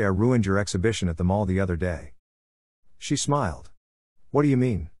sorry I ruined your exhibition at the mall the other day. She smiled. What do you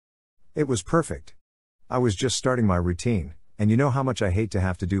mean? It was perfect. I was just starting my routine, and you know how much I hate to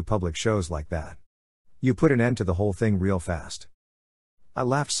have to do public shows like that. You put an end to the whole thing real fast. I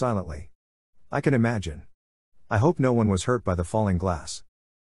laughed silently. I can imagine. I hope no one was hurt by the falling glass.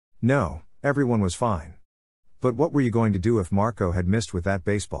 No, everyone was fine. But what were you going to do if Marco had missed with that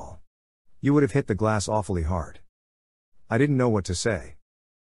baseball? You would have hit the glass awfully hard. I didn't know what to say.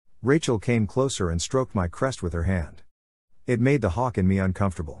 Rachel came closer and stroked my crest with her hand. It made the hawk in me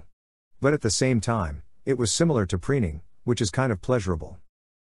uncomfortable. But at the same time, it was similar to preening, which is kind of pleasurable.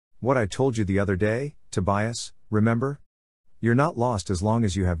 What I told you the other day, Tobias, remember? You're not lost as long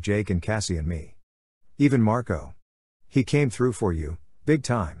as you have Jake and Cassie and me. Even Marco. He came through for you, big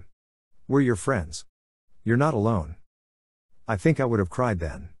time. We're your friends. You're not alone. I think I would have cried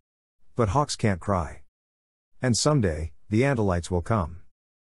then. But hawks can't cry. And someday, the Andalites will come.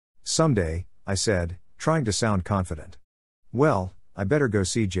 Someday, I said, trying to sound confident. Well, I better go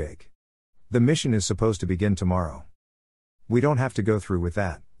see Jake. The mission is supposed to begin tomorrow. We don't have to go through with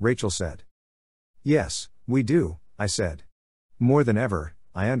that, Rachel said. Yes, we do, I said. More than ever,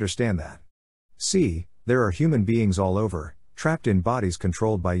 I understand that. See, there are human beings all over, trapped in bodies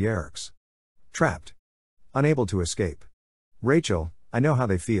controlled by Yerks. Trapped. Unable to escape. Rachel, I know how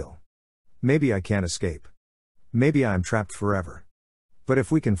they feel. Maybe I can't escape. Maybe I am trapped forever. But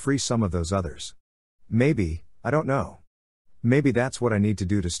if we can free some of those others. Maybe, I don't know. Maybe that's what I need to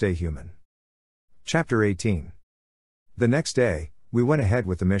do to stay human. Chapter 18. The next day, we went ahead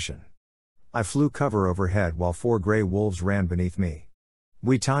with the mission. I flew cover overhead while 4 gray wolves ran beneath me.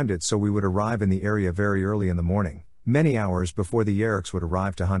 We timed it so we would arrive in the area very early in the morning, many hours before the Yerks would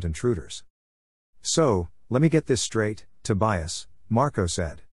arrive to hunt intruders. So, let me get this straight, Tobias, Marco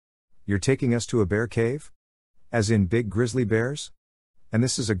said. You're taking us to a bear cave? As in big grizzly bears? And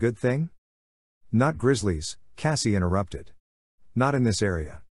this is a good thing? Not grizzlies, Cassie interrupted. Not in this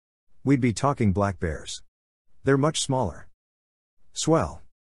area. We'd be talking black bears. They're much smaller. Swell.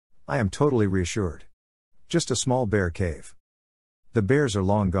 I am totally reassured. Just a small bear cave. The bears are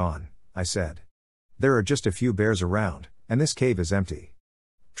long gone, I said. There are just a few bears around, and this cave is empty.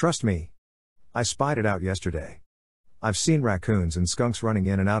 Trust me. I spied it out yesterday. I've seen raccoons and skunks running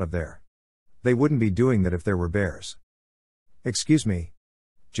in and out of there. They wouldn't be doing that if there were bears. Excuse me.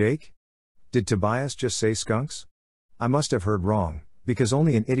 Jake? Did Tobias just say skunks? I must have heard wrong, because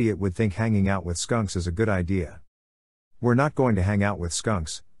only an idiot would think hanging out with skunks is a good idea. We're not going to hang out with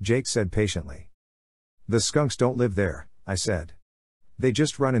skunks, Jake said patiently. The skunks don't live there, I said. They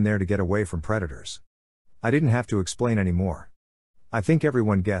just run in there to get away from predators. I didn't have to explain any more. I think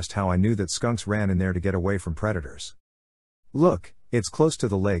everyone guessed how I knew that skunks ran in there to get away from predators. Look, it's close to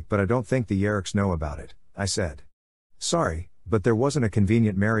the lake but I don't think the Yerks know about it, I said. Sorry, but there wasn't a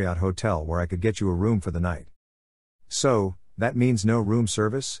convenient Marriott hotel where I could get you a room for the night. So, that means no room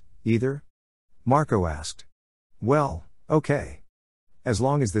service, either? Marco asked. Well, okay. As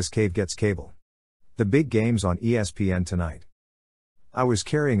long as this cave gets cable. The big game's on ESPN tonight. I was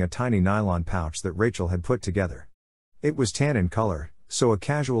carrying a tiny nylon pouch that Rachel had put together. It was tan in color, so a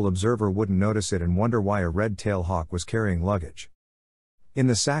casual observer wouldn't notice it and wonder why a red-tailed hawk was carrying luggage. In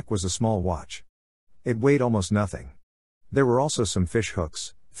the sack was a small watch. It weighed almost nothing. There were also some fish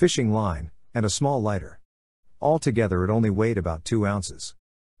hooks, fishing line, and a small lighter. Altogether it only weighed about 2 ounces.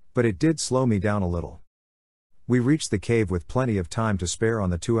 But it did slow me down a little. We reached the cave with plenty of time to spare on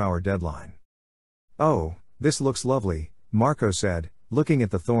the 2-hour deadline. "Oh, this looks lovely," Marco said, looking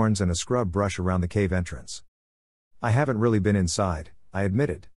at the thorns and a scrub brush around the cave entrance. "I haven't really been inside," I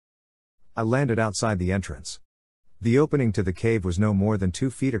admitted. I landed outside the entrance. The opening to the cave was no more than 2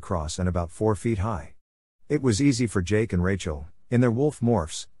 feet across and about 4 feet high. It was easy for Jake and Rachel, in their wolf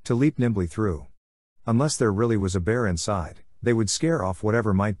morphs, to leap nimbly through. Unless there really was a bear inside, they would scare off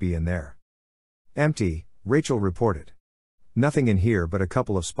whatever might be in there. "Empty," Rachel reported. "Nothing in here but a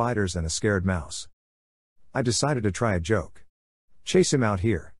couple of spiders and a scared mouse." I decided to try a joke. "Chase him out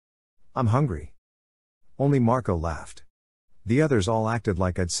here. I'm hungry." Only Marco laughed. The others all acted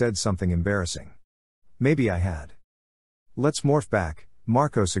like I'd said something embarrassing. Maybe I had. "Let's morph back,"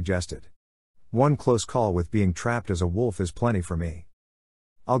 Marco suggested. "One close call with being trapped as a wolf is plenty for me."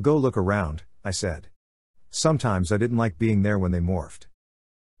 "I'll go look around," I said. Sometimes I didn't like being there when they morphed.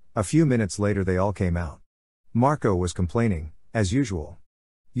 A few minutes later they all came out. Marco was complaining, as usual.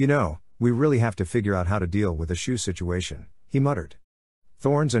 "You know, we really have to figure out how to deal with the shoe situation," he muttered.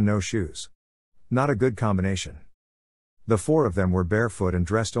 "Thorns and no shoes. Not a good combination." The 4 of them were barefoot and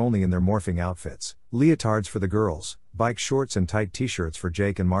dressed only in their morphing outfits, leotards for the girls, bike shorts and tight t-shirts for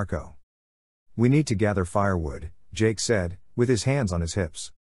Jake and Marco. "We need to gather firewood," Jake said, with his hands on his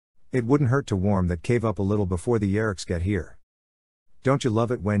hips. "It wouldn't hurt to warm that cave up a little before the Yerks get here." "Don't you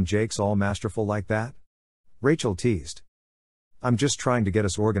love it when Jake's all masterful like that?" Rachel teased. "I'm just trying to get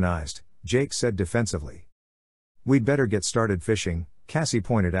us organized," Jake said defensively. "We'd better get started fishing," Cassie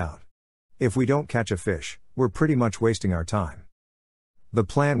pointed out. "If we don't catch a fish, we're pretty much wasting our time." The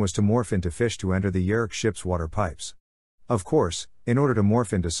plan was to morph into fish to enter the Yerk ship's water pipes. Of course, in order to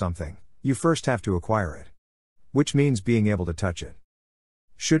morph into something, you first have to acquire it. Which means being able to touch it.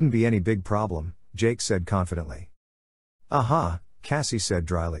 "Shouldn't be any big problem," Jake said confidently. "Aha," Cassie said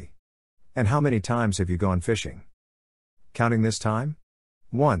dryly. "And how many times have you gone fishing?" "Counting this time?"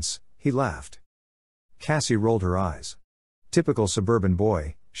 "Once," he laughed. Cassie rolled her eyes. "Typical suburban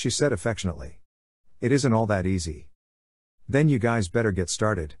boy," she said affectionately. "It isn't all that easy." "Then you guys better get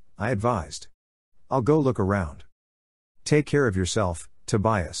started," I advised. "I'll go look around." "Take care of yourself,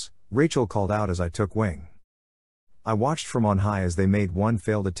 Tobias," Rachel called out as I took wing. I watched from on high as they made one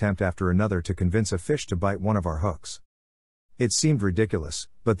failed attempt after another to convince a fish to bite one of our hooks. It seemed ridiculous,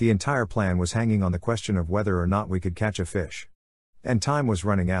 but the entire plan was hanging on the question of whether or not we could catch a fish. And time was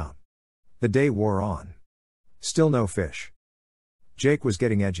running out. The day wore on. Still no fish. Jake was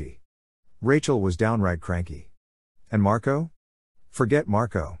getting edgy. Rachel was downright cranky. And Marco? Forget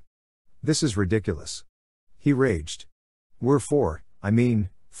Marco. "This is ridiculous," he raged. "We're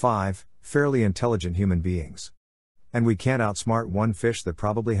 5, fairly intelligent human beings. And we can't outsmart one fish that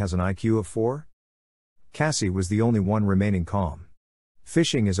probably has an IQ of 4? Cassie was the only one remaining calm.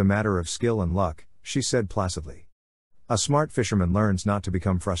 "Fishing is a matter of skill and luck," she said placidly. "A smart fisherman learns not to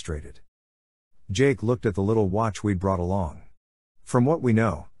become frustrated." Jake looked at the little watch we'd brought along. "From what we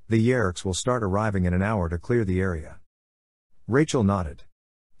know, the Yerks will start arriving in an hour to clear the area." Rachel nodded.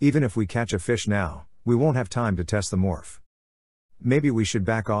 "Even if we catch a fish now, we won't have time to test the morph." "Maybe we should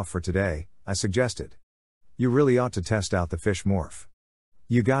back off for today," I suggested. "You really ought to test out the fish morph.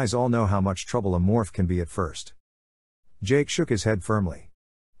 You guys all know how much trouble a morph can be at first." Jake shook his head firmly.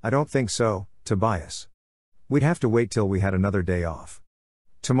 "I don't think so, Tobias. We'd have to wait till we had another day off.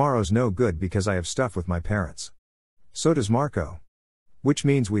 Tomorrow's no good because I have stuff with my parents. So does Marco. Which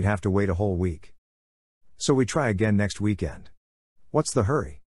means we'd have to wait a whole week. So we try again next weekend. What's the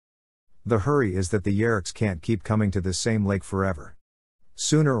hurry?" "The hurry is that the Yerks can't keep coming to this same lake forever.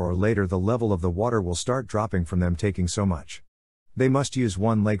 Sooner or later the level of the water will start dropping from them taking so much. They must use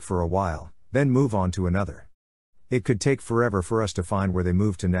one lake for a while, then move on to another. It could take forever for us to find where they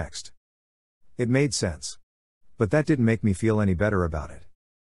move to next." It made sense. But that didn't make me feel any better about it.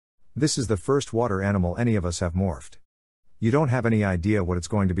 This is the first water animal any of us have morphed. You don't have any idea what it's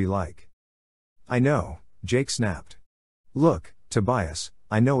going to be like. "I know," Jake snapped. "Look, Tobias,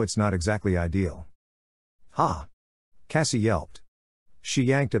 I know it's not exactly ideal." "Ha!" Cassie yelped. She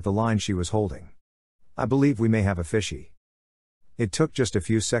yanked at the line she was holding. "I believe we may have a fishy." It took just a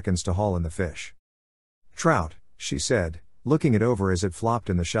few seconds to haul in the fish. "Trout," she said, looking it over as it flopped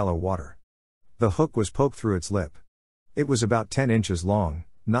in the shallow water. The hook was poked through its lip. It was about 10 inches long,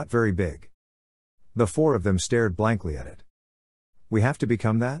 not very big. The 4 of them stared blankly at it. "We have to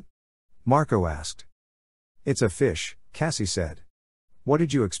become that?" Marco asked. "It's a fish," Cassie said. What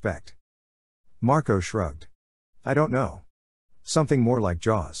did you expect? Marco shrugged. I don't know. Something more like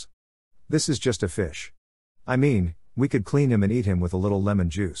Jaws. This is just a fish. I mean, we could clean him and eat him with a little lemon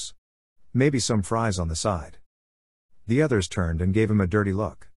juice. Maybe some fries on the side. The others turned and gave him a dirty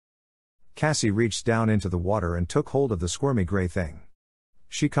look. Cassie reached down into the water and took hold of the squirmy gray thing.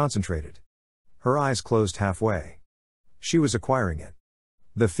 She concentrated. Her eyes closed halfway. She was acquiring it.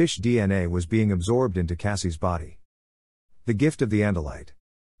 The fish DNA was being absorbed into Cassie's body. The gift of the Andalite.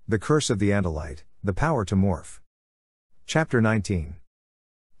 The curse of the Andalite, the power to morph. Chapter 19.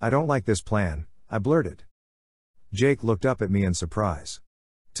 I don't like this plan, I blurted. Jake looked up at me in surprise.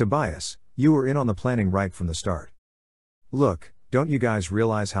 Tobias, you were in on the planning right from the start. Look, don't you guys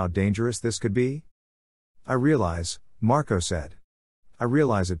realize how dangerous this could be? I realize, Marco said. I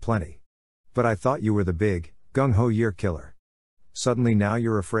realize it plenty. But I thought you were the big, gung-ho year killer. Suddenly now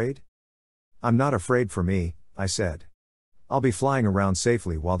you're afraid? I'm not afraid for me, I said. I'll be flying around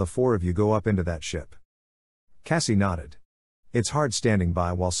safely while the four of you go up into that ship. Cassie nodded. It's hard standing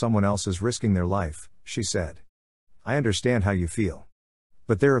by while someone else is risking their life, she said. I understand how you feel.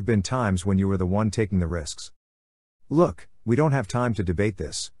 But there have been times when you were the one taking the risks. Look, we don't have time to debate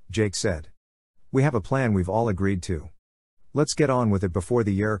this, Jake said. We have a plan we've all agreed to. Let's get on with it before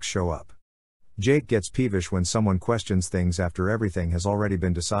the Yerks show up. Jake gets peevish when someone questions things after everything has already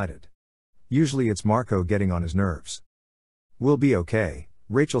been decided. Usually it's Marco getting on his nerves. We'll be okay,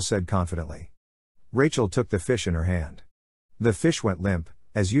 Rachel said confidently. Rachel took the fish in her hand. The fish went limp,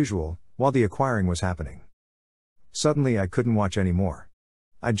 as usual, while the acquiring was happening. Suddenly I couldn't watch anymore.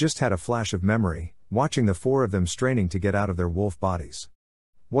 I just had a flash of memory, watching the four of them straining to get out of their wolf bodies.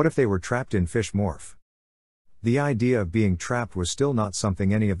 What if they were trapped in fish morph? The idea of being trapped was still not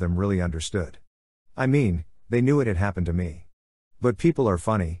something any of them really understood. I mean, they knew it had happened to me. But people are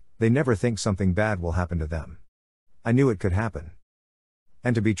funny, they never think something bad will happen to them. I knew it could happen.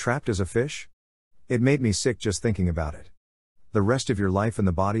 And to be trapped as a fish? It made me sick just thinking about it. The rest of your life in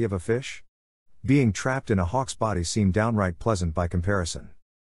the body of a fish? Being trapped in a hawk's body seemed downright pleasant by comparison.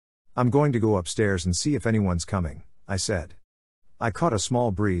 I'm going to go upstairs and see if anyone's coming, I said. I caught a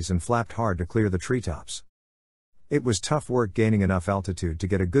small breeze and flapped hard to clear the treetops. It was tough work gaining enough altitude to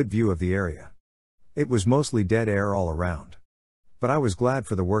get a good view of the area. It was mostly dead air all around. But I was glad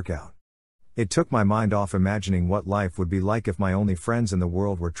for the workout. It took my mind off imagining what life would be like if my only friends in the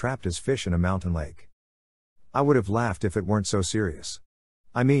world were trapped as fish in a mountain lake. I would have laughed if it weren't so serious.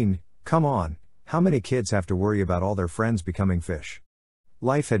 I mean, come on, how many kids have to worry about all their friends becoming fish?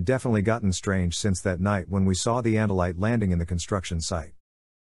 Life had definitely gotten strange since that night when we saw the Andalite landing in the construction site.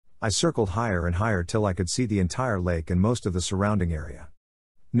 I circled higher and higher till I could see the entire lake and most of the surrounding area.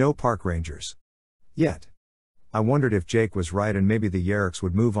 No park rangers. Yet. I wondered if Jake was right and maybe the Yerks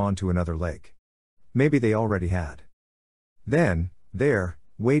would move on to another lake. Maybe they already had. Then, there,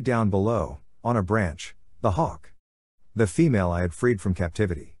 way down below, on a branch, the hawk. The female I had freed from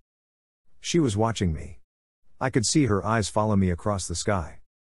captivity. She was watching me. I could see her eyes follow me across the sky.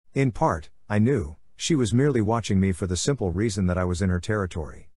 In part, I knew, she was merely watching me for the simple reason that I was in her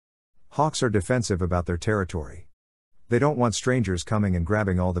territory. Hawks are defensive about their territory. They don't want strangers coming and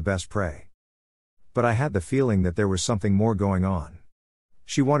grabbing all the best prey. But I had the feeling that there was something more going on.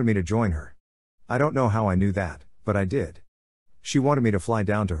 She wanted me to join her. I don't know how I knew that, but I did. She wanted me to fly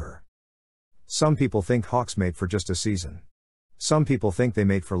down to her. Some people think hawks mate for just a season. Some people think they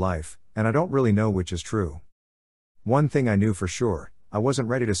mate for life, and I don't really know which is true. One thing I knew for sure, I wasn't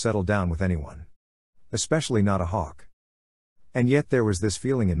ready to settle down with anyone. Especially not a hawk. And yet there was this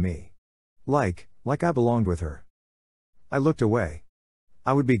feeling in me. Like I belonged with her. I looked away.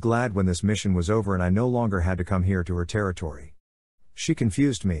 I would be glad when this mission was over and I no longer had to come here to her territory. She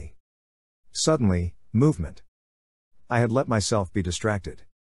confused me. Suddenly, movement. I had let myself be distracted.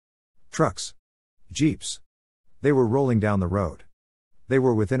 Trucks. Jeeps. They were rolling down the road. They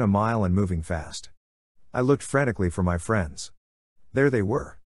were within a mile and moving fast. I looked frantically for my friends. There they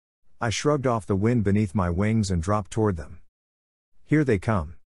were. I shrugged off the wind beneath my wings and dropped toward them. Here they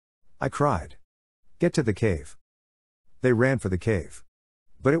come. I cried. Get to the cave. They ran for the cave.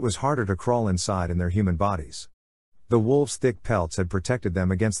 But it was harder to crawl inside in their human bodies. The wolves' thick pelts had protected them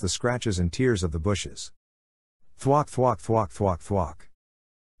against the scratches and tears of the bushes. Thwack thwack thwack thwack thwack.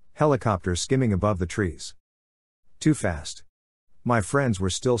 Helicopters skimming above the trees. Too fast. My friends were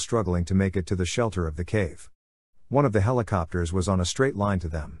still struggling to make it to the shelter of the cave. One of the helicopters was on a straight line to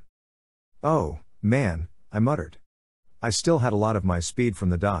them. Oh, man, I muttered. I still had a lot of my speed from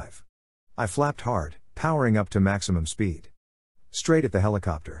the dive. I flapped hard, powering up to maximum speed. Straight at the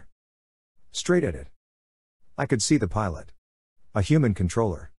helicopter. Straight at it. I could see the pilot. A human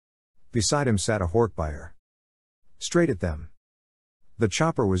controller. Beside him sat a hork buyer. Straight at them. The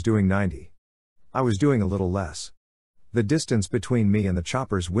chopper was doing 90. I was doing a little less. The distance between me and the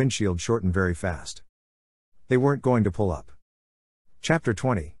chopper's windshield shortened very fast. They weren't going to pull up. Chapter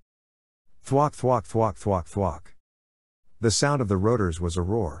 20. Thwack thwack thwack thwack thwack. The sound of the rotors was a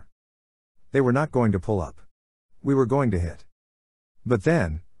roar. They were not going to pull up. We were going to hit. But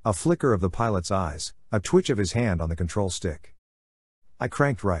then, a flicker of the pilot's eyes, a twitch of his hand on the control stick. I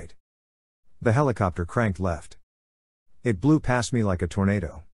cranked right. The helicopter cranked left. It blew past me like a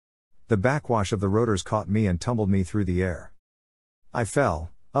tornado. The backwash of the rotors caught me and tumbled me through the air. I fell,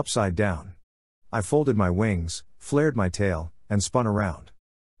 upside down. I folded my wings, flared my tail, and spun around.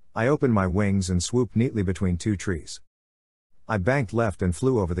 I opened my wings and swooped neatly between two trees. I banked left and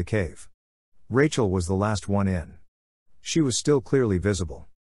flew over the cave. Rachel was the last one in. She was still clearly visible.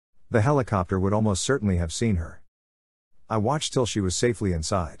 The helicopter would almost certainly have seen her. I watched till she was safely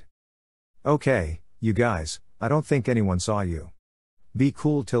inside. Okay, you guys, I don't think anyone saw you. Be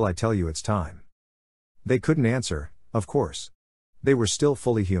cool till I tell you it's time. They couldn't answer, of course. They were still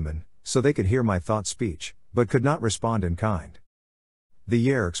fully human, so they could hear my thought speech, but could not respond in kind. The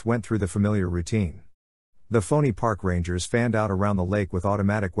Yerks went through the familiar routine. The phony park rangers fanned out around the lake with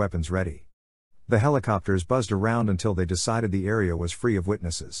automatic weapons ready. The helicopters buzzed around until they decided the area was free of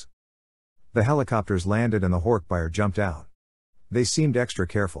witnesses. The helicopters landed and the Horkbuyer jumped out. They seemed extra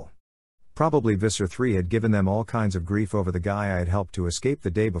careful. Probably Visser 3 had given them all kinds of grief over the guy I had helped to escape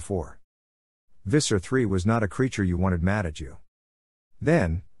the day before. Visser 3 was not a creature you wanted mad at you.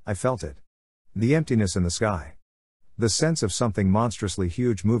 Then, I felt it. The emptiness in the sky. The sense of something monstrously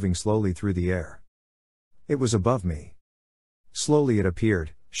huge moving slowly through the air. It was above me. Slowly it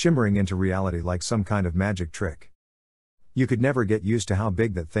appeared, shimmering into reality like some kind of magic trick. You could never get used to how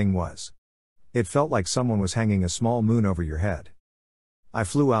big that thing was. It felt like someone was hanging a small moon over your head. I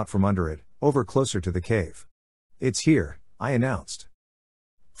flew out from under it, over closer to the cave. It's here, I announced.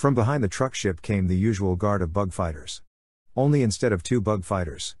 From behind the truck ship came the usual guard of bug fighters. Only instead of 2 bug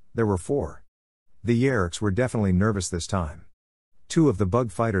fighters, there were 4. The Yerks were definitely nervous this time. 2 of the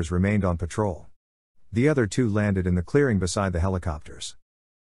bug fighters remained on patrol. The other 2 landed in the clearing beside the helicopters.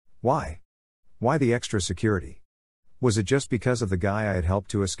 Why? Why the extra security? Was it just because of the guy I had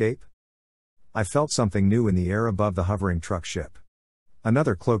helped to escape? I felt something new in the air above the hovering truck ship.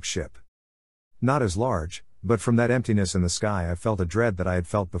 Another cloaked ship. Not as large, but from that emptiness in the sky I felt a dread that I had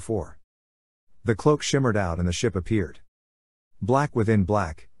felt before. The cloak shimmered out and the ship appeared. Black within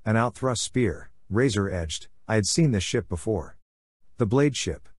black, an outthrust spear, razor-edged, I had seen this ship before. The Blade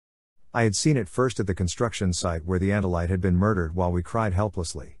ship. I had seen it first at the construction site where the Andalite had been murdered while we cried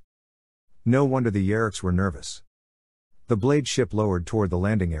helplessly. No wonder the Yerks were nervous. The Blade ship lowered toward the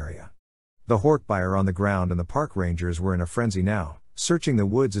landing area. The Horkbuyer on the ground and the park rangers were in a frenzy now, searching the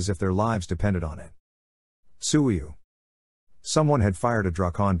woods as if their lives depended on it. Suiu. Someone had fired a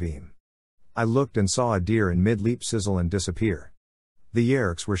Drakon beam. I looked and saw a deer in mid-leap sizzle and disappear. The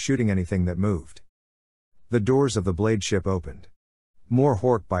Yerks were shooting anything that moved. The doors of the Blade ship opened. More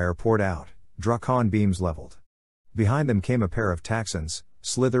Horkbuyer poured out, Drakon beams leveled. Behind them came a pair of Taxons,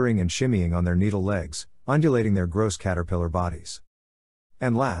 slithering and shimmying on their needle legs, undulating their gross caterpillar bodies.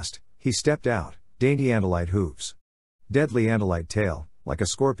 And last, he stepped out, dainty Andalite hooves. Deadly Andalite tail, like a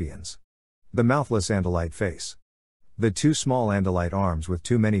scorpion's. The mouthless Andalite face. The 2 small Andalite arms with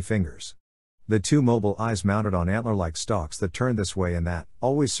too many fingers. The 2 mobile eyes mounted on antler-like stalks that turned this way and that,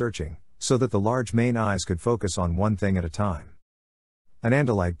 always searching, so that the large main eyes could focus on one thing at a time. An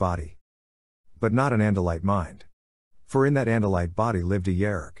Andalite body. But not an Andalite mind. For in that Andalite body lived a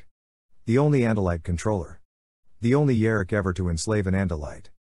Yerk. The only Andalite controller. The only Yerk ever to enslave an Andalite.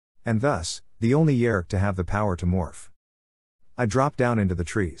 And thus, the only Yerk to have the power to morph. I dropped down into the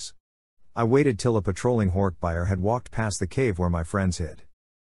trees. I waited till a patrolling Horkbuyer had walked past the cave where my friends hid.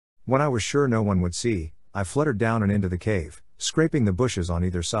 When I was sure no one would see, I fluttered down and into the cave, scraping the bushes on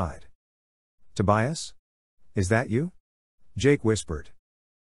either side. Tobias? Is that you? Jake whispered.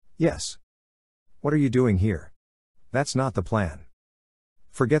 Yes. What are you doing here? That's not the plan.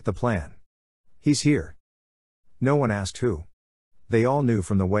 Forget the plan. He's here. No one asked who. They all knew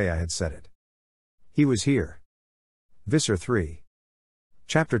from the way I had said it. He was here. Visser 3.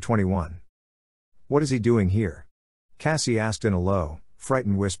 Chapter 21. What is he doing here? Cassie asked in a low,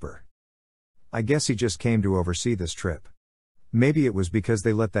 frightened whisper. I guess he just came to oversee this trip. Maybe it was because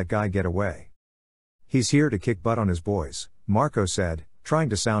they let that guy get away. He's here to kick butt on his boys, Marco said, trying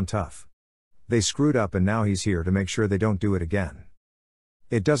to sound tough. They screwed up and now he's here to make sure they don't do it again.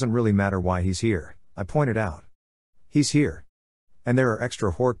 It doesn't really matter why he's here, I pointed out. He's here. And there are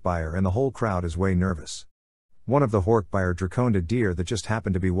extra Horkbuyer and the whole crowd is way nervous. One of the Horkbuyer draconed a deer that just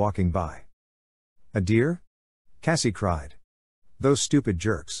happened to be walking by. A deer? Cassie cried. Those stupid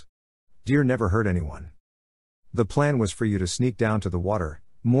jerks. Deer never hurt anyone. The plan was for you to sneak down to the water,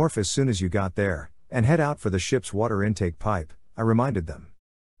 morph as soon as you got there, and head out for the ship's water intake pipe, I reminded them.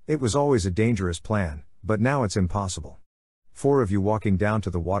 It was always a dangerous plan, but now it's impossible. 4 of you walking down to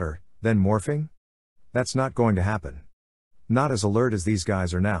the water, then morphing? That's not going to happen. Not as alert as these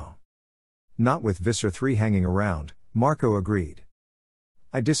guys are now. Not with Visser 3 hanging around, Marco agreed.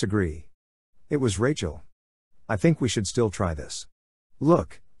 I disagree. It was Rachel. I think we should still try this.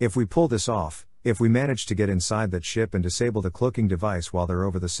 Look, if we pull this off, if we manage to get inside that ship and disable the cloaking device while they're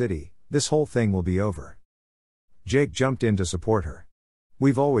over the city, this whole thing will be over. Jake jumped in to support her.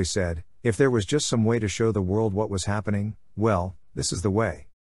 We've always said, if there was just some way to show the world what was happening, well, this is the way.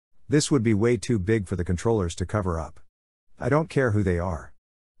 This would be way too big for the controllers to cover up. I don't care who they are.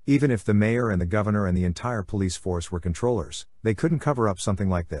 Even if the mayor and the governor and the entire police force were controllers, they couldn't cover up something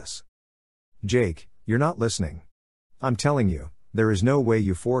like this. Jake, you're not listening. I'm telling you, there is no way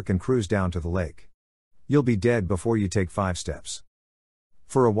you 4 can cruise down to the lake. You'll be dead before you take 5 steps.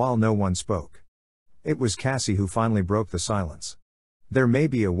 For a while no one spoke. It was Cassie who finally broke the silence. There may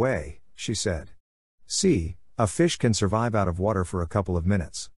be a way, she said. See, a fish can survive out of water for a couple of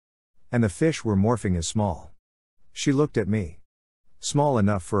minutes. And the fish we're morphing is small. She looked at me. Small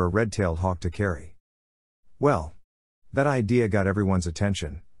enough for a red-tailed hawk to carry. Well, that idea got everyone's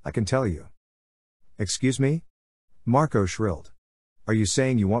attention, I can tell you. Excuse me? Marco shrilled. Are you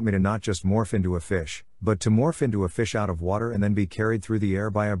saying you want me to not just morph into a fish, but to morph into a fish out of water and then be carried through the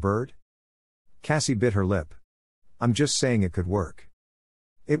air by a bird? Cassie bit her lip. I'm just saying it could work.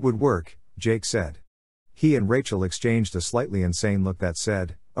 It would work, Jake said. He and Rachel exchanged a slightly insane look that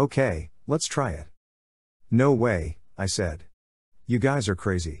said, okay, let's try it. No way, I said. You guys are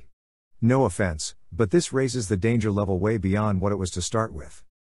crazy. No offense, but this raises the danger level way beyond what it was to start with.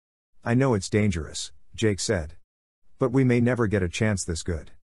 I know it's dangerous, Jake said. But we may never get a chance this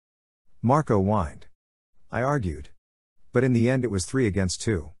good. Marco whined. I argued. But in the end it was 3 against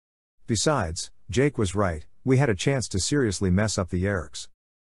 2. Besides, Jake was right, we had a chance to seriously mess up the Erics.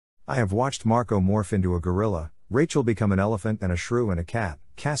 I have watched Marco morph into a gorilla, Rachel become an elephant and a shrew and a cat,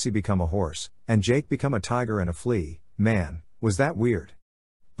 Cassie become a horse, and Jake become a tiger and a flea. Man, was that weird.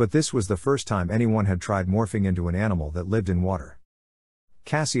 But this was the first time anyone had tried morphing into an animal that lived in water.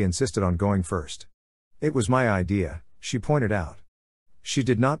 Cassie insisted on going first. It was my idea, she pointed out. She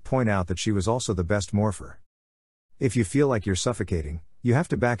did not point out that she was also the best morpher. If you feel like you're suffocating, you have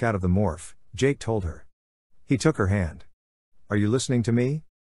to back out of the morph, Jake told her. He took her hand. Are you listening to me?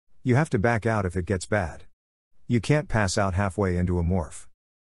 You have to back out if it gets bad. You can't pass out halfway into a morph.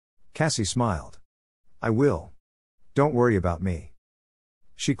 Cassie smiled. I will. Don't worry about me.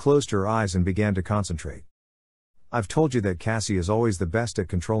 She closed her eyes and began to concentrate. I've told you that Cassie is always the best at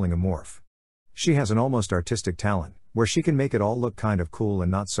controlling a morph. She has an almost artistic talent, where she can make it all look kind of cool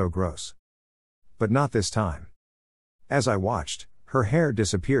and not so gross. But not this time. As I watched, her hair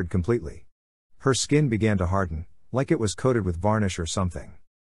disappeared completely. Her skin began to harden, like it was coated with varnish or something.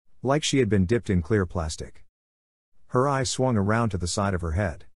 Like she had been dipped in clear plastic. Her eyes swung around to the side of her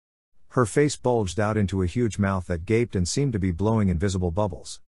head. Her face bulged out into a huge mouth that gaped and seemed to be blowing invisible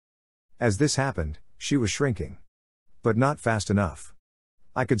bubbles. As this happened, she was shrinking. But not fast enough.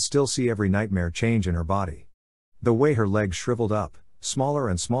 I could still see every nightmare change in her body. The way her legs shriveled up, smaller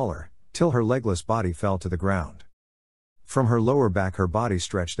and smaller, till her legless body fell to the ground. From her lower back her body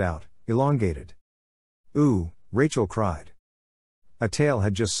stretched out, elongated. Ooh, Rachel cried. A tail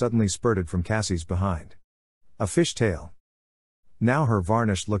had just suddenly spurted from Cassie's behind. A fish tail. Now her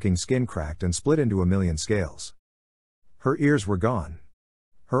varnished-looking skin cracked and split into a million scales. Her ears were gone.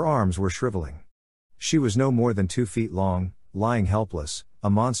 Her arms were shriveling. She was no more than 2 feet long, lying helpless,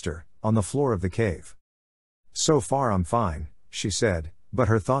 a monster, on the floor of the cave. So far I'm fine, she said, but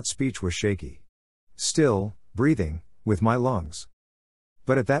her thought-speech was shaky. Still, breathing, with my lungs.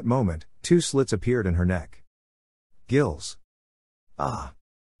 But at that moment, 2 slits appeared in her neck. Gills. Ah!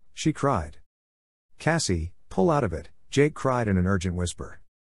 She cried. Cassie, pull out of it, Jake cried in an urgent whisper.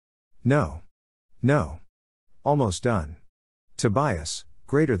 No. No. Almost done. Tobias,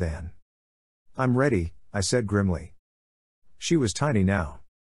 greater than. I'm ready, I said grimly. She was tiny now.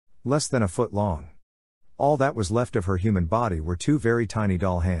 Less than a foot long. All that was left of her human body were 2 very tiny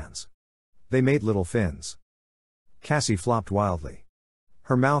doll hands. They made little fins. Cassie flopped wildly.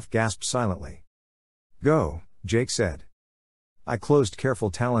 Her mouth gasped silently. Go, Jake said. I closed careful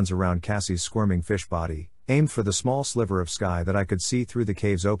talons around Cassie's squirming fish body, aimed for the small sliver of sky that I could see through the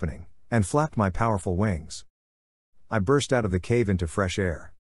cave's opening, and flapped my powerful wings. I burst out of the cave into fresh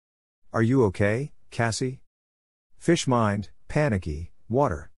air. Are you okay, Cassie? Fish mind, panicky,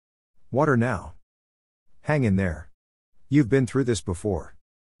 water. Water now. Hang in there. You've been through this before.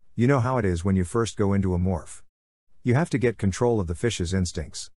 You know how it is when you first go into a morph. You have to get control of the fish's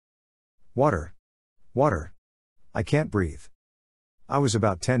instincts. Water. Water. I can't breathe. I was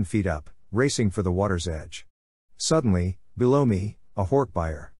about 10 feet up, racing for the water's edge. Suddenly, below me, a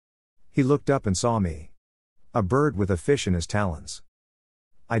hork-buyer. He looked up and saw me. A bird with a fish in his talons.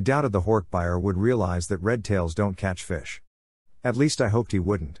 I doubted the hork-buyer would realize that red tails don't catch fish. At least I hoped he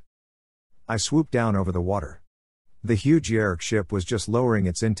wouldn't. I swooped down over the water. The huge Yerk ship was just lowering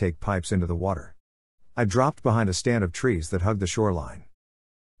its intake pipes into the water. I dropped behind a stand of trees that hugged the shoreline.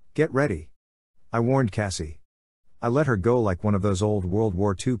 Get ready. I warned Cassie. I let her go like one of those old World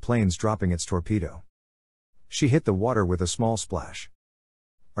War II planes dropping its torpedo. She hit the water with a small splash.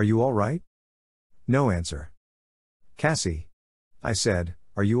 Are you all right? No answer. Cassie. I said,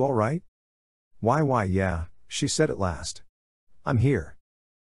 are you all right? Why yeah, she said at last. I'm here.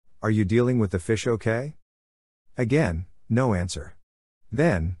 Are you dealing with the fish okay? Again, no answer.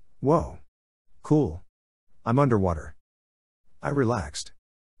 Then, whoa. Cool. I'm underwater. I relaxed.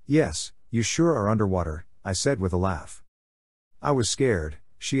 Yes, you sure are underwater, I said with a laugh. I was scared,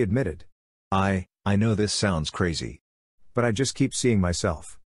 she admitted. I know this sounds crazy. But I just keep seeing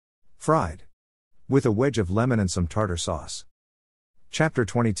myself. Fried. With a wedge of lemon and some tartar sauce. Chapter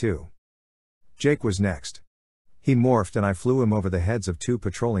 22. Jake was next. He morphed and I flew him over the heads of 2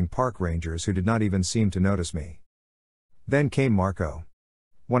 patrolling park rangers who did not even seem to notice me. Then came Marco.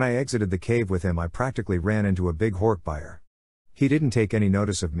 When I exited the cave with him I practically ran into a big hork-buyer. He didn't take any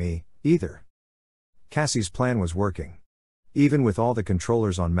notice of me, either. Cassie's plan was working. Even with all the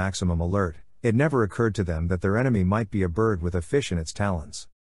controllers on maximum alert, it never occurred to them that their enemy might be a bird with a fish in its talons.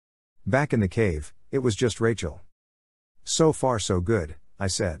 Back in the cave, it was just Rachel. So far so good, I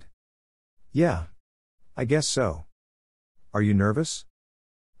said. Yeah. I guess so. Are you nervous?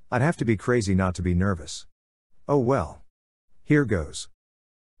 I'd have to be crazy not to be nervous. Oh well. Here goes.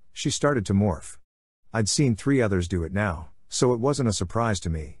 She started to morph. I'd seen 3 others do it now, so it wasn't a surprise to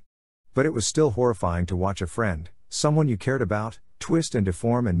me. But it was still horrifying to watch a friend, someone you cared about, twist and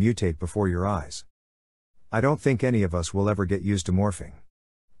deform and mutate before your eyes. I don't think any of us will ever get used to morphing.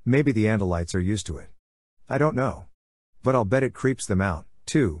 Maybe the Andalites are used to it. I don't know. But I'll bet it creeps them out,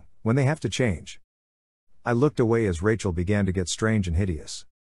 too, when they have to change. I looked away as Rachel began to get strange and hideous.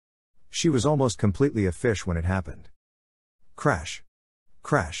 She was almost completely a fish when it happened. Crash.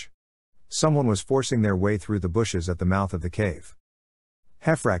 Crash. Someone was forcing their way through the bushes at the mouth of the cave.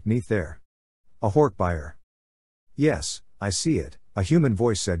 Hefrak neath there. A hork-buyer. Yes, I see it, a human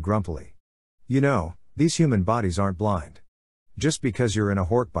voice said grumpily. You know, these human bodies aren't blind. Just because you're in a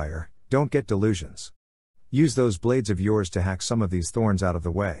hork-buyer, don't get delusions. Use those blades of yours to hack some of these thorns out of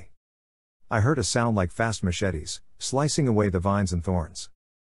the way. I heard a sound like fast machetes, slicing away the vines and thorns.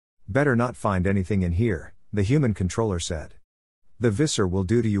 Better not find anything in here, the human controller said. The Visser will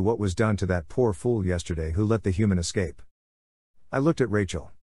do to you what was done to that poor fool yesterday who let the human escape. I looked at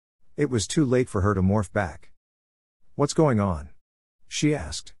Rachel. It was too late for her to morph back. What's going on? She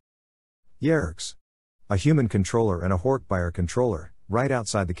asked. Yerks. A human controller and a hork-buyer controller, right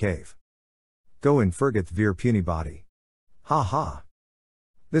outside the cave. Go in Fergith vir puny body. Ha ha.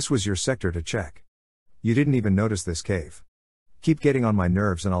 This was your sector to check. You didn't even notice this cave. Keep getting on my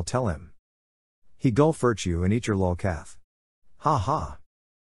nerves and I'll tell him. He gulfert you and eat your lolcath. Ha ha.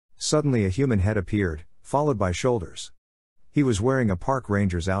 Suddenly a human head appeared, followed by shoulders. He was wearing a park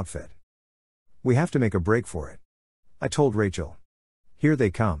ranger's outfit. We have to make a break for it. I told Rachel. Here they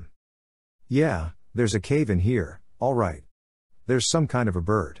come. Yeah, there's a cave in here, all right. There's some kind of a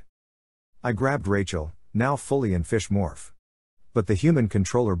bird. I grabbed Rachel, now fully in fish morph. But the human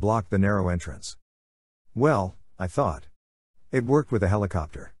controller blocked the narrow entrance. Well, I thought. It worked with a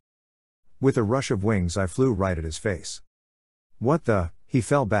helicopter. With a rush of wings I flew right at his face. What the? He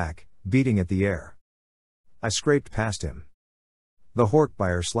fell back, beating at the air. I scraped past him. The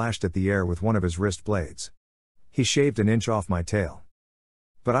hork-buyer slashed at the air with one of his wrist blades. He shaved an inch off my tail.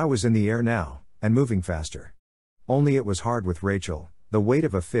 But I was in the air now, and moving faster. Only it was hard with Rachel. The weight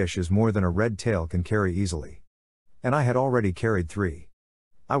of a fish is more than a red tail can carry easily. And I had already carried 3.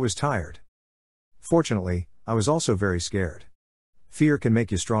 I was tired. Fortunately, I was also very scared. Fear can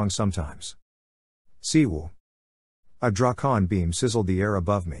make you strong sometimes. Siwu. A Drakon beam sizzled the air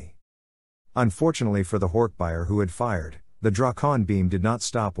above me. Unfortunately for the hork-buyer who had fired, the Drakon beam did not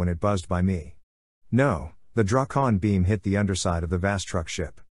stop when it buzzed by me. No, the Drakon beam hit the underside of the vast truck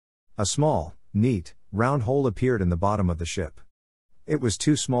ship. A small, neat, round hole appeared in the bottom of the ship. It was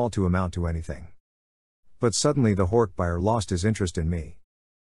too small to amount to anything. But suddenly the hork-buyer lost his interest in me.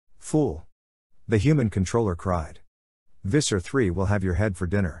 Fool! The human controller cried. Visser 3 will have your head for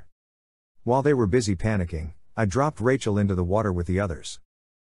dinner. While they were busy panicking, I dropped Rachel into the water with the others.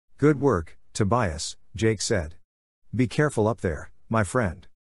 Good work, Tobias, Jake said. Be careful up there, my friend.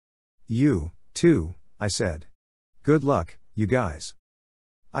 You, too, I said. Good luck, you guys.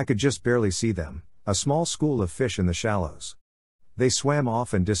 I could just barely see them, a small school of fish in the shallows. They swam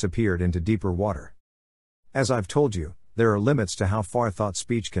off and disappeared into deeper water. As I've told you, there are limits to how far thought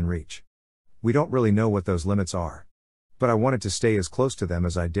speech can reach. We don't really know what those limits are. But I wanted to stay as close to them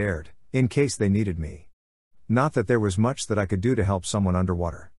as I dared, in case they needed me. Not that there was much that I could do to help someone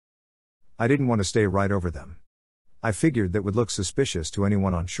underwater. I didn't want to stay right over them. I figured that would look suspicious to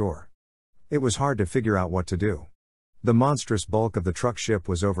anyone on shore. It was hard to figure out what to do. The monstrous bulk of the truck ship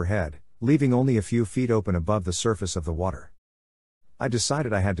was overhead, leaving only a few feet open above the surface of the water. I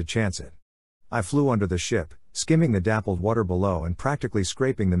decided I had to chance it. I flew under the ship, skimming the dappled water below and practically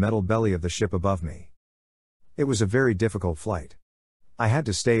scraping the metal belly of the ship above me. It was a very difficult flight. I had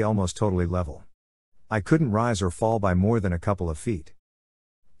to stay almost totally level. I couldn't rise or fall by more than a couple of feet.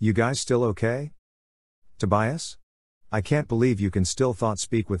 You guys still okay? Tobias? I can't believe you can still thought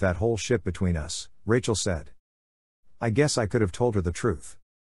speak with that whole ship between us, Rachel said. I guess I could have told her the truth.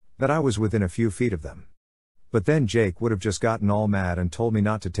 That I was within a few feet of them. But then Jake would have just gotten all mad and told me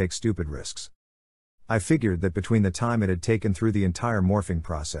not to take stupid risks. I figured that between the time it had taken through the entire morphing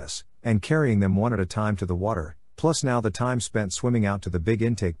process, and carrying them one at a time to the water, plus now the time spent swimming out to the big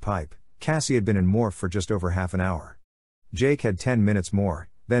intake pipe, Cassie had been in morph for just over half an hour. Jake had 10 minutes more,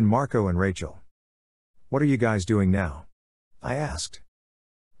 then Marco and Rachel. What are you guys doing now? I asked.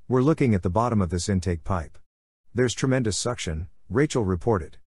 We're looking at the bottom of this intake pipe. There's tremendous suction, Rachel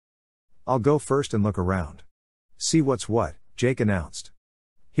reported. I'll go first and look around. See what's what, Jake announced.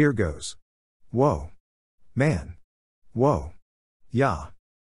 Here goes. Whoa. Man. Whoa. Yeah.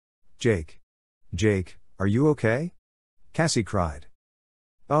 Jake, are you okay? Cassie cried.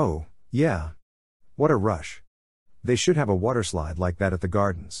 Oh, yeah. What a rush. They should have a waterslide like that at the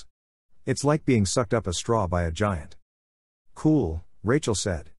gardens. It's like being sucked up a straw by a giant. Cool, Rachel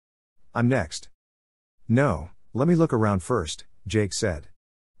said. I'm next. No, let me look around first, Jake said.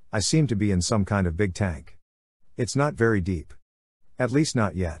 I seem to be in some kind of big tank. It's not very deep. At least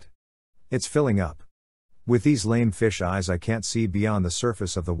not yet. It's filling up. With these lame fish eyes I can't see beyond the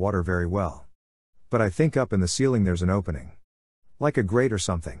surface of the water very well. But I think up in the ceiling there's an opening. Like a grate or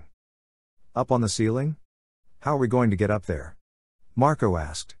something. Up on the ceiling? How are we going to get up there? Marco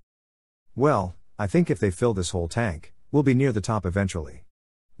asked. Well, I think if they fill this whole tank, we'll be near the top eventually.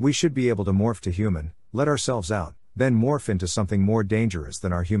 We should be able to morph to human, let ourselves out, then morph into something more dangerous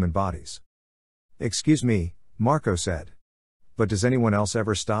than our human bodies. Excuse me, Marco said. But does anyone else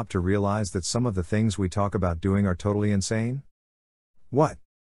ever stop to realize that some of the things we talk about doing are totally insane? What?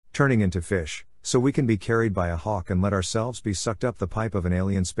 Turning into fish, so we can be carried by a hawk and let ourselves be sucked up the pipe of an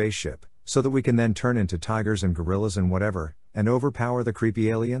alien spaceship, so that we can then turn into tigers and gorillas and whatever, and overpower the creepy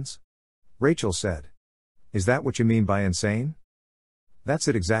aliens? Rachel said. Is that what you mean by insane? That's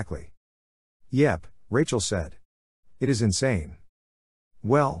it exactly. Yep, Rachel said. It is insane.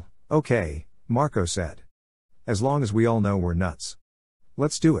 Well, okay, Marco said. As long as we all know we're nuts.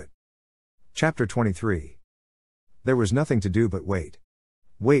 Let's do it. Chapter 23. There was nothing to do but wait.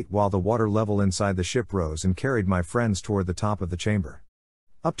 Wait while the water level inside the ship rose and carried my friends toward the top of the chamber.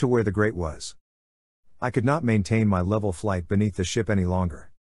 Up to where the grate was. I could not maintain my level flight beneath the ship any longer.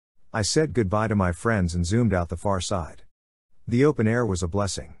 I said goodbye to my friends and zoomed out the far side. The open air was a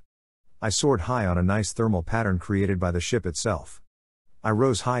blessing. I soared high on a nice thermal pattern created by the ship itself. I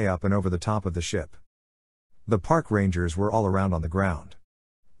rose high up and over the top of the ship. The park rangers were all around on the ground.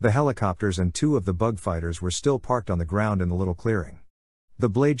 The helicopters and 2 of the bug fighters were still parked on the ground in the little clearing. The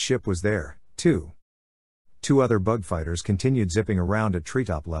blade ship was there, too. 2 other bug fighters continued zipping around at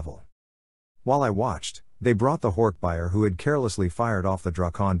treetop level. While I watched, they brought the Horkbuyer who had carelessly fired off the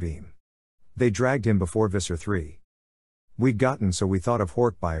Drakon beam. They dragged him before Visser 3. We'd gotten so we thought of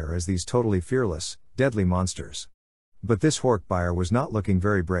Horkbuyer as these totally fearless, deadly monsters. But this Horkbuyer was not looking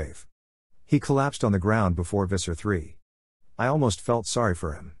very brave. He collapsed on the ground before Visser 3. I almost felt sorry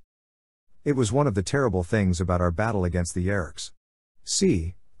for him. It was one of the terrible things about our battle against the Yeriks.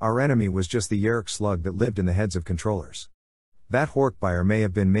 See, our enemy was just the Yerik slug that lived in the heads of controllers. That Horkbuyer may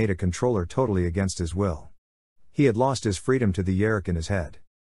have been made a controller totally against his will. He had lost his freedom to the Yerik in his head.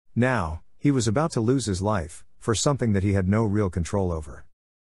 Now, he was about to lose his life, for something that he had no real control over.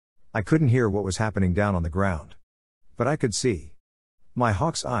 I couldn't hear what was happening down on the ground. But I could see. My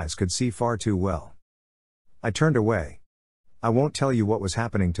hawk's eyes could see far too well. I turned away. I won't tell you what was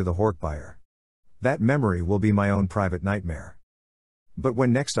happening to the Horkbuyer. That memory will be my own private nightmare. But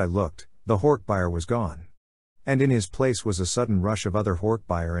when next I looked, the Horkbuyer was gone. And in his place was a sudden rush of other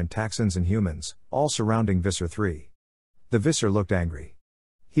Horkbuyer and Taxons and humans, all surrounding Visser 3. The Visser looked angry.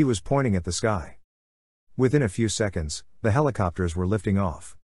 He was pointing at the sky. Within a few seconds, the helicopters were lifting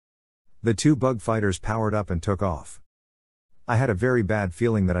off. The two bug fighters powered up and took off. I had a very bad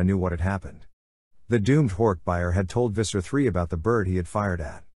feeling that I knew what had happened. The doomed Horkbuyer had told Visser 3 about the bird he had fired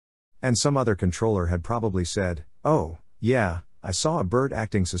at. And some other controller had probably said, "Oh, yeah, I saw a bird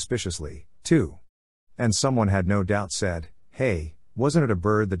acting suspiciously, too." And someone had no doubt said, "Hey, wasn't it a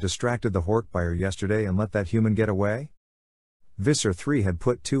bird that distracted the Horkbuyer yesterday and let that human get away?" Visser 3 had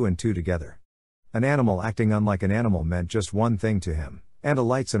put 2 and 2 together. An animal acting unlike an animal meant just one thing to him: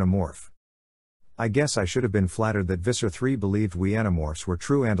 Andalites and a morph. I guess I should have been flattered that Visser 3 believed we Animorphs were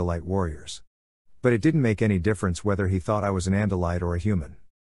true Andalite warriors. But it didn't make any difference whether he thought I was an Andalite or a human.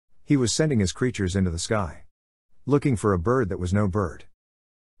 He was sending his creatures into the sky, looking for a bird that was no bird.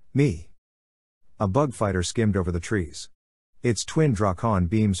 Me. A bug fighter skimmed over the trees. Its twin Drakon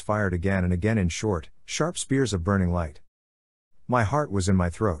beams fired again and again in short, sharp spears of burning light. My heart was in my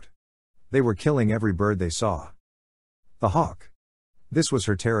throat. They were killing every bird they saw. The hawk. This was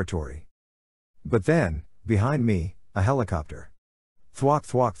her territory. But then, behind me, a helicopter. Thwack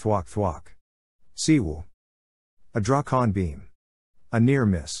thwack thwack thwack. Siwu. A Drakon beam. A near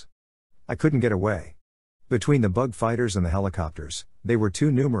miss. I couldn't get away. Between the bug fighters and the helicopters, they were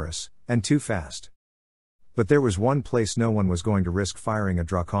too numerous, and too fast. But there was one place no one was going to risk firing a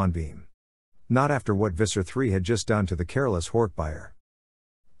Drakon beam. Not after what Visser 3 had just done to the careless Horkbuyer.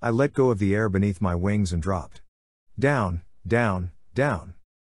 I let go of the air beneath my wings and dropped. Down, down, down.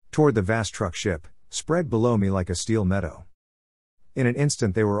 Toward the vast truck ship, spread below me like a steel meadow. In an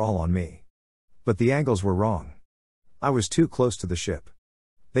instant they were all on me. But the angles were wrong. I was too close to the ship.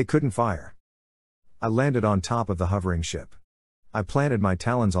 They couldn't fire. I landed on top of the hovering ship. I planted my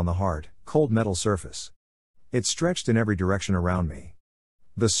talons on the hard, cold metal surface. It stretched in every direction around me.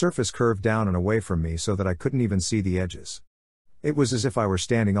 The surface curved down and away from me so that I couldn't even see the edges. It was as if I were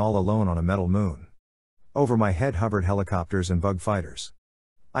standing all alone on a metal moon. Over my head hovered helicopters and bug fighters.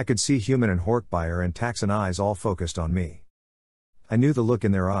 I could see human and Horkbuyer and Taxon eyes all focused on me. I knew the look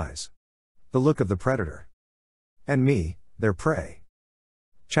in their eyes. The look of the predator. And me, their prey.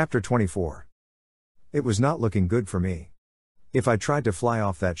 Chapter 24. It was not looking good for me. If I tried to fly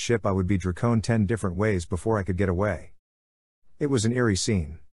off that ship I would be Drakon 10 different ways before I could get away. It was an eerie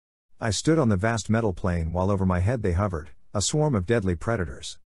scene. I stood on the vast metal plane while over my head they hovered, a swarm of deadly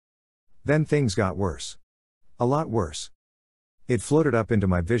predators. Then things got worse. A lot worse. It floated up into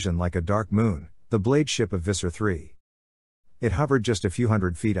my vision like a dark moon, the blade ship of Visser 3. It hovered just a few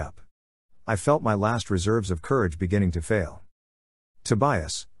hundred feet up. I felt my last reserves of courage beginning to fail.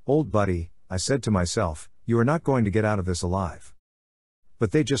 "Tobias, old buddy," I said to myself, "you are not going to get out of this alive."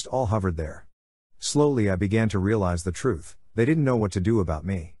 But they just all hovered there. Slowly I began to realize the truth: they didn't know what to do about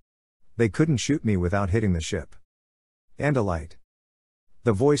me. They couldn't shoot me without hitting the ship. Andalite.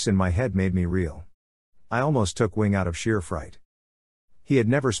 The voice in my head made me reel. I almost took wing out of sheer fright. He had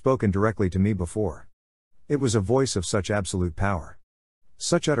never spoken directly to me before. It was a voice of such absolute power.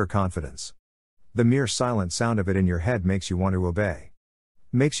 Such utter confidence. The mere silent sound of it in your head makes you want to obey.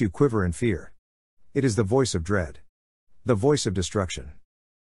 Makes you quiver in fear. It is the voice of dread. The voice of destruction.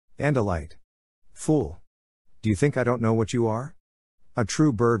 Andalite. Fool. Do you think I don't know what you are? A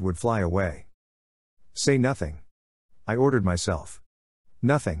true bird would fly away. Say nothing. I ordered myself.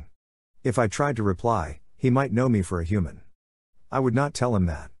 Nothing. If I tried to reply, he might know me for a human. I would not tell him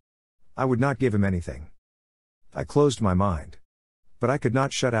that. I would not give him anything. I closed my mind. But I could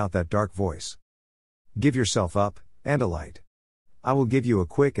not shut out that dark voice. Give yourself up, Andalite. I will give you a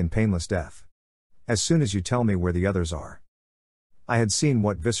quick and painless death. As soon as you tell me where the others are. I had seen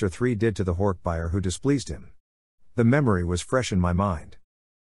what Visser 3 did to the Horkbuyer who displeased him. The memory was fresh in my mind.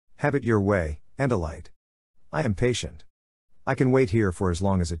 Have it your way, Andalite. I am patient. I can wait here for as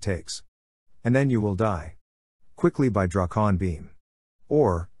long as it takes. And then you will die. Quickly by Drakon beam.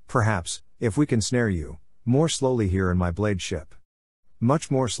 Or, perhaps, if we can snare you, more slowly here in my blade ship.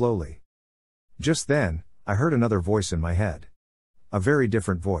 Much more slowly. Just then, I heard another voice in my head. A very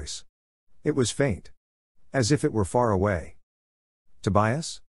different voice. It was faint. As if it were far away.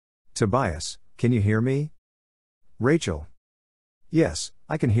 Tobias? Tobias, can you hear me? Rachel. Yes,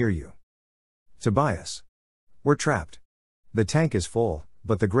 I can hear you. Tobias. We're trapped. The tank is full,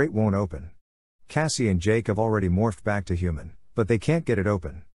 but the grate won't open. Cassie and Jake have already morphed back to human, but they can't get it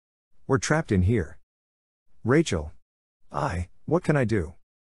open. We're trapped in here. Rachel. What can I do?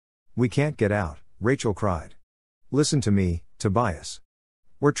 We can't get out, Rachel cried. Listen to me, Tobias.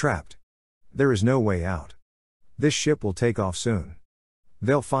 We're trapped. There is no way out. This ship will take off soon.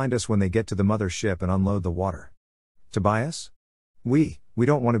 They'll find us when they get to the mother ship and unload the water. Tobias? We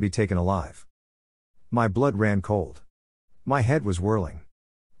don't want to be taken alive. My blood ran cold. My head was whirling.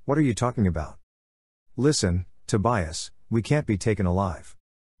 What are you talking about? Listen, Tobias, we can't be taken alive.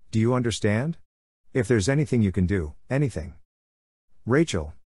 Do you understand? If there's anything you can do, anything.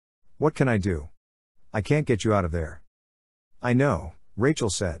 Rachel. What can I do? I can't get you out of there. I know, Rachel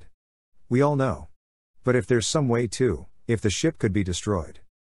said. We all know. But if there's some way to, if the ship could be destroyed.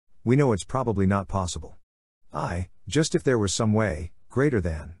 We know it's probably not possible. Just if there was some way, greater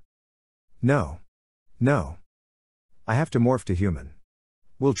than. No. I have to morph to human.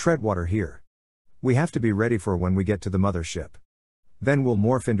 We'll tread water here. We have to be ready for when we get to the mothership. Then we'll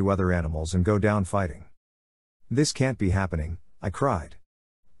morph into other animals and go down fighting. This can't be happening, I cried.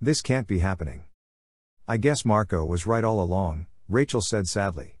 This can't be happening. I guess Marco was right all along, Rachel said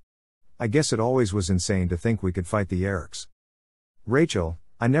sadly. I guess it always was insane to think we could fight the Erics. Rachel,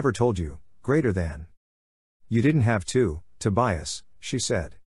 I never told you, greater than. You didn't have to, Tobias, she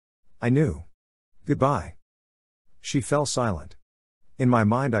said. I knew. Goodbye. She fell silent. In my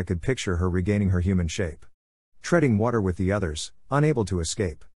mind I could picture her regaining her human shape. Treading water with the others, unable to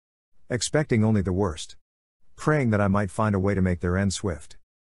escape. Expecting only the worst. Praying that I might find a way to make their end swift.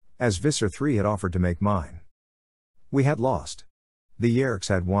 As Visser 3 had offered to make mine. We had lost. The Yeriks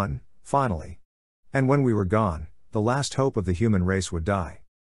had won, finally. And when we were gone, the last hope of the human race would die.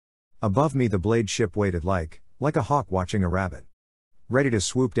 Above me the blade ship waited like a hawk watching a rabbit. Ready to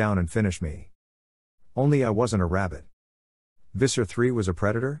swoop down and finish me. Only I wasn't a rabbit. Visser 3 was a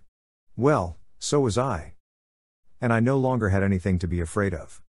predator? Well, so was I. And I no longer had anything to be afraid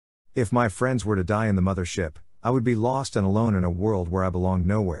of. If my friends were to die in the mothership, I would be lost and alone in a world where I belonged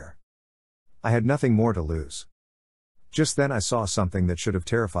nowhere. I had nothing more to lose. Just then I saw something that should have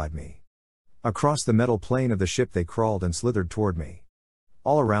terrified me. Across the metal plane of the ship they crawled and slithered toward me.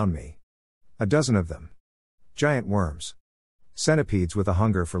 All around me. A dozen of them. Giant worms. Centipedes with a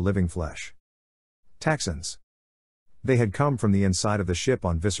hunger for living flesh. Taxons. They had come from the inside of the ship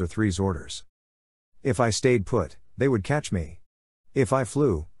on Visser 3's orders. If I stayed put, they would catch me. If I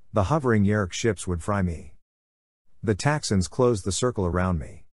flew, the hovering Yerik ships would fry me. The Taxons closed the circle around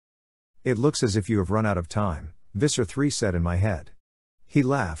me. It looks as if you have run out of time, Visser 3 said in my head. He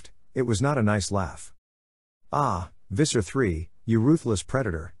laughed, it was not a nice laugh. Ah, Visser 3, you ruthless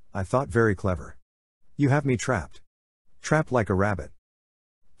predator, I thought, very clever. You have me trapped. Trapped like a rabbit.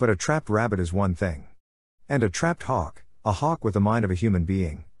 But a trapped rabbit is one thing. And a trapped hawk, a hawk with the mind of a human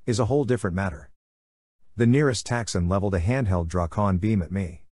being, is a whole different matter. The nearest Taxon leveled a handheld Drakon beam at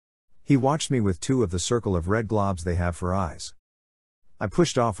me. He watched me with two of the circle of red globs they have for eyes. I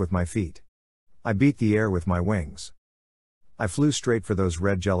pushed off with my feet. I beat the air with my wings. I flew straight for those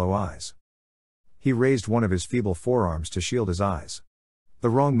red jello eyes. He raised one of his feeble forearms to shield his eyes. The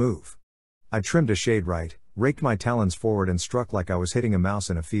wrong move. I trimmed a shade right, raked my talons forward and struck like I was hitting a mouse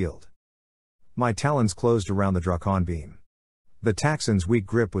in a field. My talons closed around the Drakon beam. The Taxon's weak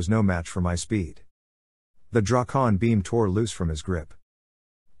grip was no match for my speed. The Drakon beam tore loose from his grip.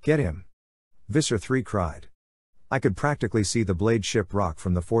 Get him! Visser 3 cried. I could practically see the blade ship rock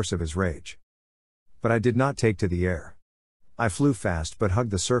from the force of his rage. But I did not take to the air. I flew fast but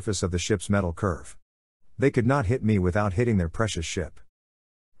hugged the surface of the ship's metal curve. They could not hit me without hitting their precious ship.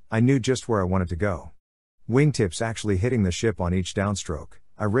 I knew just where I wanted to go. Wingtips actually hitting the ship on each downstroke,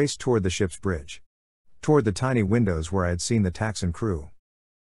 I raced toward the ship's bridge. Toward the tiny windows where I had seen the Taxon crew.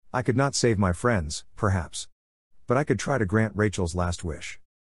 I could not save my friends, perhaps. But I could try to grant Rachel's last wish.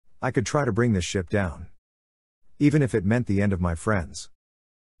 I could try to bring this ship down. Even if it meant the end of my friends.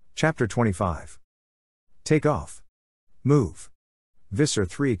 Chapter 25. Take off. Move. Visser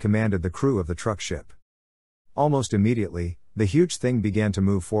 3 commanded the crew of the truck ship. Almost immediately, the huge thing began to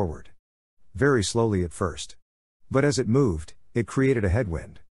move forward. Very slowly at first. But as it moved, it created a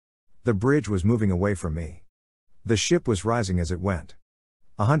headwind. The bridge was moving away from me. The ship was rising as it went.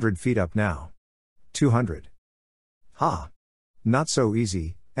 100 feet up now. 200. Ha! Not so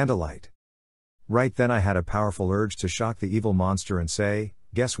easy, Andalite. Right then I had a powerful urge to shock the evil monster and say,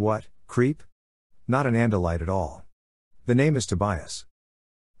 guess what, creep? Not an Andalite at all. The name is Tobias.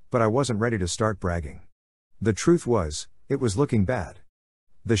 But I wasn't ready to start bragging. The truth was, it was looking bad.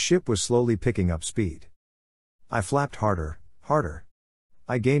 The ship was slowly picking up speed. I flapped harder, harder.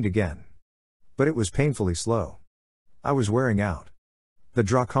 I gained again. But it was painfully slow. I was wearing out. The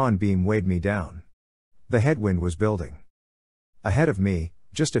Drakon beam weighed me down. The headwind was building. Ahead of me,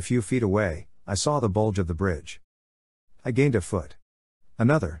 just a few feet away, I saw the bulge of the bridge. I gained a foot.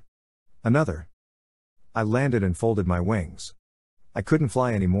 Another. Another. I landed and folded my wings. I couldn't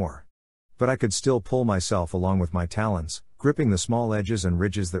fly anymore. But I could still pull myself along with my talons, gripping the small edges and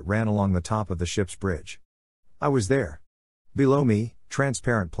ridges that ran along the top of the ship's bridge. I was there. Below me,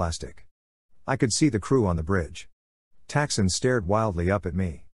 transparent plastic. I could see the crew on the bridge. Taxxon stared wildly up at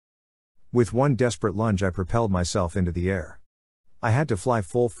me. With one desperate lunge, I propelled myself into the air. I had to fly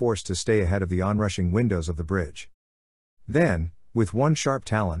full force to stay ahead of the onrushing windows of the bridge. Then, with one sharp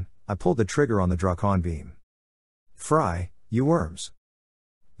talon, I pulled the trigger on the Drakon beam. Fry, you worms!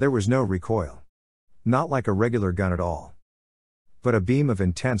 There was no recoil. Not like a regular gun at all. But a beam of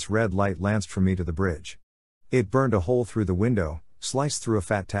intense red light lanced from me to the bridge. It burned a hole through the window, sliced through a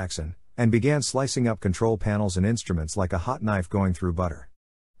fat Taxxon, and began slicing up control panels and instruments like a hot knife going through butter.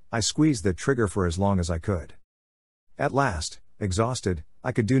 I squeezed the trigger for as long as I could. At last, exhausted,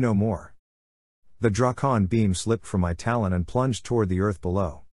 I could do no more. The Drakon beam slipped from my talon and plunged toward the earth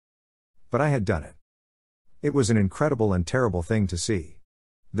below. But I had done it. It was an incredible and terrible thing to see.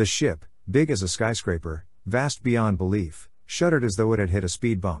 The ship, big as a skyscraper, vast beyond belief, shuddered as though it had hit a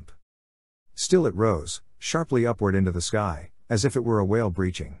speed bump. Still it rose, sharply upward into the sky, as if it were a whale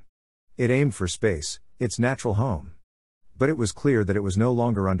breaching. It aimed for space, its natural home. But it was clear that it was no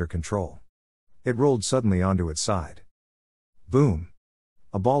longer under control. It rolled suddenly onto its side. Boom!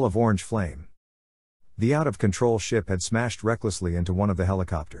 A ball of orange flame. The out-of-control ship had smashed recklessly into one of the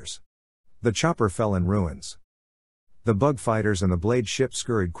helicopters. The chopper fell in ruins. The bug fighters and the blade ship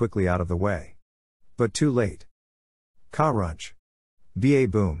scurried quickly out of the way. But too late. Ka-runch. Ba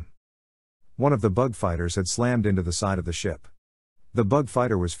boom. One of the bug fighters had slammed into the side of the ship. The bug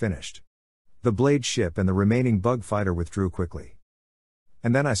fighter was finished. The blade ship and the remaining bug fighter withdrew quickly.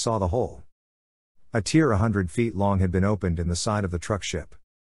 And then I saw the hole. A tear 100 feet long had been opened in the side of the truck ship.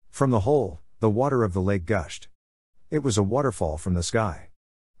 From the hole, the water of the lake gushed. It was a waterfall from the sky.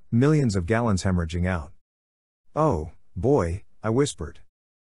 Millions of gallons hemorrhaging out. Oh, boy, I whispered.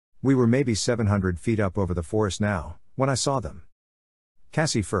 We were maybe 700 feet up over the forest now, when I saw them.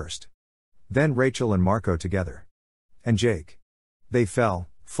 Cassie first. Then Rachel and Marco together. And Jake. They fell,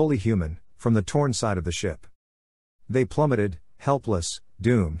 fully human, from the torn side of the ship. They plummeted, helpless,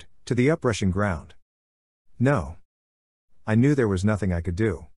 doomed, to the uprushing ground. No. I knew there was nothing I could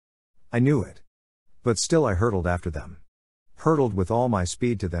do. I knew it. But still I hurtled after them. Hurtled with all my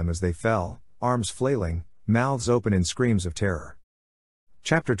speed to them as they fell, arms flailing, mouths open in screams of terror.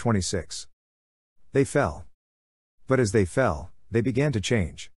 Chapter 26. They fell. But as they fell, they began to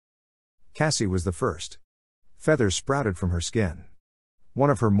change. Cassie was the first. Feathers sprouted from her skin. One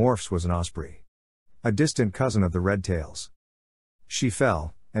of her morphs was an osprey. A distant cousin of the red tails. She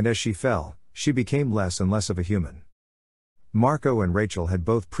fell, and as she fell, she became less and less of a human. Marco and Rachel had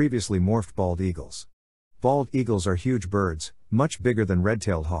both previously morphed bald eagles. Bald eagles are huge birds, much bigger than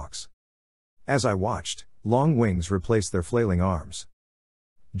red-tailed hawks. As I watched, long wings replaced their flailing arms.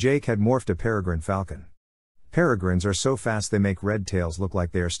 Jake had morphed a peregrine falcon. Peregrines are so fast they make red tails look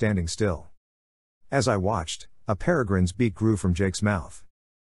like they are standing still. As I watched, a peregrine's beak grew from Jake's mouth.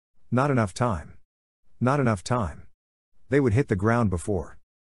 Not enough time. Not enough time. They would hit the ground before.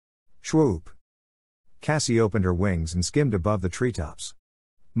 Shwoop. Cassie opened her wings and skimmed above the treetops.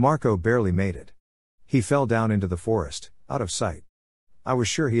 Marco barely made it. He fell down into the forest, out of sight. I was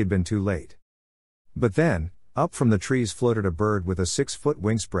sure he had been too late. But then, up from the trees floated a bird with a 6-foot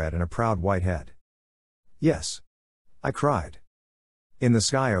wingspread and a proud white head. Yes. I cried. In the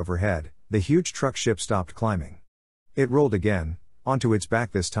sky overhead, the huge truck ship stopped climbing. It rolled again, onto its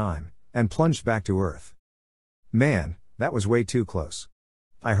back this time, and plunged back to earth. Man, that was way too close.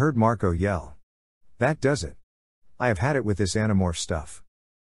 I heard Marco yell. That does it. I have had it with this Animorph stuff.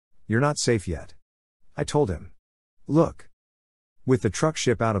 You're not safe yet. I told him. Look. With the truck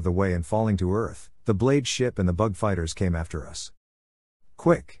ship out of the way and falling to earth, the blade ship and the bug fighters came after us.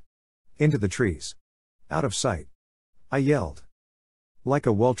 Quick. Into the trees. Out of sight. I yelled. Like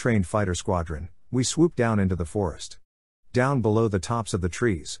a well-trained fighter squadron, we swooped down into the forest. Down below the tops of the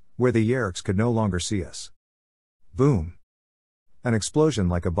trees, where the Yerks could no longer see us. Boom. An explosion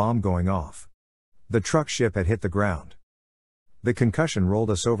like a bomb going off. The truck ship had hit the ground. The concussion rolled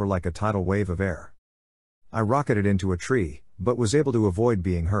us over like a tidal wave of air. I rocketed into a tree, but was able to avoid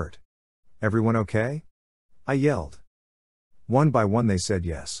being hurt. Everyone okay? I yelled. One by one they said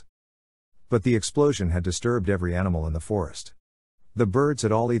yes. But the explosion had disturbed every animal in the forest. The birds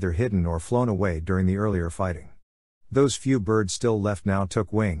had all either hidden or flown away during the earlier fighting. Those few birds still left now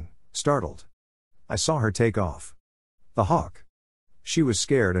took wing, startled. I saw her take off. The hawk. She was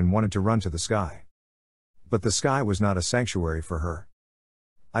scared and wanted to run to the sky. But the sky was not a sanctuary for her.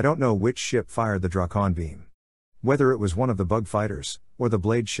 I don't know which ship fired the Drakon beam. Whether it was one of the bug fighters, or the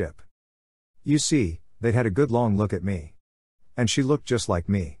blade ship. You see, they'd had a good long look at me. And she looked just like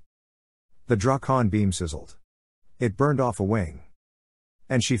me. The Drakon beam sizzled. It burned off a wing.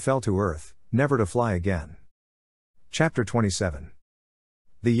 And she fell to earth, never to fly again. Chapter 27.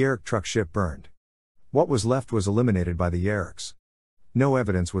 The Yerk truck ship burned. What was left was eliminated by the Yerks. No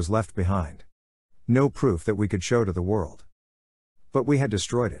evidence was left behind. No proof that we could show to the world. But we had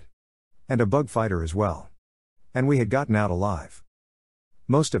destroyed it. And a bug fighter as well. And we had gotten out alive.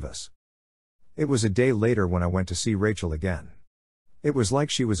 Most of us. It was a day later when I went to see Rachel again. It was like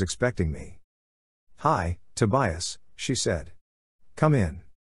she was expecting me. "Hi, Tobias," she said. "Come in.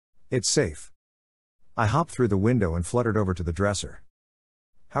 It's safe." I hopped through the window and fluttered over to the dresser.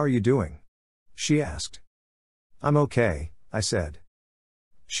 "How are you doing?" she asked. "I'm okay," I said.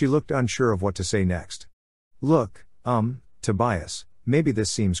 She looked unsure of what to say next. "Look, Tobias, maybe this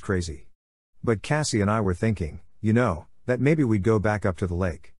seems crazy. But Cassie and I were thinking, that maybe we'd go back up to the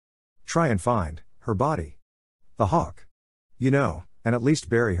lake. Try and find her body. The hawk. And at least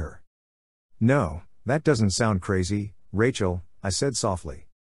bury her." "No, that doesn't sound crazy, Rachel," I said softly.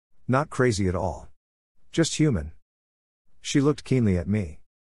 "Not crazy at all. Just human." She looked keenly at me.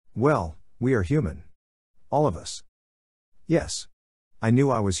 "Well, we are human. All of us." Yes. I knew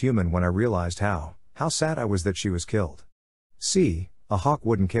I was human when I realized how sad I was that she was killed. See, a hawk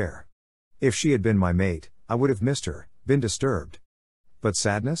wouldn't care. If she had been my mate, I would have missed her, been disturbed. But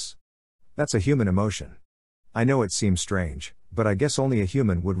sadness? That's a human emotion. I know it seems strange, but I guess only a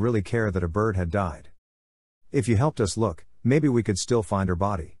human would really care that a bird had died. If you helped us look, maybe we could still find her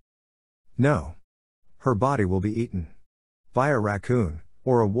body. No. Her body will be eaten. By a raccoon,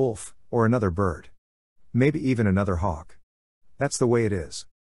 or a wolf, or another bird. Maybe even another hawk. That's the way it is.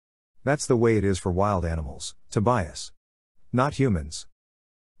 That's the way it is for wild animals, Tobias. Not humans.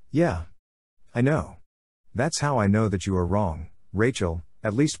 Yeah. I know. That's how I know that you are wrong, Rachel,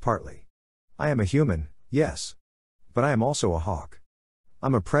 at least partly. I am a human, yes. But I am also a hawk.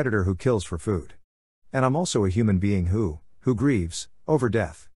 I'm a predator who kills for food. And I'm also a human being who grieves over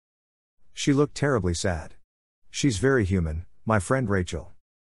death." She looked terribly sad. "She's very human, my friend Rachel."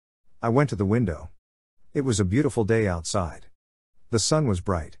 I went to the window. It was a beautiful day outside. The sun was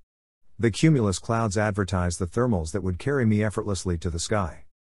bright. The cumulus clouds advertised the thermals that would carry me effortlessly to the sky.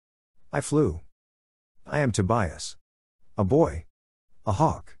 I flew. I am Tobias. A boy. A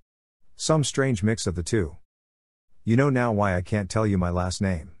hawk. Some strange mix of the two. You know now why I can't tell you my last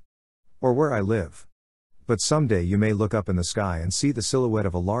name. Or where I live. But someday you may look up in the sky and see the silhouette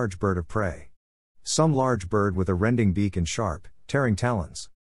of a large bird of prey. Some large bird with a rending beak and sharp, tearing talons.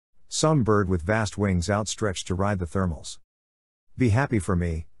 Some bird with vast wings outstretched to ride the thermals. Be happy for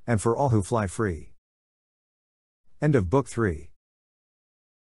me, and for all who fly free. End of Book 3.